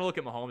 and we kind of look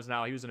at Mahomes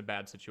now, he was in a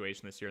bad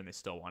situation this year, and they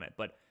still won it.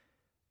 But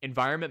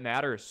environment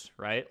matters,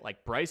 right?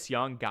 Like Bryce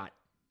Young got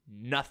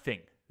nothing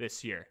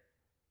this year.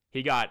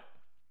 He got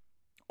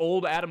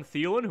old Adam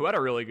Thielen, who had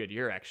a really good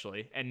year,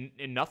 actually, and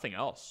nothing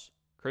else.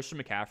 Christian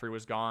McCaffrey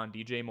was gone.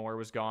 DJ Moore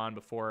was gone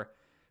before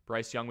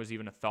Bryce Young was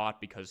even a thought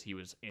because he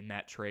was in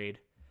that trade.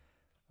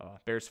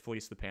 Bears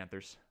fleeced the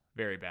Panthers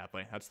very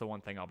badly. That's the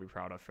one thing I'll be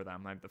proud of for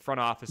them. The front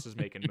office is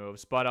making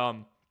moves. But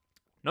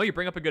no, you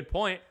bring up a good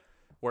point.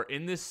 We're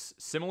in this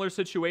similar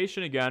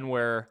situation again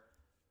where,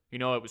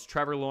 it was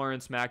Trevor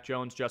Lawrence, Mac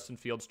Jones, Justin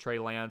Fields, Trey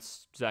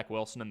Lance, Zach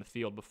Wilson in the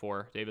field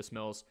before, Davis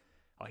Mills.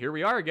 Here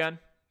we are again.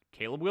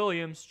 Caleb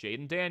Williams,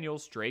 Jaden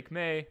Daniels, Drake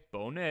May,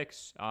 Bo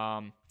Nix,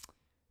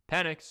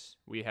 Penix.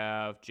 We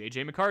have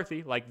J.J.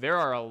 McCarthy. Like, there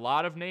are a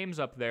lot of names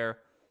up there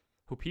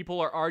who people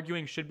are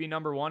arguing should be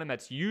number 1, and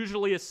that's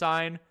usually a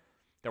sign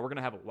that we're going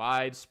to have a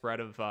wide spread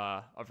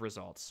of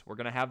results. We're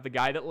going to have the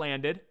guy that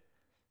landed,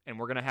 and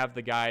we're going to have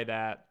the guy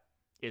that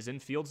is in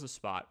Fields'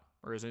 spot,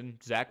 or is in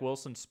Zach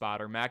Wilson's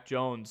spot, or Mac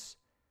Jones.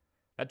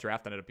 That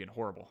draft ended up being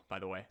horrible, by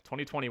the way.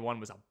 2021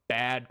 was a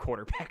bad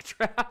quarterback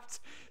draft.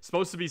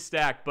 Supposed to be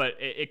stacked, but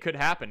it could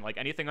happen. Like,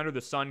 anything under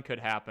the sun could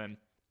happen.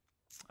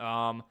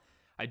 I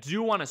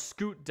do want to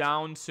scoot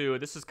down to,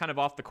 this is kind of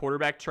off the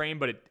quarterback train,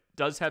 but it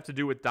does have to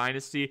do with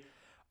Dynasty.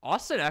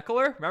 Austin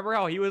Eckler, remember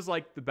how he was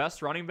like the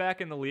best running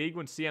back in the league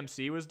when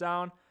CMC was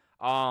down?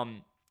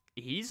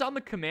 He's on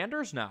the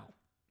Commanders now.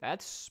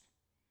 That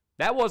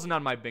wasn't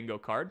on my bingo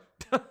card.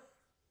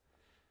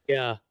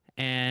 Yeah,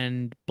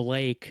 and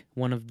Blake,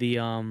 one of the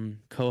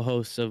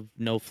co-hosts of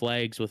No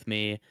Flags with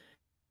me,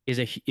 is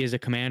a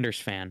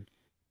Commanders fan,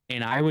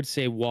 and I would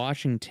say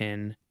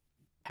Washington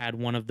had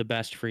one of the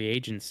best free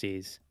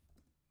agencies,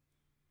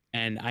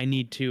 and I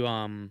need to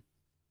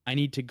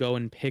go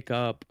and pick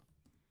up,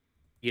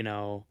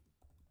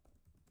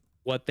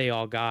 what they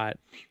all got.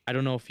 I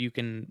don't know if you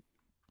can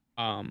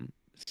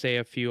say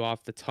a few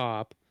off the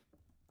top,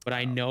 but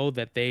I know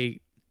that they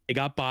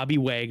got Bobby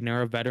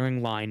Wagner, a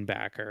veteran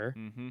linebacker.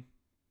 Mm-hmm.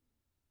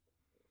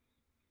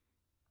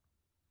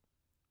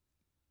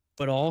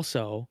 But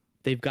also,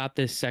 they've got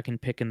this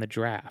second pick in the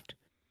draft,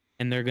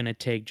 and they're going to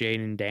take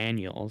Jaden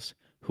Daniels,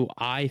 who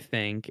I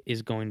think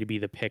is going to be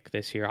the pick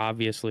this year.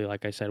 Obviously,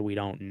 like I said, we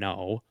don't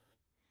know.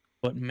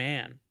 But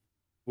man,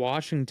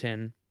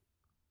 Washington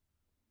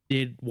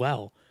did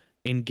well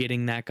in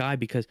getting that guy,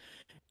 because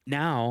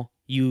now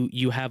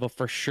you have a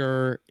for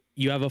sure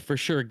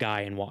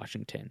guy in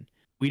Washington.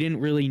 We didn't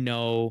really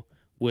know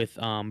with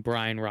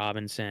Brian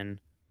Robinson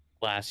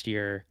last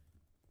year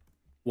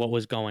what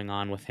was going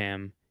on with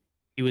him.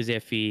 He was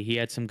iffy. He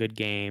had some good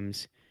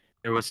games.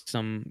 There was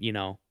some,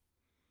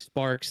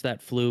 sparks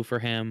that flew for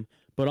him.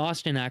 But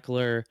Austin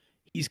Eckler,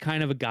 he's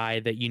kind of a guy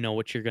that you know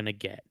what you're gonna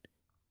get.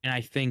 And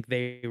I think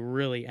they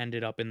really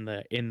ended up in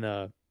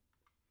the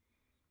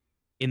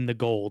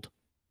gold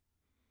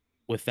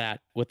with that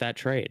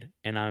trade.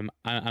 And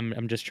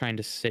I'm just trying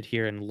to sit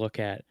here and look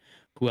at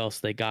who else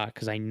they got,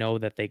 because I know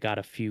that they got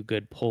a few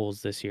good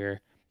pulls this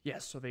year. Yeah,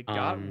 so they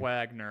got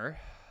Wagner.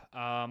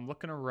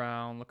 Looking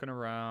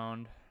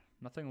around.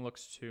 Nothing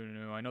looks too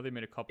new. I know they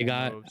made a couple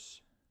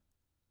moves.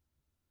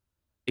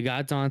 They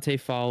got Dante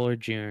Fowler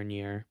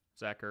Jr.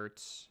 Zach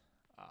Ertz.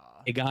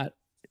 They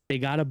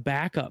got a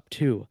backup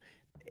too.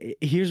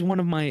 Here's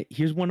one of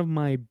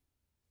my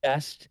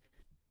best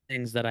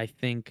things that I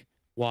think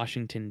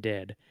Washington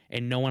did,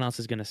 and no one else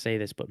is going to say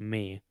this but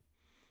me.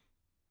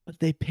 But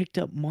they picked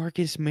up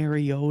Marcus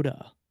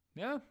Mariota.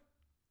 Yeah.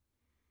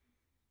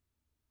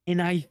 And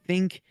I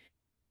think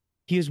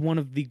he is one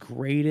of the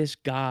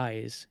greatest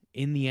guys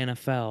in the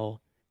NFL,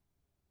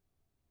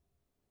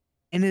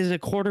 and is a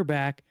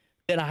quarterback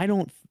that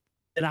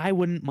I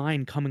wouldn't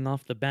mind coming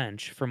off the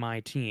bench for my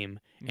team,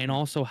 and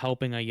also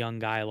helping a young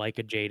guy like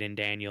a Jaden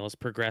Daniels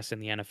progress in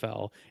the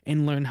NFL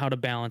and learn how to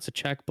balance a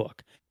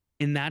checkbook.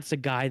 And that's a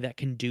guy that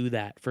can do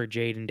that for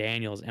Jaden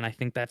Daniels. And I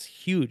think that's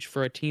huge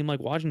for a team like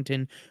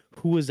Washington,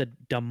 who was a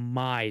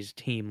demised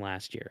team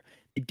last year.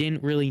 They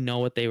didn't really know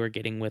what they were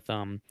getting with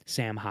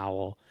Sam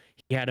Howell.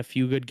 He had a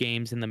few good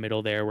games in the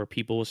middle there where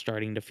people were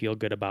starting to feel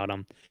good about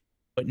him.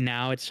 But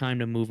now it's time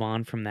to move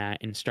on from that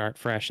and start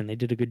fresh. And they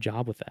did a good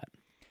job with that.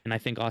 And I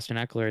think Austin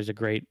Eckler is a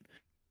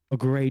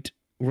great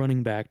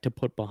running back to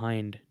put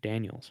behind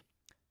Daniels.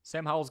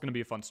 Sam Howell's going to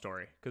be a fun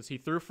story because he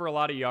threw for a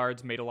lot of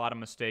yards, made a lot of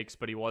mistakes,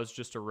 but he was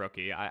just a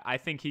rookie. I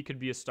think he could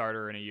be a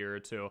starter in a year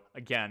or two.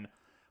 Again,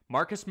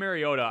 Marcus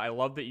Mariota, I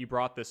love that you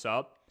brought this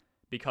up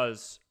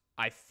because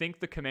I think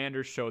the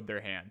Commanders showed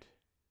their hand.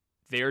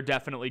 They are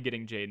definitely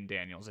getting Jaden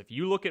Daniels. If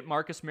you look at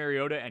Marcus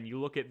Mariota and you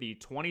look at the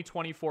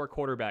 2024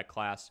 quarterback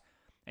class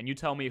and you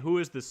tell me who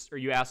is this, or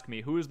you ask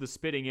me who is the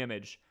spitting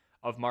image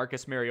of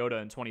Marcus Mariota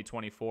in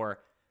 2024,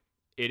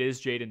 it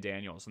is Jaden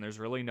Daniels, and there's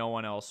really no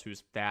one else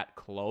who's that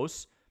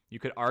close. You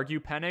could argue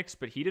Penix,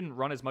 but he didn't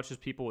run as much as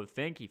people would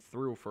think. He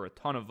threw for a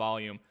ton of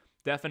volume.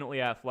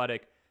 Definitely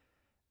athletic.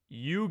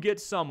 You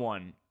get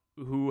someone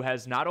who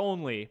has not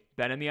only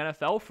been in the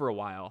NFL for a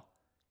while,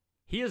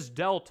 he has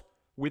dealt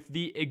with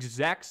the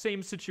exact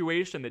same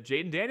situation that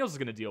Jaden Daniels is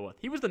going to deal with.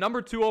 He was the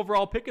number 2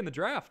 overall pick in the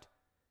draft.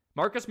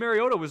 Marcus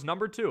Mariota was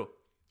number 2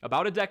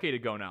 about a decade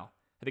ago now.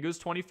 I think it was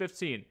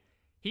 2015.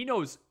 He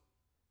knows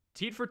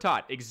teat for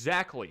tot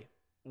exactly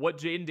what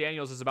Jaden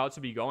Daniels is about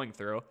to be going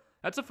through.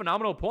 That's a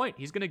phenomenal point.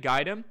 He's going to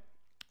guide him.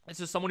 This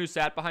is someone who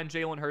sat behind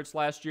Jalen Hurts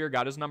last year,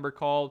 got his number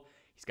called.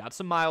 He's got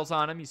some miles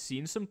on him. He's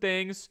seen some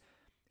things.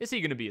 Is he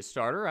going to be a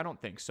starter? I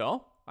don't think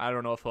so. I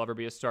don't know if he'll ever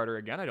be a starter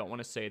again. I don't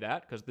want to say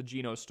that because the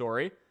Geno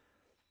story.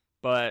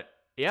 But,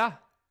 yeah,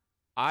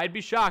 I'd be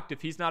shocked if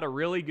he's not a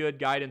really good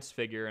guidance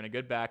figure and a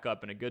good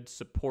backup and a good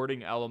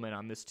supporting element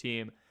on this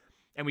team.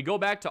 And we go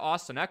back to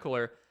Austin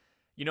Eckler.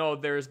 You know,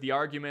 there's the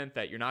argument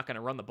that you're not going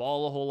to run the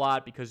ball a whole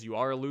lot because you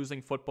are a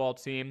losing football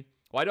team.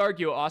 Well, I'd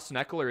argue Austin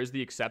Eckler is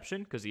the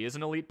exception because he is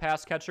an elite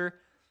pass catcher.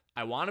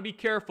 I want to be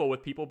careful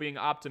with people being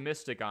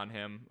optimistic on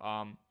him.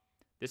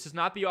 This is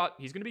not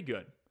he's going to be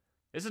good.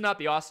 This is not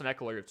the Austin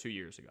Eckler of 2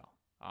 years ago.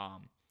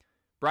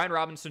 Brian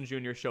Robinson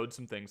Jr. showed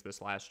some things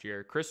this last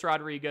year. Chris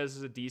Rodriguez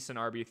is a decent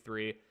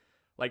RB3.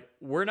 Like,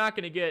 we're not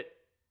going to get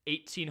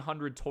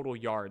 1,800 total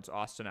yards,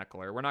 Austin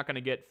Eckler. We're not going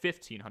to get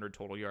 1,500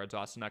 total yards,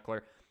 Austin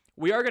Eckler.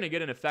 We are going to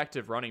get an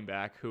effective running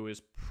back who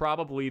is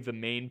probably the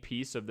main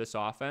piece of this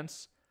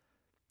offense.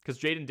 Because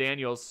Jaden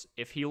Daniels,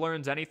 if he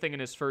learns anything in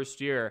his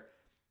first year,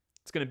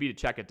 it's going to be to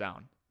check it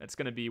down. It's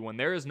going to be when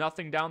there is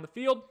nothing down the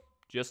field,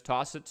 just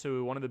toss it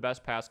to one of the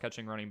best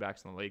pass-catching running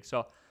backs in the league.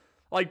 So,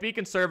 like, be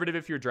conservative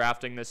if you're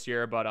drafting this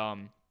year, but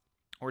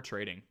or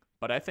trading.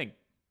 But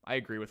I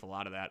agree with a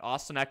lot of that.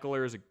 Austin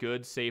Eckler is a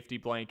good safety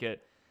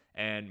blanket,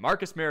 and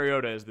Marcus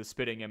Mariota is the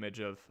spitting image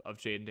of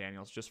Jaden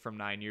Daniels just from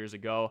 9 years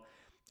ago.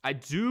 I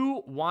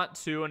do want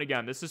to, and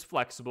again, this is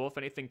flexible. If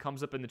anything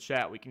comes up in the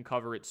chat, we can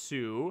cover it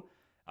too.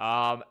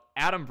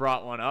 Adam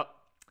brought one up.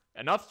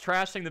 Enough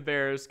trashing the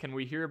Bears. Can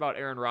we hear about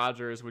Aaron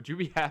Rodgers? Would you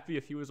be happy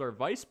if he was our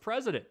vice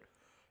president?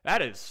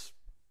 That is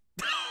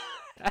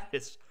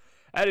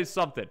that is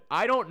something.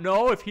 I don't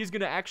know if he's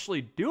going to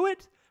actually do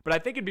it, but I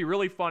think it'd be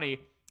really funny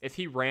if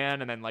he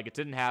ran and then like it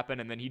didn't happen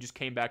and then he just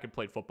came back and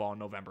played football in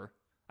November.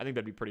 I think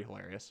that'd be pretty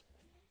hilarious.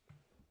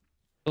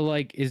 So,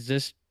 like, is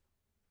this,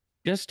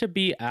 just to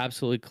be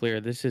absolutely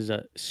clear, this is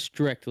a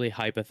strictly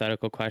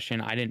hypothetical question.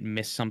 I didn't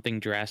miss something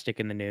drastic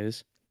in the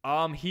news.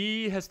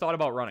 He has thought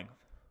about running.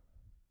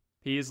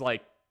 He's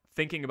like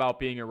thinking about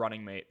being a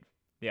running mate.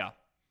 Yeah.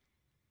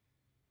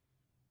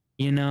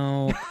 You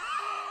know,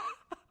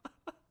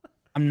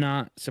 I'm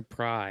not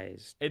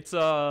surprised. It's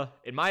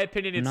in my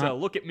opinion, it's a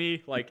look at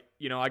me, like,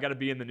 you know, I got to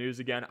be in the news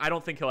again. I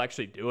don't think he'll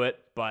actually do it,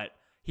 but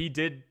he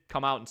did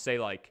come out and say,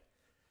 like,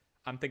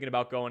 I'm thinking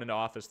about going into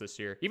office this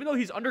year, even though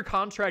he's under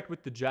contract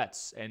with the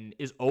Jets and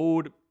is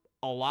owed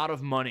a lot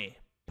of money.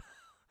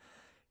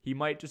 He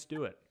might just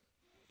do it.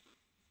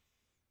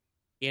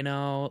 You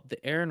know,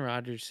 the Aaron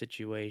Rodgers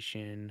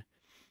situation,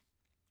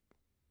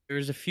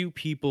 there's a few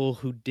people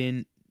who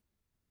didn't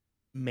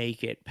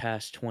make it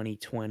past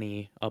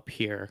 2020 up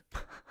here.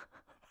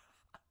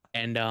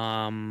 And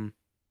I'm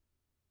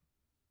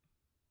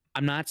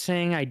not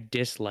saying I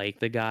dislike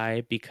the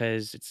guy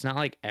because it's not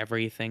like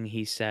everything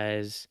he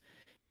says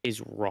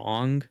is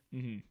wrong,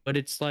 but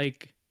it's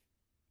like,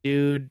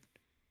 dude,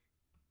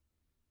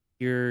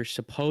 you're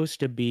supposed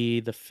to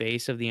be the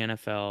face of the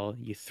NFL.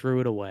 You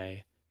threw it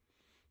away.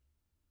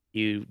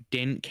 You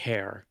didn't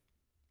care.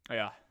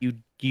 Yeah. You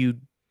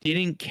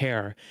didn't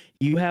care.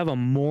 You have a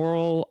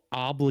moral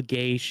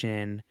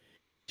obligation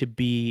to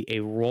be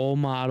a role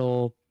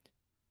model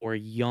for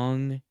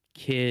young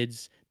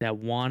kids that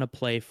want to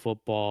play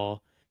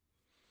football.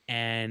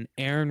 And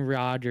Aaron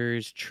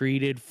Rodgers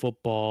treated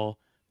football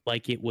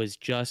like it was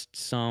just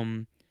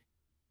some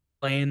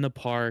play in the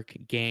park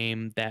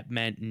game that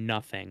meant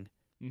nothing.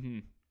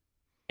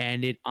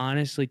 And it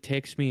honestly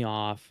ticks me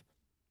off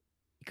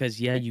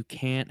because, yeah, you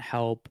can't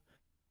help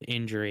the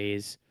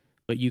injuries,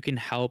 but you can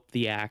help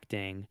the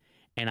acting.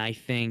 And I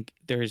think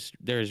there's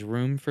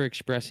room for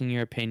expressing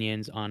your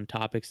opinions on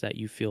topics that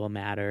you feel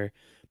matter,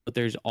 but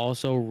there's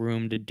also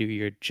room to do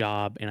your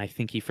job, and I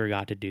think he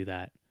forgot to do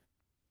that.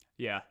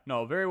 Yeah,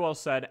 no, very well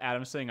said.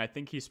 Adam saying, I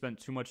think he spent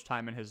too much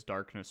time in his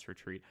darkness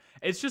retreat.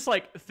 It's just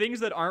like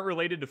things that aren't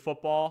related to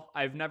football.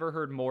 I've never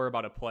heard more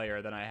about a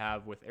player than I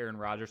have with Aaron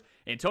Rodgers.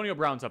 Antonio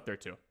Brown's up there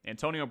too.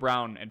 Antonio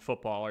Brown and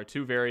football are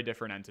two very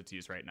different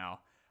entities right now.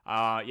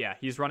 Yeah,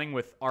 he's running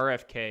with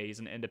RFK. He's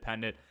an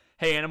independent.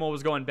 Hey, Animal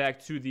was going back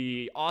to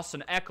the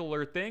Austin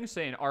Eckler thing,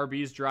 saying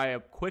RBs dry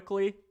up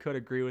quickly. Could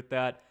agree with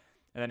that.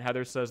 And then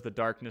Heather says the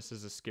darkness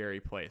is a scary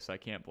place. I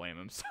can't blame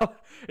him. So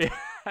yeah,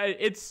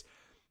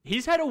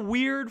 he's had a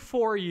weird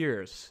 4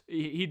 years.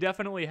 He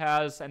definitely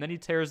has. And then he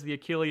tears the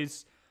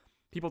Achilles.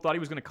 People thought he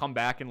was going to come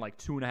back in like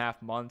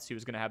 2.5 months. He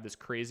was going to have this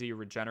crazy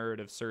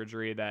regenerative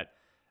surgery that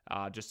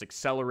just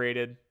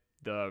accelerated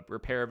the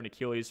repair of an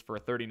Achilles for a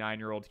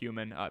 39-year-old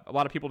human. A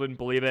lot of people didn't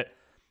believe it.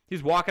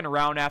 He's walking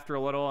around after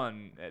a little,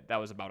 and that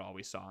was about all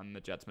we saw, and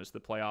the Jets missed the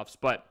playoffs.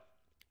 But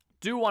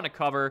do want to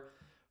cover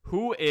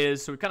so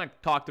we kind of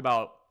talked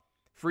about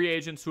free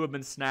agents who have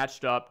been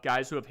snatched up,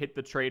 guys who have hit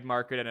the trade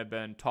market and have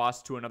been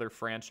tossed to another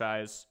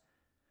franchise.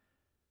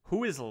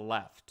 Who is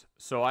left?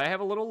 So I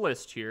have a little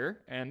list here,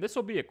 and this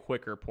will be a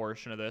quicker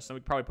portion of this, and we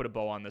could probably put a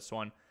bow on this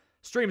one.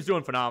 Stream's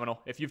doing phenomenal.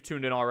 If you've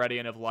tuned in already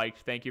and have liked,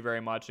 thank you very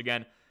much.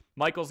 Again,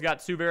 Michael's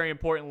got 2 very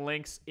important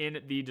links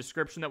in the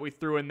description that we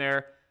threw in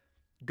there.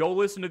 Go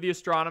listen to the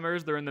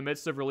Astronomers. They're in the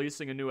midst of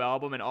releasing a new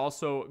album. And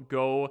also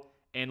go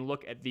and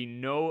look at the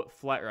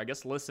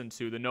listen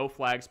to the No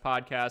Flags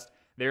podcast.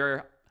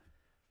 They're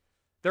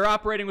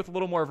operating with a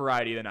little more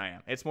variety than I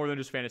am. It's more than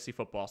just fantasy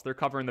football. So they're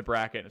covering the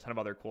bracket and a ton of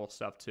other cool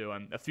stuff too.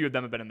 And a few of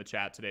them have been in the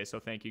chat today. So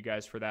thank you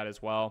guys for that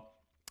as well.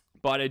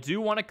 But I do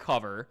want to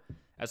cover,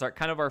 as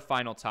our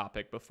final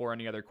topic before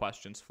any other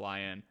questions fly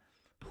in,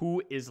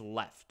 who is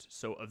left.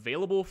 So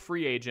available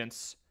free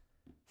agents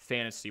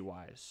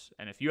fantasy-wise.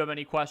 And if you have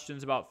any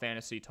questions about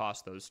fantasy,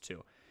 toss those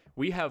too.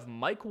 We have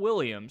Mike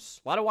Williams,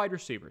 a lot of wide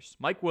receivers.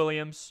 Mike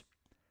Williams,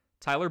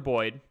 Tyler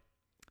Boyd,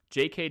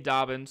 J.K.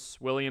 Dobbins,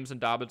 Williams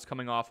and Dobbins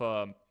coming off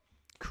a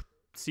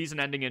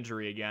season-ending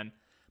injury again.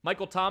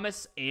 Michael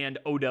Thomas and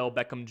Odell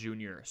Beckham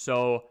Jr.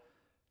 So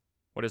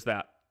what is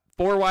that?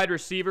 4 wide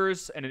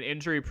receivers and an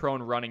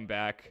injury-prone running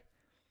back.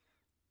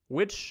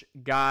 Which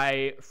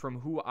guy from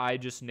who I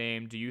just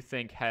named do you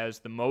think has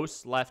the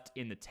most left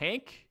in the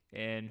tank,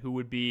 and who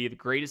would be the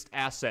greatest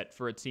asset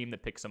for a team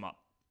that picks him up?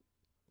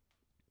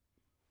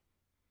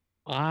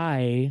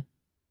 And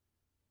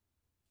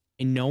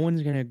no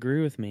one's going to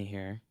agree with me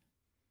here,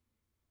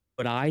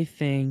 but I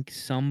think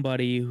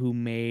somebody who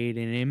made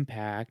an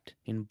impact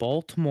in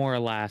Baltimore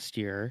last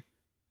year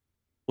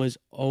was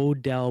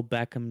Odell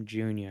Beckham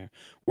Jr.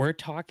 We're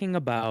talking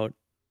about,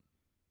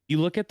 you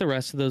look at the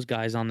rest of those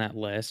guys on that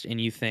list and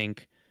you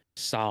think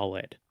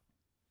solid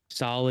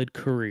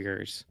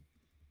careers.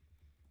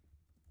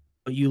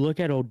 But you look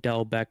at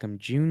Odell Beckham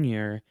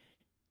Jr.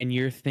 and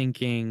you're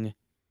thinking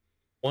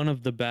one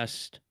of the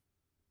best,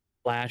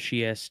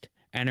 flashiest,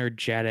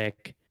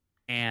 energetic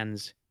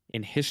hands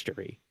in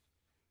history.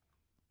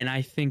 And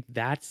I think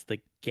that's the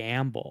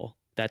gamble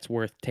that's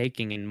worth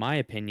taking, in my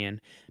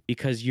opinion,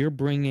 because you're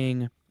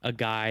bringing a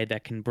guy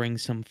that can bring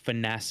some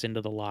finesse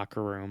into the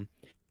locker room.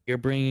 You're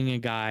bringing a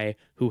guy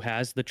who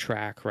has the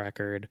track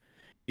record.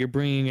 You're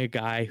bringing a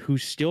guy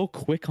who's still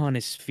quick on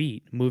his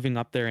feet, moving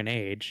up there in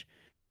age.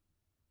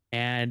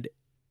 And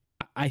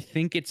I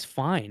think it's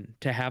fine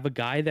to have a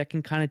guy that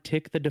can kind of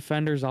tick the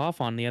defenders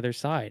off on the other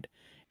side.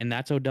 And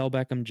that's Odell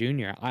Beckham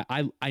Jr.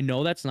 I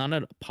know that's not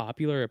a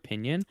popular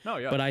opinion,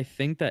 but I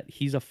think that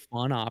he's a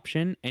fun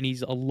option and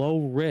he's a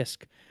low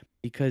risk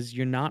because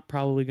you're not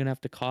probably going to have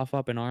to cough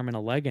up an arm and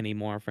a leg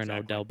anymore for an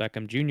Odell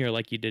Beckham Jr.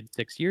 like you did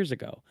 6 years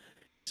ago.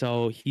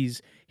 So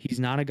he's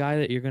not a guy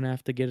that you're going to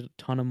have to get a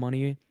ton of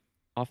money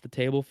off the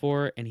table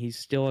for, and he's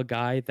still a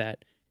guy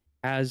that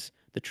has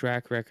the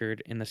track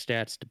record and the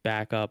stats to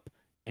back up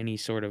any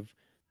sort of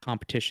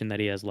competition that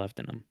he has left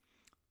in him.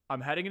 I'm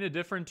heading in a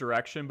different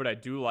direction, but I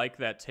do like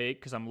that take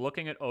because I'm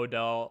looking at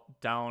Odell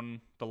down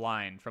the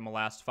line from the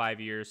last 5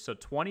 years. So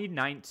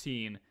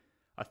 2019,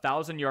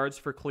 1,000 yards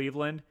for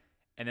Cleveland,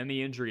 and then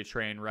the injury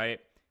train, right?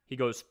 He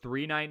goes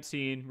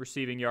 319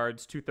 receiving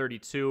yards,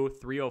 232,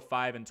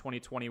 305 in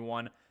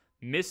 2021,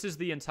 misses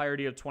the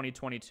entirety of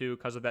 2022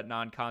 because of that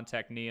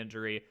non-contact knee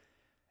injury.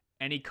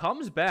 And he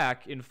comes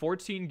back in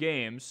 14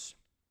 games,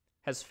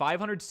 has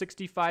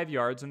 565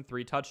 yards and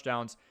 3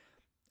 touchdowns.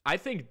 I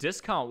think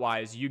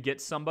discount-wise, you get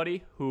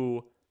somebody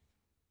who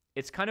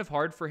it's kind of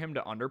hard for him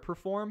to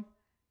underperform.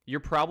 You're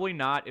probably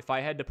not, if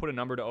I had to put a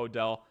number to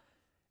Odell,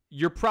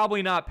 you're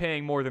probably not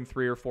paying more than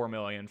 $3 or $4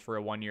 million for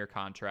a 1-year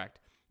contract.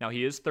 Now,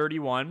 he is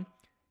 31.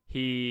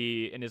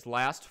 He, in his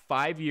last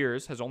 5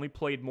 years, has only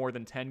played more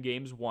than 10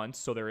 games once,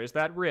 so there is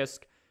that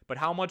risk. But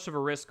how much of a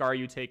risk are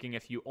you taking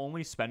if you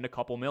only spend a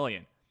couple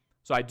million?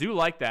 So I do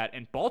like that,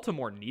 and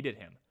Baltimore needed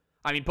him.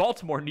 I mean,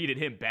 Baltimore needed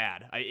him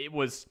bad. It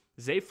was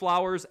Zay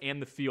Flowers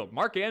and the field.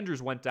 Mark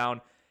Andrews went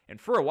down,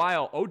 and for a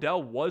while,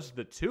 Odell was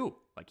the 2.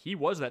 Like, he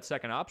was that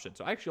second option.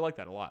 So I actually like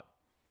that a lot.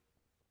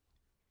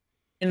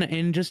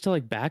 And just to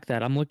like back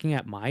that, I'm looking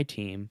at my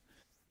team,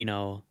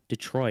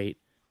 Detroit,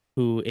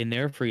 who in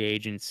their free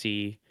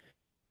agency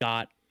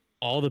got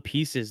all the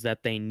pieces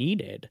that they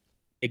needed.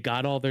 They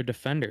got all their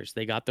defenders,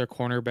 they got their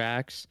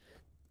cornerbacks,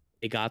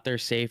 they got their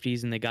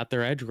safeties, and they got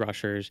their edge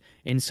rushers.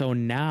 And so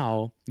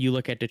now you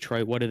look at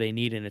Detroit, what do they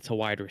need? And it's a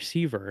wide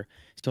receiver.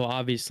 So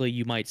obviously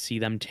you might see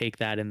them take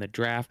that in the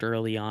draft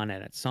early on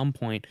and at some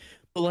point.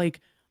 But like,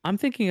 I'm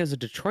thinking as a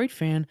Detroit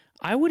fan,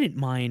 I wouldn't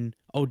mind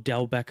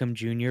Odell Beckham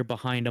Jr.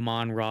 behind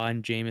Amon-Ra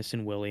and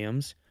Jamison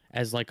Williams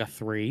as like a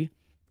 3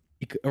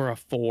 or a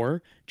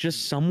 4,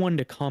 just someone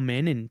to come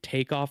in and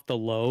take off the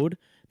load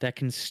that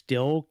can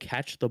still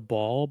catch the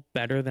ball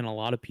better than a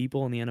lot of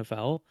people in the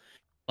NFL.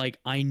 Like,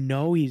 I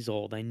know he's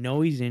old, I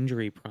know he's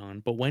injury prone,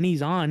 but when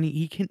he's on,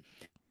 he can.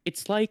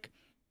 It's like,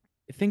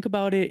 think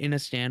about it in a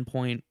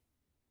standpoint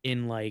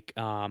in like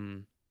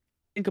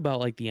think about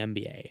like the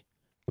NBA.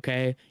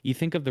 Okay, you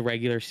think of the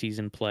regular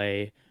season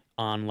play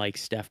on like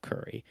Steph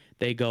Curry.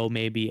 They go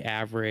maybe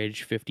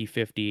average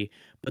 50-50,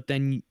 but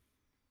then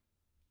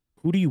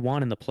who do you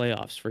want in the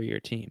playoffs for your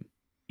team?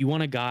 You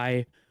want a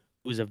guy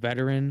who's a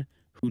veteran,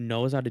 who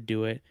knows how to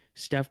do it.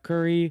 Steph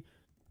Curry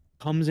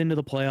comes into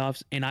the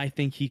playoffs, and I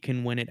think he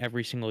can win it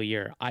every single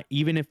year.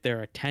 Even if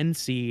they're a 10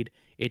 seed,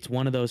 it's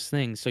one of those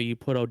things. So you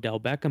put Odell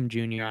Beckham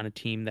Jr. on a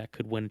team that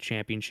could win a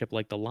championship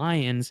like the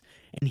Lions,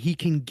 and he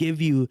can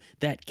give you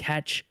that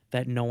catch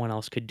that no one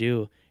else could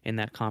do in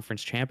that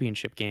conference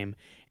championship game.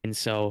 And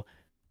so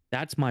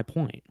that's my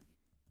point.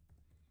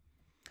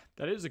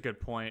 That is a good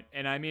point.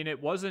 And I mean,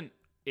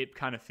 it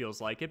kind of feels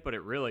like it, but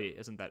it really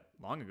isn't that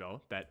long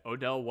ago that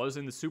Odell was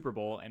in the Super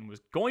Bowl and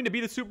was going to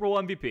be the Super Bowl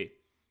MVP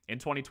in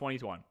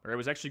 2021, or it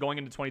was actually going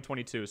into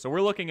 2022. So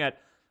we're looking at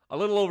a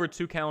little over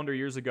 2 calendar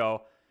years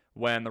ago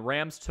when the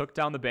Rams took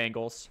down the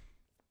Bengals.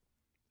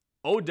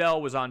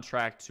 Odell was on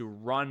track to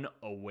run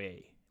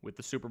away with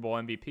the Super Bowl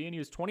MVP, and he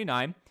was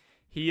 29.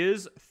 He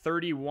is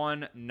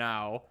 31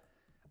 now.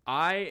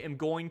 I am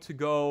going to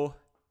go,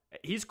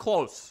 he's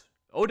close.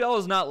 Odell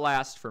is not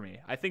last for me.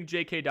 I think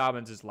J.K.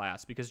 Dobbins is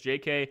last because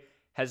J.K.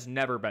 has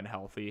never been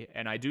healthy,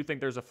 and I do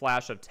think there's a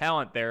flash of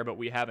talent there, but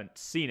we haven't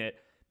seen it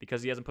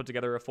because he hasn't put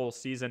together a full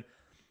season.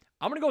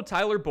 I'm going to go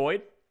Tyler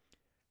Boyd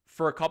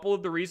for a couple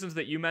of the reasons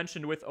that you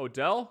mentioned with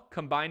Odell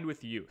combined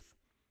with youth.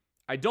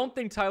 I don't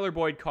think Tyler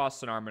Boyd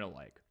costs an arm and a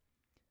leg.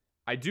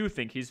 I do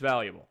think he's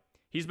valuable.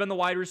 He's been the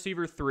wide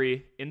receiver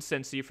 3 in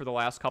Cincy for the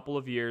last couple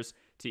of years.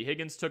 T.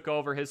 Higgins took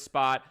over his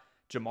spot.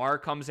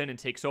 Jamar comes in and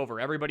takes over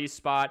everybody's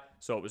spot.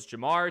 So it was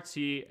Jamar,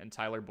 T, and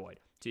Tyler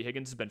Boyd. T.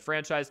 Higgins has been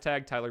franchise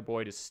tagged. Tyler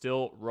Boyd is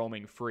still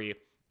roaming free.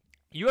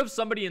 You have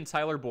somebody in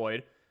Tyler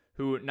Boyd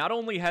who not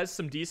only has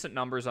some decent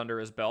numbers under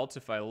his belt.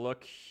 If I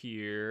look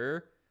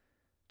here,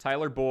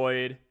 Tyler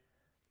Boyd,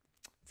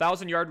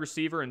 1,000-yard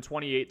receiver in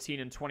 2018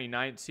 and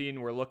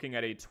 2019. We're looking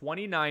at a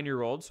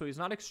 29-year-old, so he's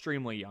not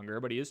extremely younger,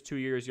 but he is 2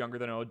 years younger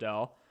than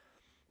Odell.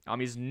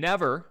 He's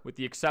never, with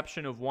the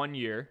exception of 1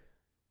 year,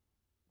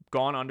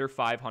 gone under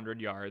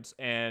 500 yards.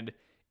 And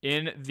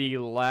in the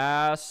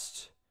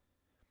last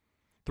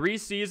 3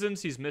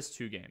 seasons, he's missed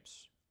 2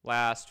 games.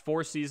 Last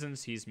 4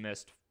 seasons, he's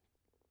missed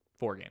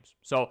 4 games.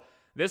 So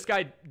this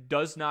guy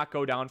does not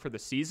go down for the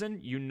season.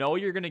 You know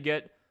you're going to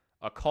get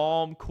a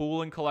calm,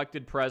 cool, and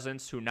collected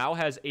presence who now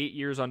has 8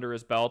 years under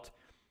his belt.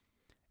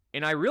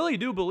 And I really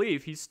do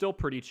believe he's still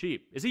pretty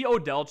cheap. Is he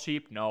Odell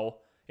cheap? No.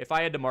 If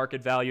I had to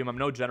market value him, I'm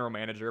no general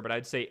manager, but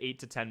I'd say 8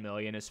 to 10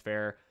 million is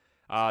fair.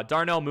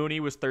 Darnell Mooney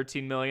was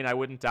 13 million. I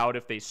wouldn't doubt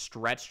if they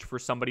stretched for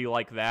somebody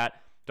like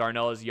that.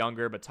 Darnell is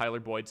younger, but Tyler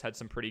Boyd's had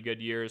some pretty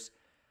good years.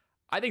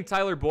 I think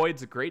Tyler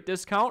Boyd's a great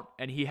discount,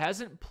 and he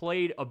hasn't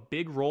played a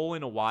big role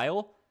in a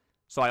while.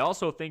 So I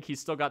also think he's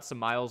still got some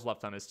miles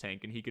left on his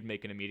tank, and he could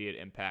make an immediate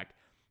impact.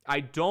 I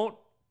don't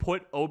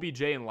put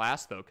OBJ in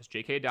last, though, because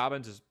J.K.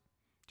 Dobbins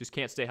just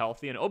can't stay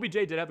healthy, and OBJ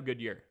did have a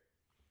good year.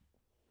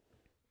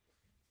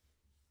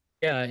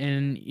 Yeah,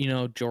 and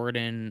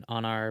Jordan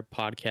on our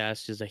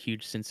podcast is a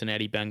huge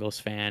Cincinnati Bengals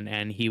fan,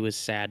 and he was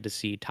sad to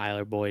see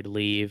Tyler Boyd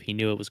leave. He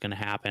knew it was going to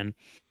happen,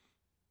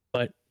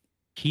 but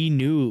he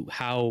knew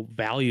how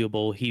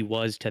valuable he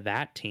was to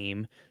that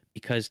team,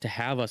 because to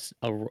have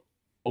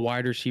a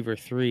wide receiver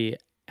 3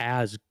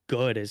 as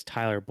good as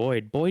Tyler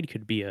Boyd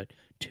could be a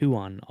 2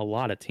 on a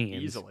lot of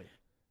teams Easily.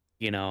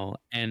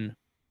 And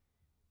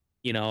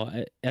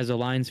as a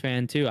Lions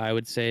fan too, I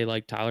would say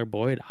like Tyler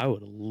Boyd, I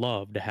would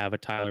love to have a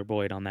Tyler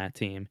Boyd on that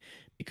team,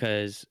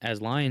 because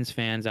as Lions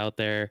fans out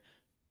there,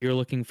 you're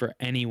looking for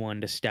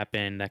anyone to step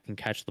in that can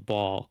catch the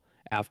ball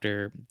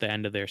after the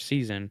end of their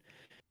season.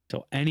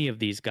 So any of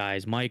these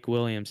guys, Mike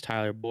Williams,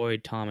 Tyler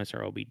Boyd, Thomas,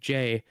 or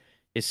OBJ,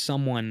 is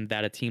someone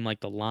that a team like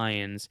the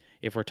Lions,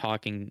 if we're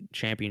talking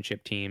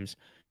championship teams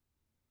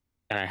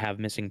that have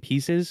missing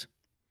pieces,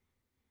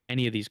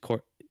 any of these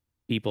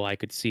people I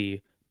could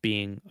see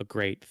being a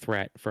great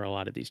threat for a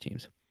lot of these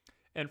teams.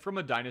 And from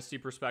a dynasty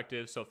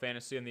perspective, so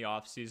fantasy in the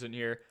offseason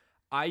here,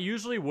 I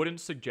usually wouldn't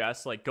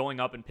suggest like going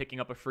up and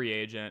picking up a free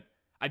agent.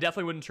 I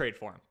definitely wouldn't trade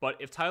for him. But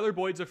if Tyler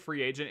Boyd's a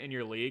free agent in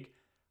your league,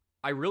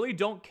 I really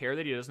don't care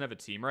that he doesn't have a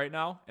team right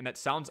now, and that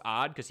sounds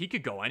odd because he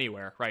could go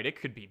anywhere, right? It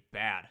could be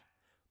bad.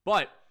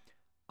 But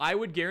I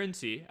would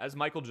guarantee, as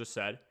Michael just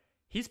said,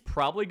 he's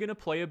probably going to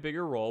play a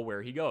bigger role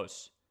where he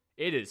goes.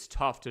 It is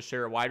tough to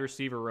share a wide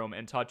receiver room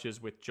and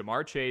touches with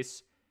Jamar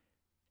Chase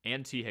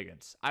and T.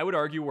 Higgins. I would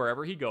argue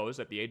wherever he goes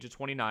at the age of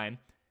 29,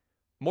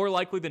 more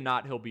likely than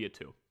not, he'll be a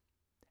 2.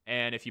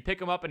 And if you pick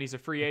him up and he's a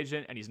free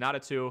agent and he's not a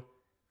 2,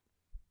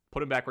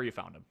 put him back where you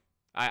found him.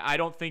 I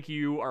don't think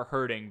you are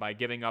hurting by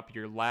giving up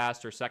your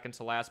last or second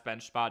to last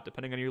bench spot,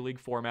 depending on your league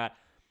format,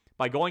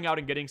 by going out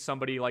and getting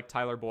somebody like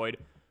Tyler Boyd,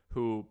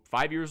 who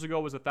 5 years ago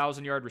was a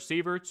 1,000-yard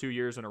receiver, 2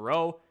 years in a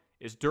row,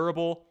 is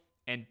durable,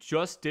 and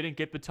just didn't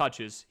get the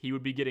touches he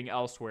would be getting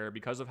elsewhere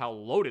because of how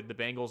loaded the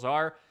Bengals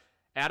are.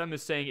 Adam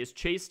is saying, is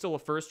Chase still a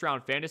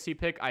first-round fantasy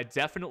pick? I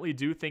definitely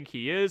do think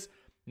he is.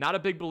 Not a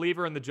big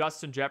believer in the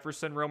Justin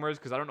Jefferson rumors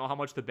because I don't know how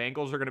much the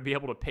Bengals are going to be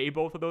able to pay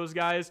both of those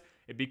guys.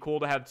 It'd be cool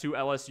to have 2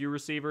 LSU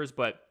receivers,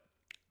 but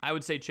I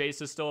would say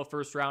Chase is still a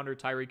first-rounder.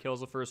 Tyreek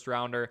Hill's a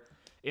first-rounder.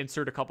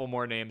 Insert a couple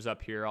more names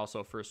up here,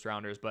 also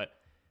first-rounders. But,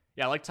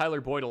 yeah, I like Tyler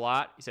Boyd a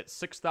lot. He's at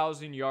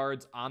 6,000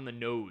 yards on the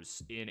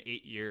nose in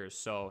 8 years.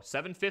 So,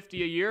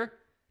 $750 a year,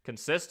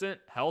 consistent,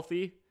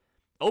 healthy.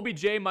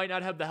 OBJ might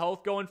not have the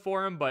health going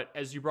for him, but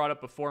as you brought up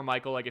before,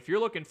 Michael, like if you're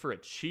looking for a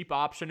cheap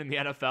option in the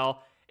NFL,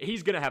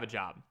 he's going to have a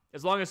job.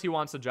 As long as he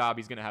wants a job,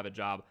 he's going to have a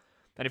job.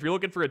 And if you're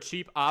looking for a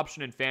cheap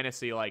option in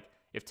fantasy, like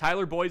if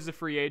Tyler Boyd's a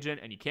free agent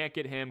and you can't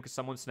get him because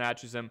someone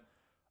snatches him,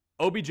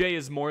 OBJ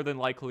is more than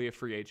likely a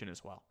free agent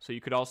as well. So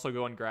you could also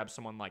go and grab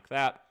someone like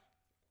that.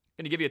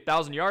 Going to give you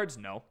 1,000 yards?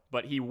 No.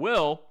 But he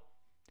will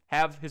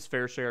have his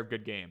fair share of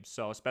good games.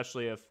 So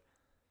especially if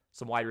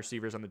some wide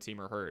receivers on the team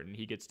are hurt and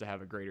he gets to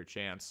have a greater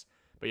chance.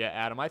 But yeah,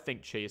 Adam, I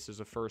think Chase is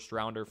a first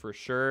rounder for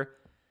sure.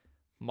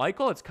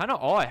 Michael, it's kind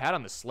of all I had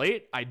on the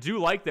slate. I do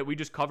like that we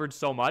just covered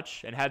so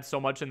much and had so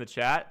much in the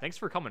chat. Thanks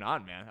for coming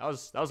on, man. That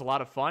was a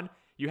lot of fun.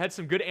 You had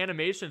some good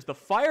animations. The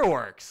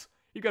fireworks.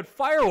 You got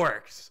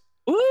fireworks.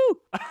 Woo!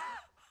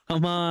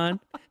 Come on.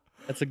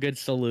 That's a good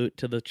salute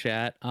to the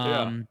chat.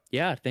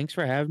 Yeah, thanks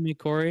for having me,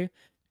 Corey.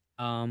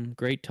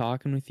 Great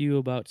talking with you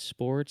about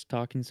sports,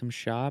 talking some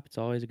shop. It's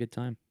always a good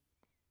time.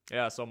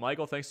 Yeah, so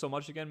Michael, thanks so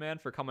much again, man,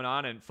 for coming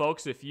on. And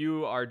folks, if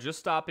you are just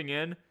stopping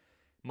in,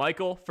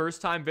 Michael,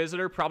 first-time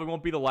visitor, probably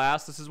won't be the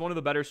last. This is one of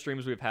the better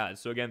streams we've had.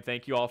 So, again,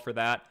 thank you all for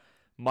that.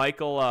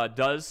 Michael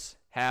does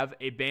have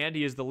a band.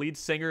 He is the lead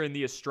singer in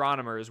The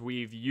Astronomers.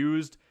 We've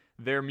used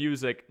their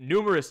music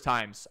numerous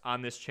times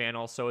on this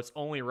channel, so it's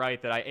only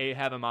right that I, A,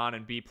 have him on,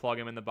 and B, plug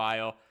him in the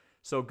bio.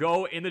 So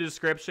go in the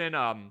description,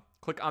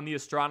 click on the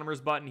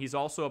Astronomers button. He's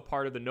also a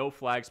part of the No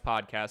Flags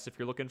podcast if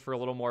you're looking for a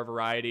little more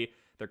variety.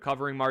 They're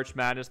covering March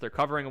Madness. They're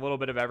covering a little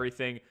bit of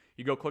everything.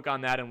 You go click on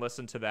that and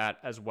listen to that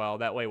as well.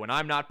 That way, when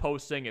I'm not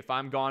posting, if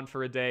I'm gone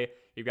for a day,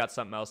 you've got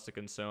something else to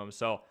consume.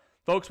 So,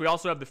 folks, we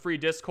also have the free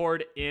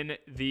Discord in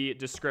the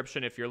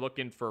description if you're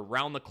looking for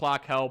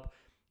round-the-clock help.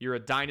 You're a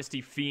Dynasty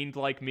fiend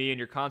like me, and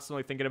you're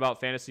constantly thinking about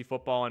fantasy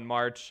football in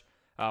March.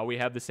 We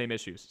have the same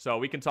issues. So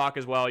we can talk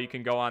as well. You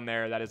can go on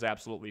there. That is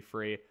absolutely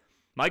free.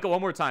 Michael,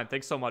 one more time.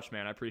 Thanks so much,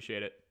 man. I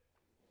appreciate it.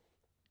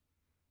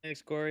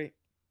 Thanks, Corey.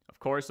 Of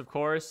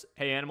course.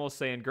 Hey, Animals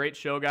saying, great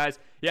show, guys.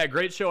 Yeah,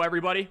 great show,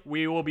 everybody.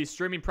 We will be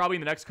streaming probably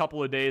in the next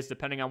couple of days,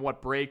 depending on what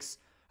breaks.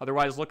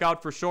 Otherwise, look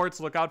out for shorts,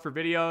 look out for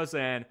videos,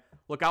 and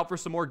look out for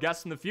some more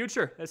guests in the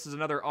future. This is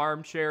another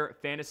Armchair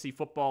Fantasy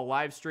Football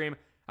live stream.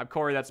 I'm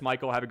Corey. That's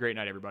Michael. Have a great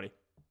night, everybody.